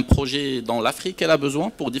 un projet dont l'Afrique elle a besoin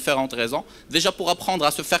pour différentes raisons, déjà pour apprendre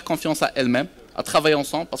à se faire confiance à elle-même, à travailler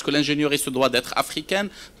ensemble, parce que l'ingénierie se doit d'être africaine,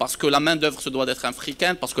 parce que la main-d'œuvre se doit d'être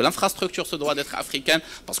africaine, parce que l'infrastructure se doit d'être africaine,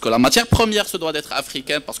 parce que la matière première se doit d'être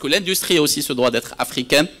africaine, parce que l'industrie aussi se doit d'être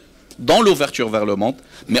africaine, dans l'ouverture vers le monde,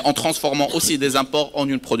 mais en transformant aussi des imports en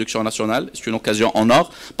une production nationale. C'est une occasion en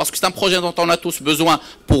or, parce que c'est un projet dont on a tous besoin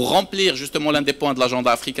pour remplir justement l'un des points de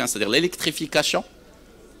l'agenda africain, c'est-à-dire l'électrification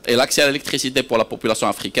et l'accès à l'électricité pour la population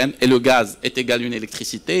africaine. Et le gaz est égal à une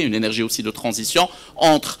électricité, une énergie aussi de transition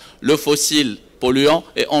entre le fossile polluant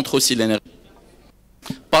et entre aussi l'énergie.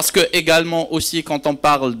 Parce que également aussi quand on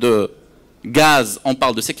parle de gaz, on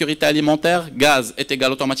parle de sécurité alimentaire. Gaz est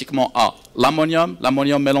égal automatiquement à l'ammonium.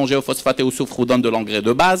 L'ammonium mélangé au phosphate et au soufre vous donne de l'engrais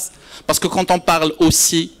de base. Parce que quand on parle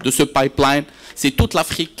aussi de ce pipeline, c'est toute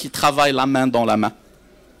l'Afrique qui travaille la main dans la main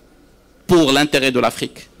pour l'intérêt de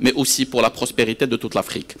l'Afrique, mais aussi pour la prospérité de toute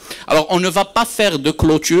l'Afrique. Alors on ne va pas faire de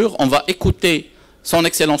clôture, on va écouter Son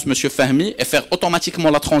Excellence M. Fahmy et faire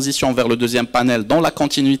automatiquement la transition vers le deuxième panel dans la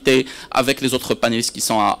continuité avec les autres panélistes qui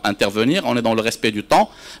sont à intervenir. On est dans le respect du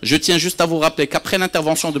temps. Je tiens juste à vous rappeler qu'après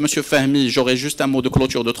l'intervention de M. Fahmy, j'aurai juste un mot de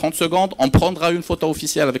clôture de 30 secondes. On prendra une photo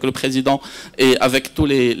officielle avec le président et avec tous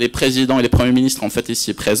les présidents et les premiers ministres en fait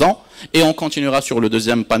ici présents. Et on continuera sur le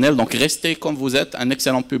deuxième panel. Donc restez comme vous êtes, un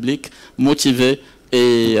excellent public, motivé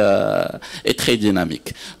et très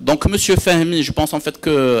dynamique. Donc, Monsieur Fahmy, je pense en fait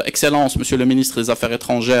que, Excellence, Monsieur le ministre des Affaires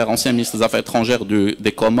étrangères, ancien ministre des Affaires étrangères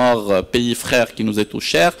des Comores, pays frère qui nous est tout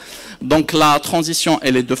cher. Donc, la transition,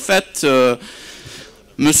 elle est de fait.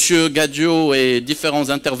 Monsieur Gadio et différents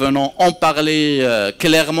intervenants ont parlé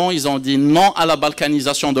clairement, ils ont dit non à la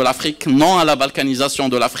balkanisation de l'Afrique, non à la balkanisation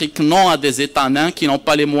de l'Afrique, non à des États nains qui n'ont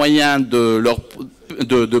pas les moyens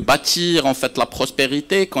de bâtir en fait la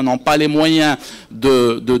prospérité, qu'on n'a pas les moyens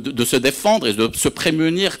de se défendre et de se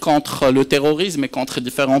prémunir contre le terrorisme et contre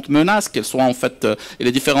différentes menaces, qu'elles soient en fait, et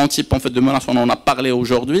les différents types en fait de menaces, on en a parlé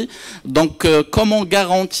aujourd'hui. Donc comment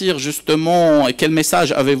garantir justement, et quel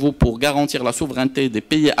message avez-vous pour garantir la souveraineté des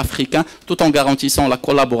pays africains tout en garantissant la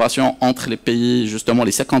collaboration entre les pays, justement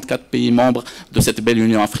les 54 pays membres de cette belle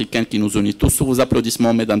Union africaine qui nous unit tous? Sous vos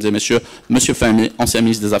applaudissements, mesdames et messieurs, Monsieur Fahmy, ancien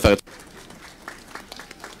ministre des Affaires étrangères.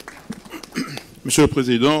 Monsieur le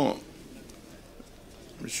Président,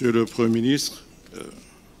 Monsieur le Premier ministre,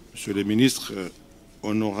 Monsieur les ministres,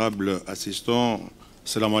 honorables assistants,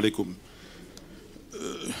 salam alaikum.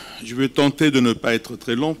 Je vais tenter de ne pas être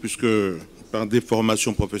très long puisque par des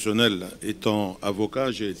formations professionnelles, étant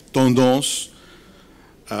avocat, j'ai tendance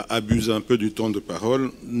à abuser un peu du temps de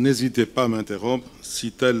parole. N'hésitez pas à m'interrompre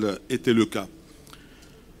si tel était le cas.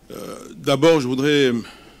 D'abord, je voudrais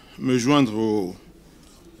me joindre aux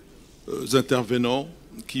intervenants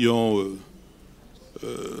qui ont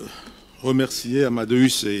remercié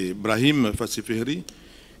Amadeus et Brahim Fassifehri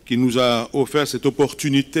qui nous a offert cette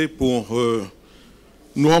opportunité pour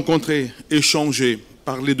nous rencontrer, échanger,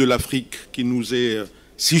 parler de l'Afrique qui nous est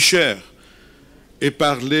si chère et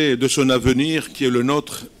parler de son avenir qui est le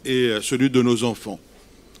nôtre et celui de nos enfants.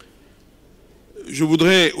 Je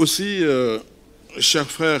voudrais aussi, cher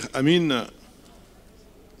frère Amin,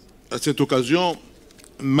 à cette occasion,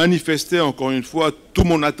 manifester encore une fois tout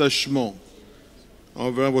mon attachement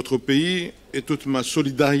envers votre pays et toute ma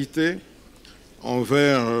solidarité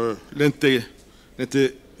envers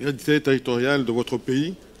l'intégrité territoriale de votre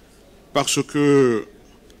pays, parce que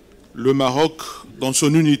le Maroc, dans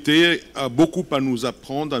son unité, a beaucoup à nous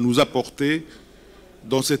apprendre, à nous apporter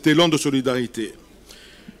dans cet élan de solidarité.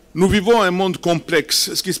 Nous vivons un monde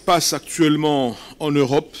complexe. Ce qui se passe actuellement en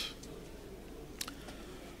Europe,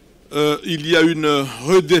 il y a une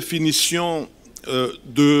redéfinition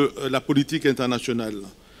de la politique internationale.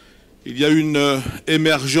 Il y a une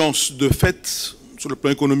émergence de fait sur le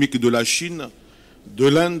plan économique de la Chine, de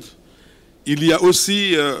l'Inde. Il y a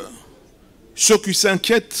aussi ceux qui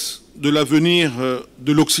s'inquiètent de l'avenir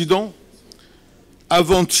de l'Occident.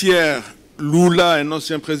 Avant-hier, Lula, un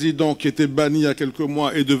ancien président qui était banni il y a quelques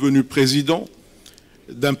mois, est devenu président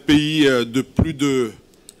d'un pays de plus de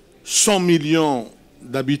 100 millions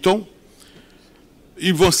d'habitants.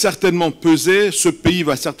 Ils vont certainement peser, ce pays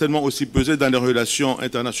va certainement aussi peser dans les relations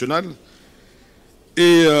internationales.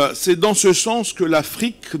 Et c'est dans ce sens que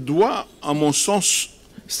l'Afrique doit, à mon sens,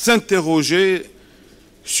 s'interroger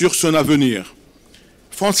sur son avenir.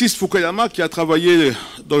 Francis Fukuyama, qui a travaillé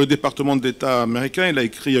dans le département d'État américain, il a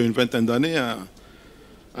écrit il y a une vingtaine d'années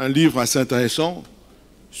un livre assez intéressant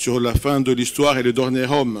sur la fin de l'histoire et le dernier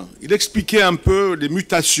homme. Il expliquait un peu les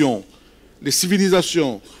mutations, les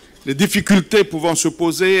civilisations, les difficultés pouvant se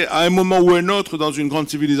poser à un moment ou un autre dans une grande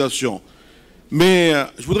civilisation. Mais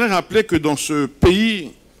je voudrais rappeler que dans ce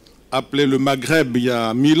pays, appelé le Maghreb il y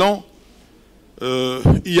a 1000 ans,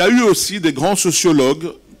 il y a eu aussi des grands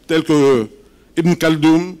sociologues, tels que Ibn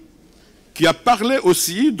Khaldoun, qui a parlé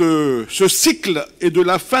aussi de ce cycle et de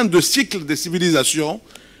la fin de cycle des civilisations,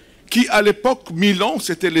 qui à l'époque, 1000 ans,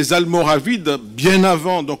 c'était les Almoravides, bien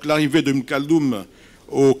avant donc l'arrivée de Ibn Khaldoun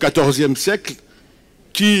au XIVe siècle,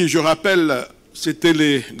 qui, je rappelle, c'était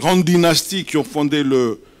les grandes dynasties qui ont fondé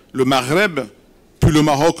le Maghreb, puis le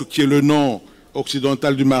Maroc, qui est le nom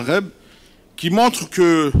occidental du Maghreb, qui montre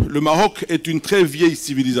que le Maroc est une très vieille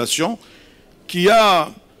civilisation, qui a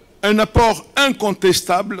un apport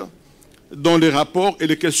incontestable dans les rapports et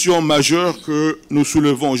les questions majeures que nous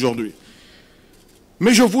soulevons aujourd'hui.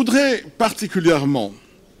 Mais je voudrais particulièrement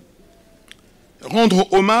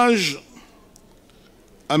rendre hommage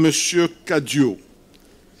à M. Cadio,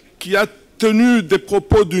 qui a tenu des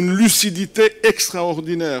propos d'une lucidité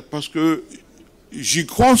extraordinaire, parce que j'y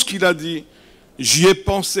crois en ce qu'il a dit, j'y ai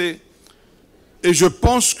pensé, et je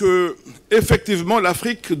pense que effectivement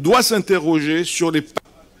l'Afrique doit s'interroger sur des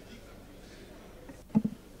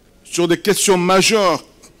questions majeures,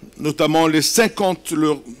 notamment le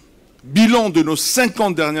bilan de nos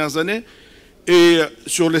 50 dernières années et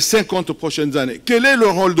sur les 50 prochaines années. Quel est le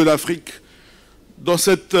rôle de l'Afrique dans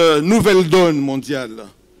cette nouvelle donne mondiale?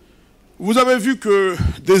 Vous avez vu que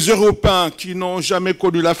des Européens qui n'ont jamais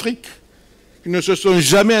connu l'Afrique, qui ne se sont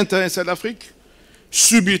jamais intéressés à l'Afrique,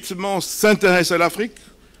 subitement s'intéressent à l'Afrique.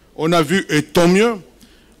 On a vu, et tant mieux,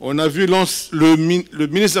 on a vu le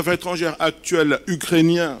ministre des Affaires étrangères actuel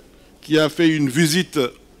ukrainien qui a fait une visite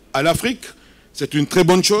à l'Afrique. C'est une très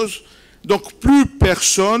bonne chose. Donc plus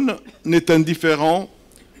personne n'est indifférent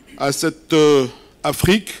à cette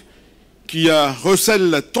Afrique qui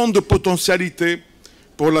recèle tant de potentialités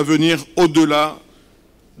pour l'avenir au-delà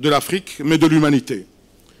de l'Afrique, mais de l'humanité.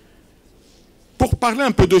 Pour parler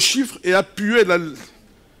un peu de chiffres et appuyer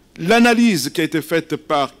l'analyse qui a été faite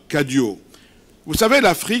par Cadio, vous savez,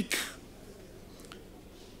 l'Afrique,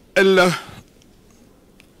 elle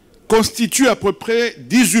constitue à peu près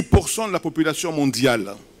 18% de la population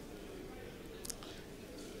mondiale.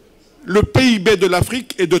 Le PIB de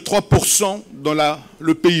l'Afrique est de 3% dans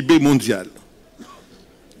le PIB mondial.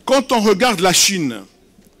 Quand on regarde la Chine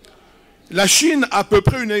a à peu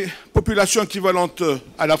près une population équivalente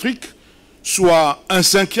à l'Afrique, soit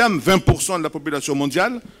 1/5, 20% de la population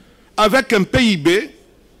mondiale, avec un PIB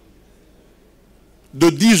de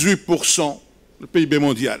 18%, le PIB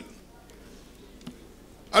mondial.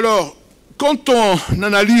 Alors, quand on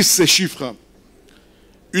analyse ces chiffres,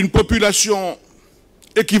 une population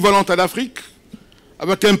équivalente à l'Afrique,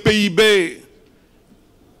 avec un PIB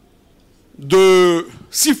de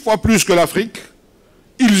 6 fois plus que l'Afrique,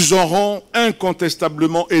 ils auront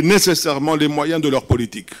incontestablement et nécessairement les moyens de leur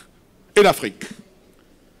politique. Et l'Afrique?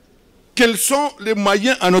 Quels sont les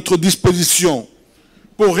moyens à notre disposition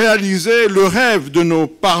pour réaliser le rêve de nos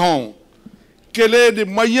parents? Quels sont les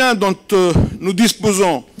moyens dont nous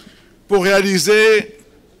disposons pour réaliser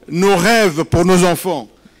nos rêves pour nos enfants?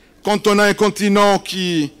 Quand on a un continent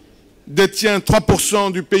qui détient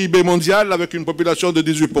 3% du PIB mondial avec une population de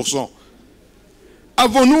 18%,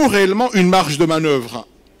 avons-nous réellement une marge de manœuvre?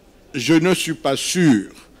 Je ne suis pas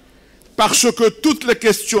sûr. Parce que toutes les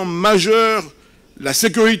questions majeures, la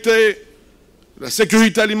sécurité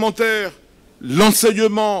alimentaire,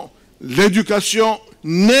 l'enseignement, l'éducation,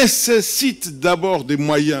 nécessitent d'abord des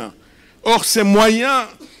moyens. Or, ces moyens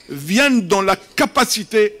viennent dans la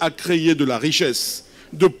capacité à créer de la richesse,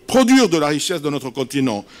 de produire de la richesse dans notre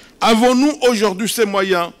continent. Avons-nous aujourd'hui ces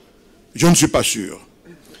moyens? Je ne suis pas sûr.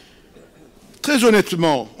 Très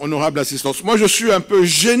honnêtement, honorable assistance, moi je suis un peu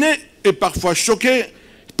gêné et parfois choqué,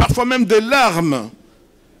 parfois même des larmes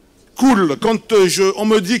coulent quand on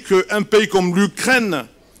me dit qu'un pays comme l'Ukraine,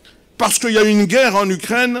 parce qu'il y a une guerre en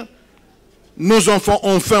Ukraine, nos enfants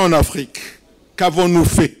ont faim en Afrique. Qu'avons-nous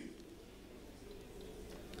fait?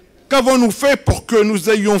 Qu'avons-nous fait pour que nous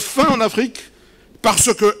ayons faim en Afrique?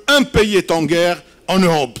 Parce qu'un pays est en guerre en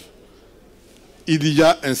Europe. Il y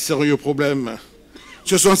a un sérieux problème.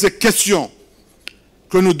 Ce sont ces questions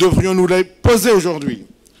que nous devrions nous les poser aujourd'hui,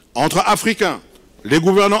 entre Africains, les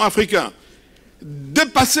gouvernants africains,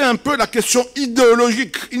 dépasser un peu la question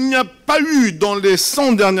idéologique. Il n'y a pas eu dans les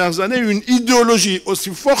 100 dernières années une idéologie aussi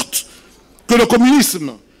forte que le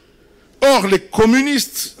communisme. Or, les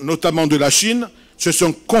communistes, notamment de la Chine, se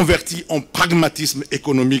sont convertis en pragmatisme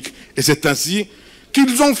économique. Et c'est ainsi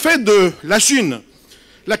qu'ils ont fait de la Chine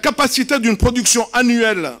la capacité d'une production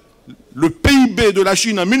annuelle, le PIB de la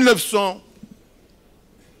Chine en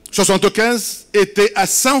 1975 était à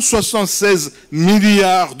 176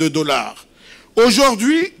 milliards de dollars.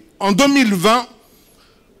 Aujourd'hui, en 2020,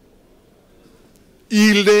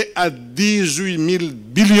 il est à 18 000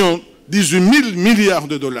 milliards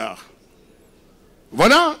de dollars.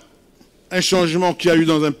 Voilà un changement qu'il y a eu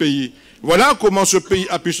dans un pays. Voilà comment ce pays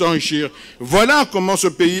a pu s'enrichir. Voilà comment ce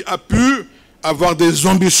pays a pu avoir des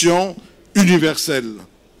ambitions universelles.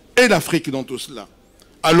 Et l'Afrique dans tout cela.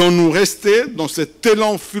 Allons-nous rester dans cet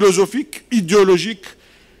élan philosophique, idéologique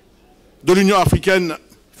de l'Union africaine,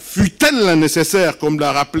 fut-elle nécessaire, comme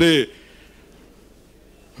l'a rappelé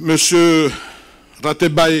M.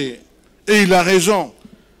 Ratebaye, et il a raison,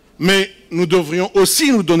 mais nous devrions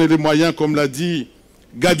aussi nous donner les moyens, comme l'a dit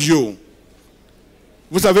Gadio.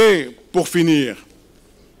 Vous savez, pour finir,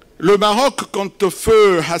 le Maroc, quand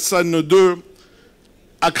feu Hassan II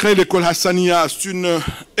a créé l'école Hassania, c'est une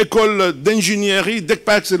école d'ingénierie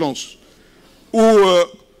par excellence, où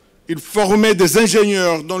il formait des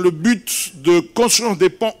ingénieurs dans le but de construire des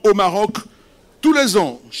ponts au Maroc tous les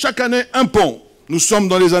ans, chaque année un pont. Nous sommes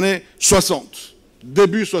dans les années 60,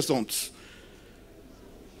 début 60.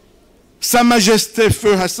 Sa Majesté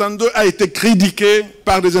Feu Hassan II a été critiqué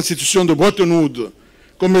par des institutions de Bretton Woods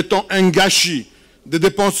comme étant un gâchis, des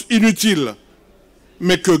dépenses inutiles,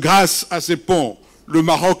 mais que grâce à ces ponts, le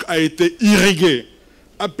Maroc a été irrigué,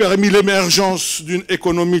 a permis l'émergence d'une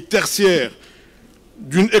économie tertiaire,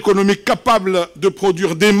 d'une économie capable de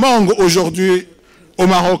produire des mangues aujourd'hui au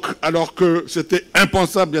Maroc, alors que c'était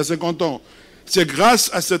impensable il y a 50 ans. C'est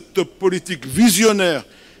grâce à cette politique visionnaire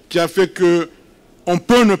qui a fait qu'on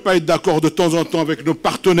peut ne pas être d'accord de temps en temps avec nos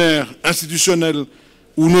partenaires institutionnels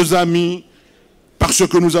ou nos amis, parce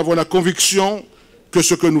que nous avons la conviction que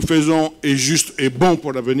ce que nous faisons est juste et bon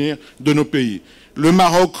pour l'avenir de nos pays. Le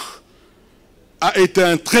Maroc a été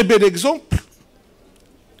un très bel exemple.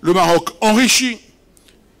 Le Maroc enrichi.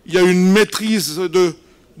 Il y a une maîtrise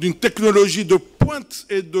d'une technologie de pointe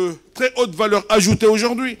et de très haute valeur ajoutée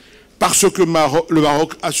aujourd'hui, parce que le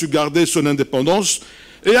Maroc a su garder son indépendance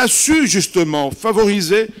et a su justement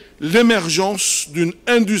favoriser l'émergence d'une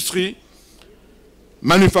industrie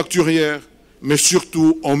manufacturière, mais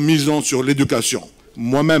surtout en misant sur l'éducation.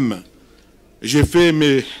 Moi-même, j'ai fait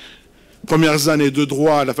mes premières années de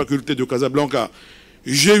droit à la faculté de Casablanca.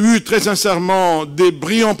 J'ai eu très sincèrement des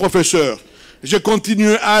brillants professeurs. J'ai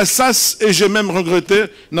continué à Assas et j'ai même regretté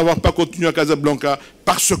n'avoir pas continué à Casablanca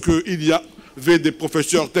parce qu'il y avait des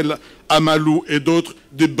professeurs tels Amalou et d'autres,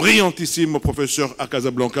 des brillantissimes professeurs à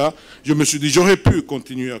Casablanca. Je me suis dit, j'aurais pu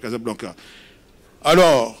continuer à Casablanca.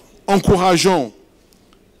 Alors, encourageons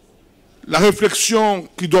la réflexion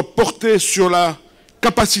qui doit porter sur la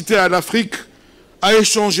capacité à l'Afrique à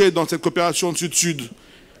échanger dans cette coopération Sud-Sud.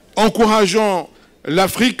 Encourageons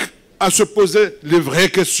l'Afrique à se poser les vraies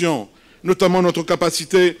questions, notamment notre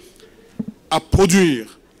capacité à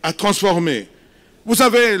produire, à transformer. Vous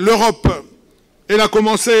savez, l'Europe, elle a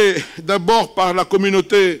commencé d'abord par la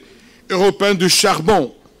communauté européenne du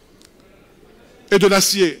charbon et de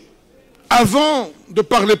l'acier. Avant de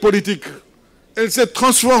parler politique, elle s'est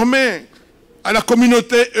transformée à la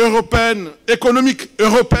communauté européenne, économique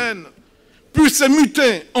européenne, puis s'est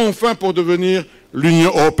mutée enfin pour devenir l'Union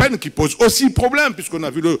européenne, qui pose aussi problème, puisqu'on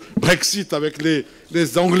a vu le Brexit avec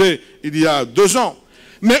les Anglais il y a 2 ans.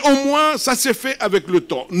 Mais au moins, ça s'est fait avec le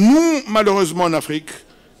temps. Nous, malheureusement, en Afrique,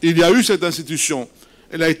 il y a eu cette institution.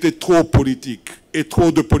 Elle a été trop politique. Et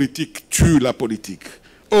trop de politique tue la politique.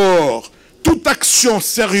 Or, toute action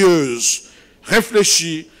sérieuse,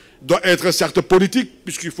 réfléchie, doit être certes politique,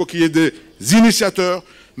 puisqu'il faut qu'il y ait des initiateurs,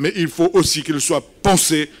 mais il faut aussi qu'il soit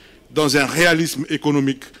pensé dans un réalisme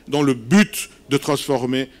économique, dans le but de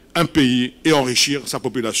transformer un pays et enrichir sa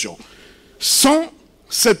population. Sans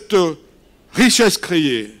cette richesse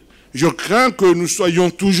créée, je crains que nous soyons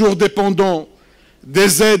toujours dépendants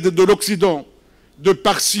des aides de l'Occident, de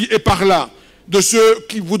par-ci et par-là, de ceux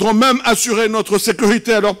qui voudront même assurer notre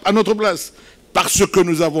sécurité à notre place, parce que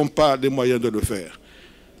nous n'avons pas les moyens de le faire.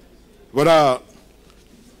 Voilà,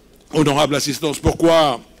 honorable assistance,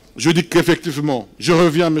 pourquoi je dis qu'effectivement, je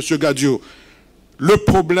reviens à M. Gadio, le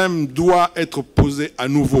problème doit être posé à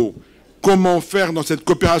nouveau. Comment faire dans cette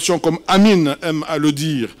coopération, comme Amine aime à le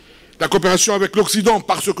dire, la coopération avec l'Occident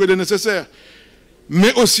parce qu'elle est nécessaire,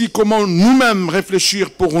 mais aussi comment nous-mêmes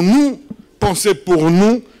réfléchir pour nous penser pour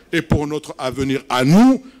nous et pour notre avenir à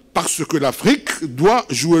nous, parce que l'Afrique doit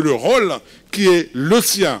jouer le rôle qui est le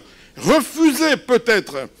sien. Refuser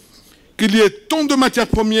peut-être qu'il y ait tant de matières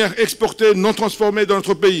premières exportées, non transformées dans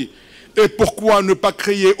notre pays. Et pourquoi ne pas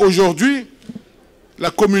créer aujourd'hui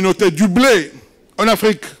la communauté du blé en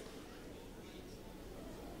Afrique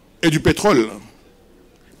et du pétrole?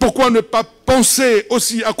 Pourquoi ne pas penser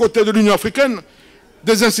aussi à côté de l'Union africaine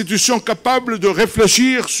des institutions capables de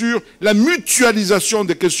réfléchir sur la mutualisation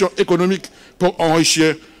des questions économiques pour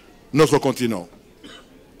enrichir notre continent?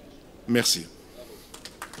 Merci.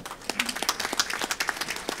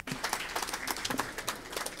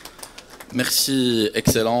 Merci,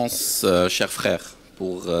 Excellence, chers frères,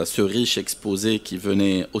 pour ce riche exposé qui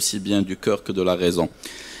venait aussi bien du cœur que de la raison.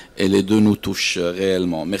 Et les deux nous touchent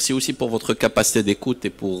réellement. Merci aussi pour votre capacité d'écoute et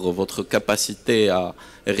pour votre capacité à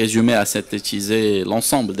résumer, à synthétiser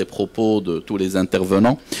l'ensemble des propos de tous les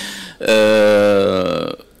intervenants. Je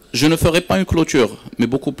ne ferai pas une clôture, mais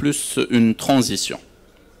beaucoup plus une transition.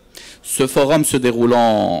 Ce forum se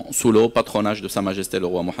déroulant sous le haut patronage de Sa Majesté le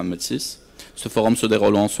roi Mohammed VI, ce forum se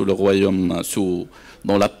déroulant sous le royaume,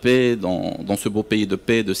 dans la paix, dans ce beau pays de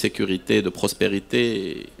paix, de sécurité, de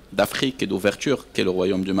prospérité, d'Afrique et d'ouverture qu'est le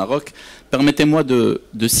royaume du Maroc, permettez-moi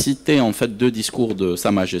de citer en fait deux discours de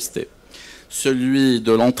Sa Majesté. Celui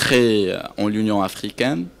de l'entrée en l'Union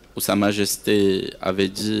africaine, où Sa Majesté avait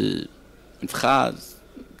dit une phrase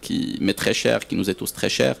qui m'est très chère, qui nous est tous très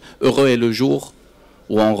chère: heureux est le jour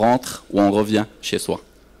où on rentre, où on revient chez soi,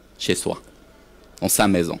 dans sa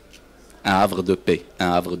maison. Un havre de paix,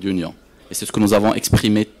 un havre d'union. Et c'est ce que nous avons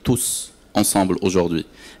exprimé tous ensemble aujourd'hui.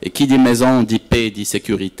 Et qui dit maison dit paix, dit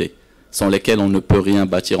sécurité, sans lesquelles on ne peut rien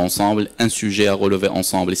bâtir ensemble, un sujet à relever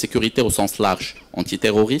ensemble. Et sécurité au sens large,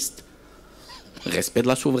 antiterroriste, respect de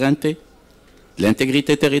la souveraineté,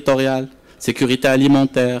 l'intégrité territoriale, sécurité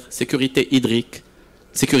alimentaire, sécurité hydrique,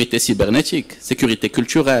 sécurité cybernétique, sécurité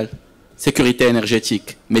culturelle, sécurité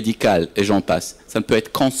énergétique, médicale, et j'en passe. Ça ne peut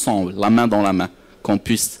être qu'ensemble, la main dans la main, qu'on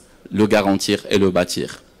puisse le garantir et le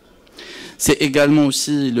bâtir. C'est également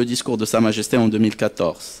aussi le discours de Sa Majesté en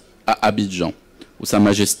 2014, à Abidjan, où Sa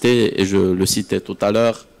Majesté, et je le citais tout à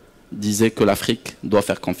l'heure, disait que l'Afrique doit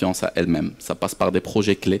faire confiance à elle-même. Ça passe par des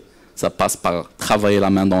projets clés, ça passe par travailler la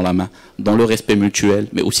main, dans le respect mutuel,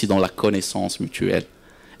 mais aussi dans la connaissance mutuelle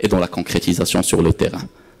et dans la concrétisation sur le terrain.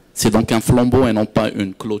 C'est donc un flambeau et non pas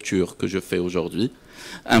une clôture que je fais aujourd'hui.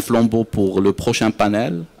 Un flambeau pour le prochain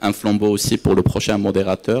panel, un flambeau aussi pour le prochain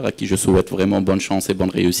modérateur, à qui je souhaite vraiment bonne chance et bonne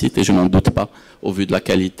réussite, et je n'en doute pas au vu de la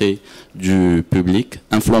qualité du public.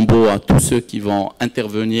 Un flambeau à tous ceux qui vont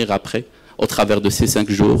intervenir après, au travers de ces 5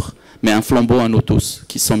 jours, mais un flambeau à nous tous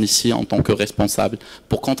qui sommes ici en tant que responsables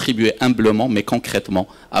pour contribuer humblement, mais concrètement,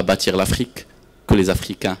 à bâtir l'Afrique que les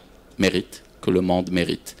Africains méritent, que le monde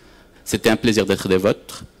mérite. C'était un plaisir d'être des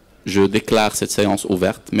vôtres. Je déclare cette séance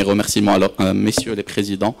ouverte. Mes remerciements à messieurs les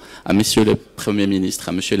présidents, à messieurs les premiers ministres,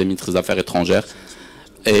 à messieurs les ministres des Affaires étrangères.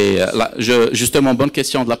 Et là, justement, bonne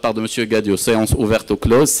question de la part de monsieur Gadio. Séance ouverte ou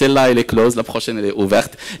close. Celle-là, elle est close. La prochaine, elle est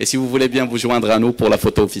ouverte. Et si vous voulez bien vous joindre à nous pour la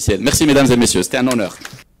photo officielle. Merci, mesdames et messieurs. C'était un honneur.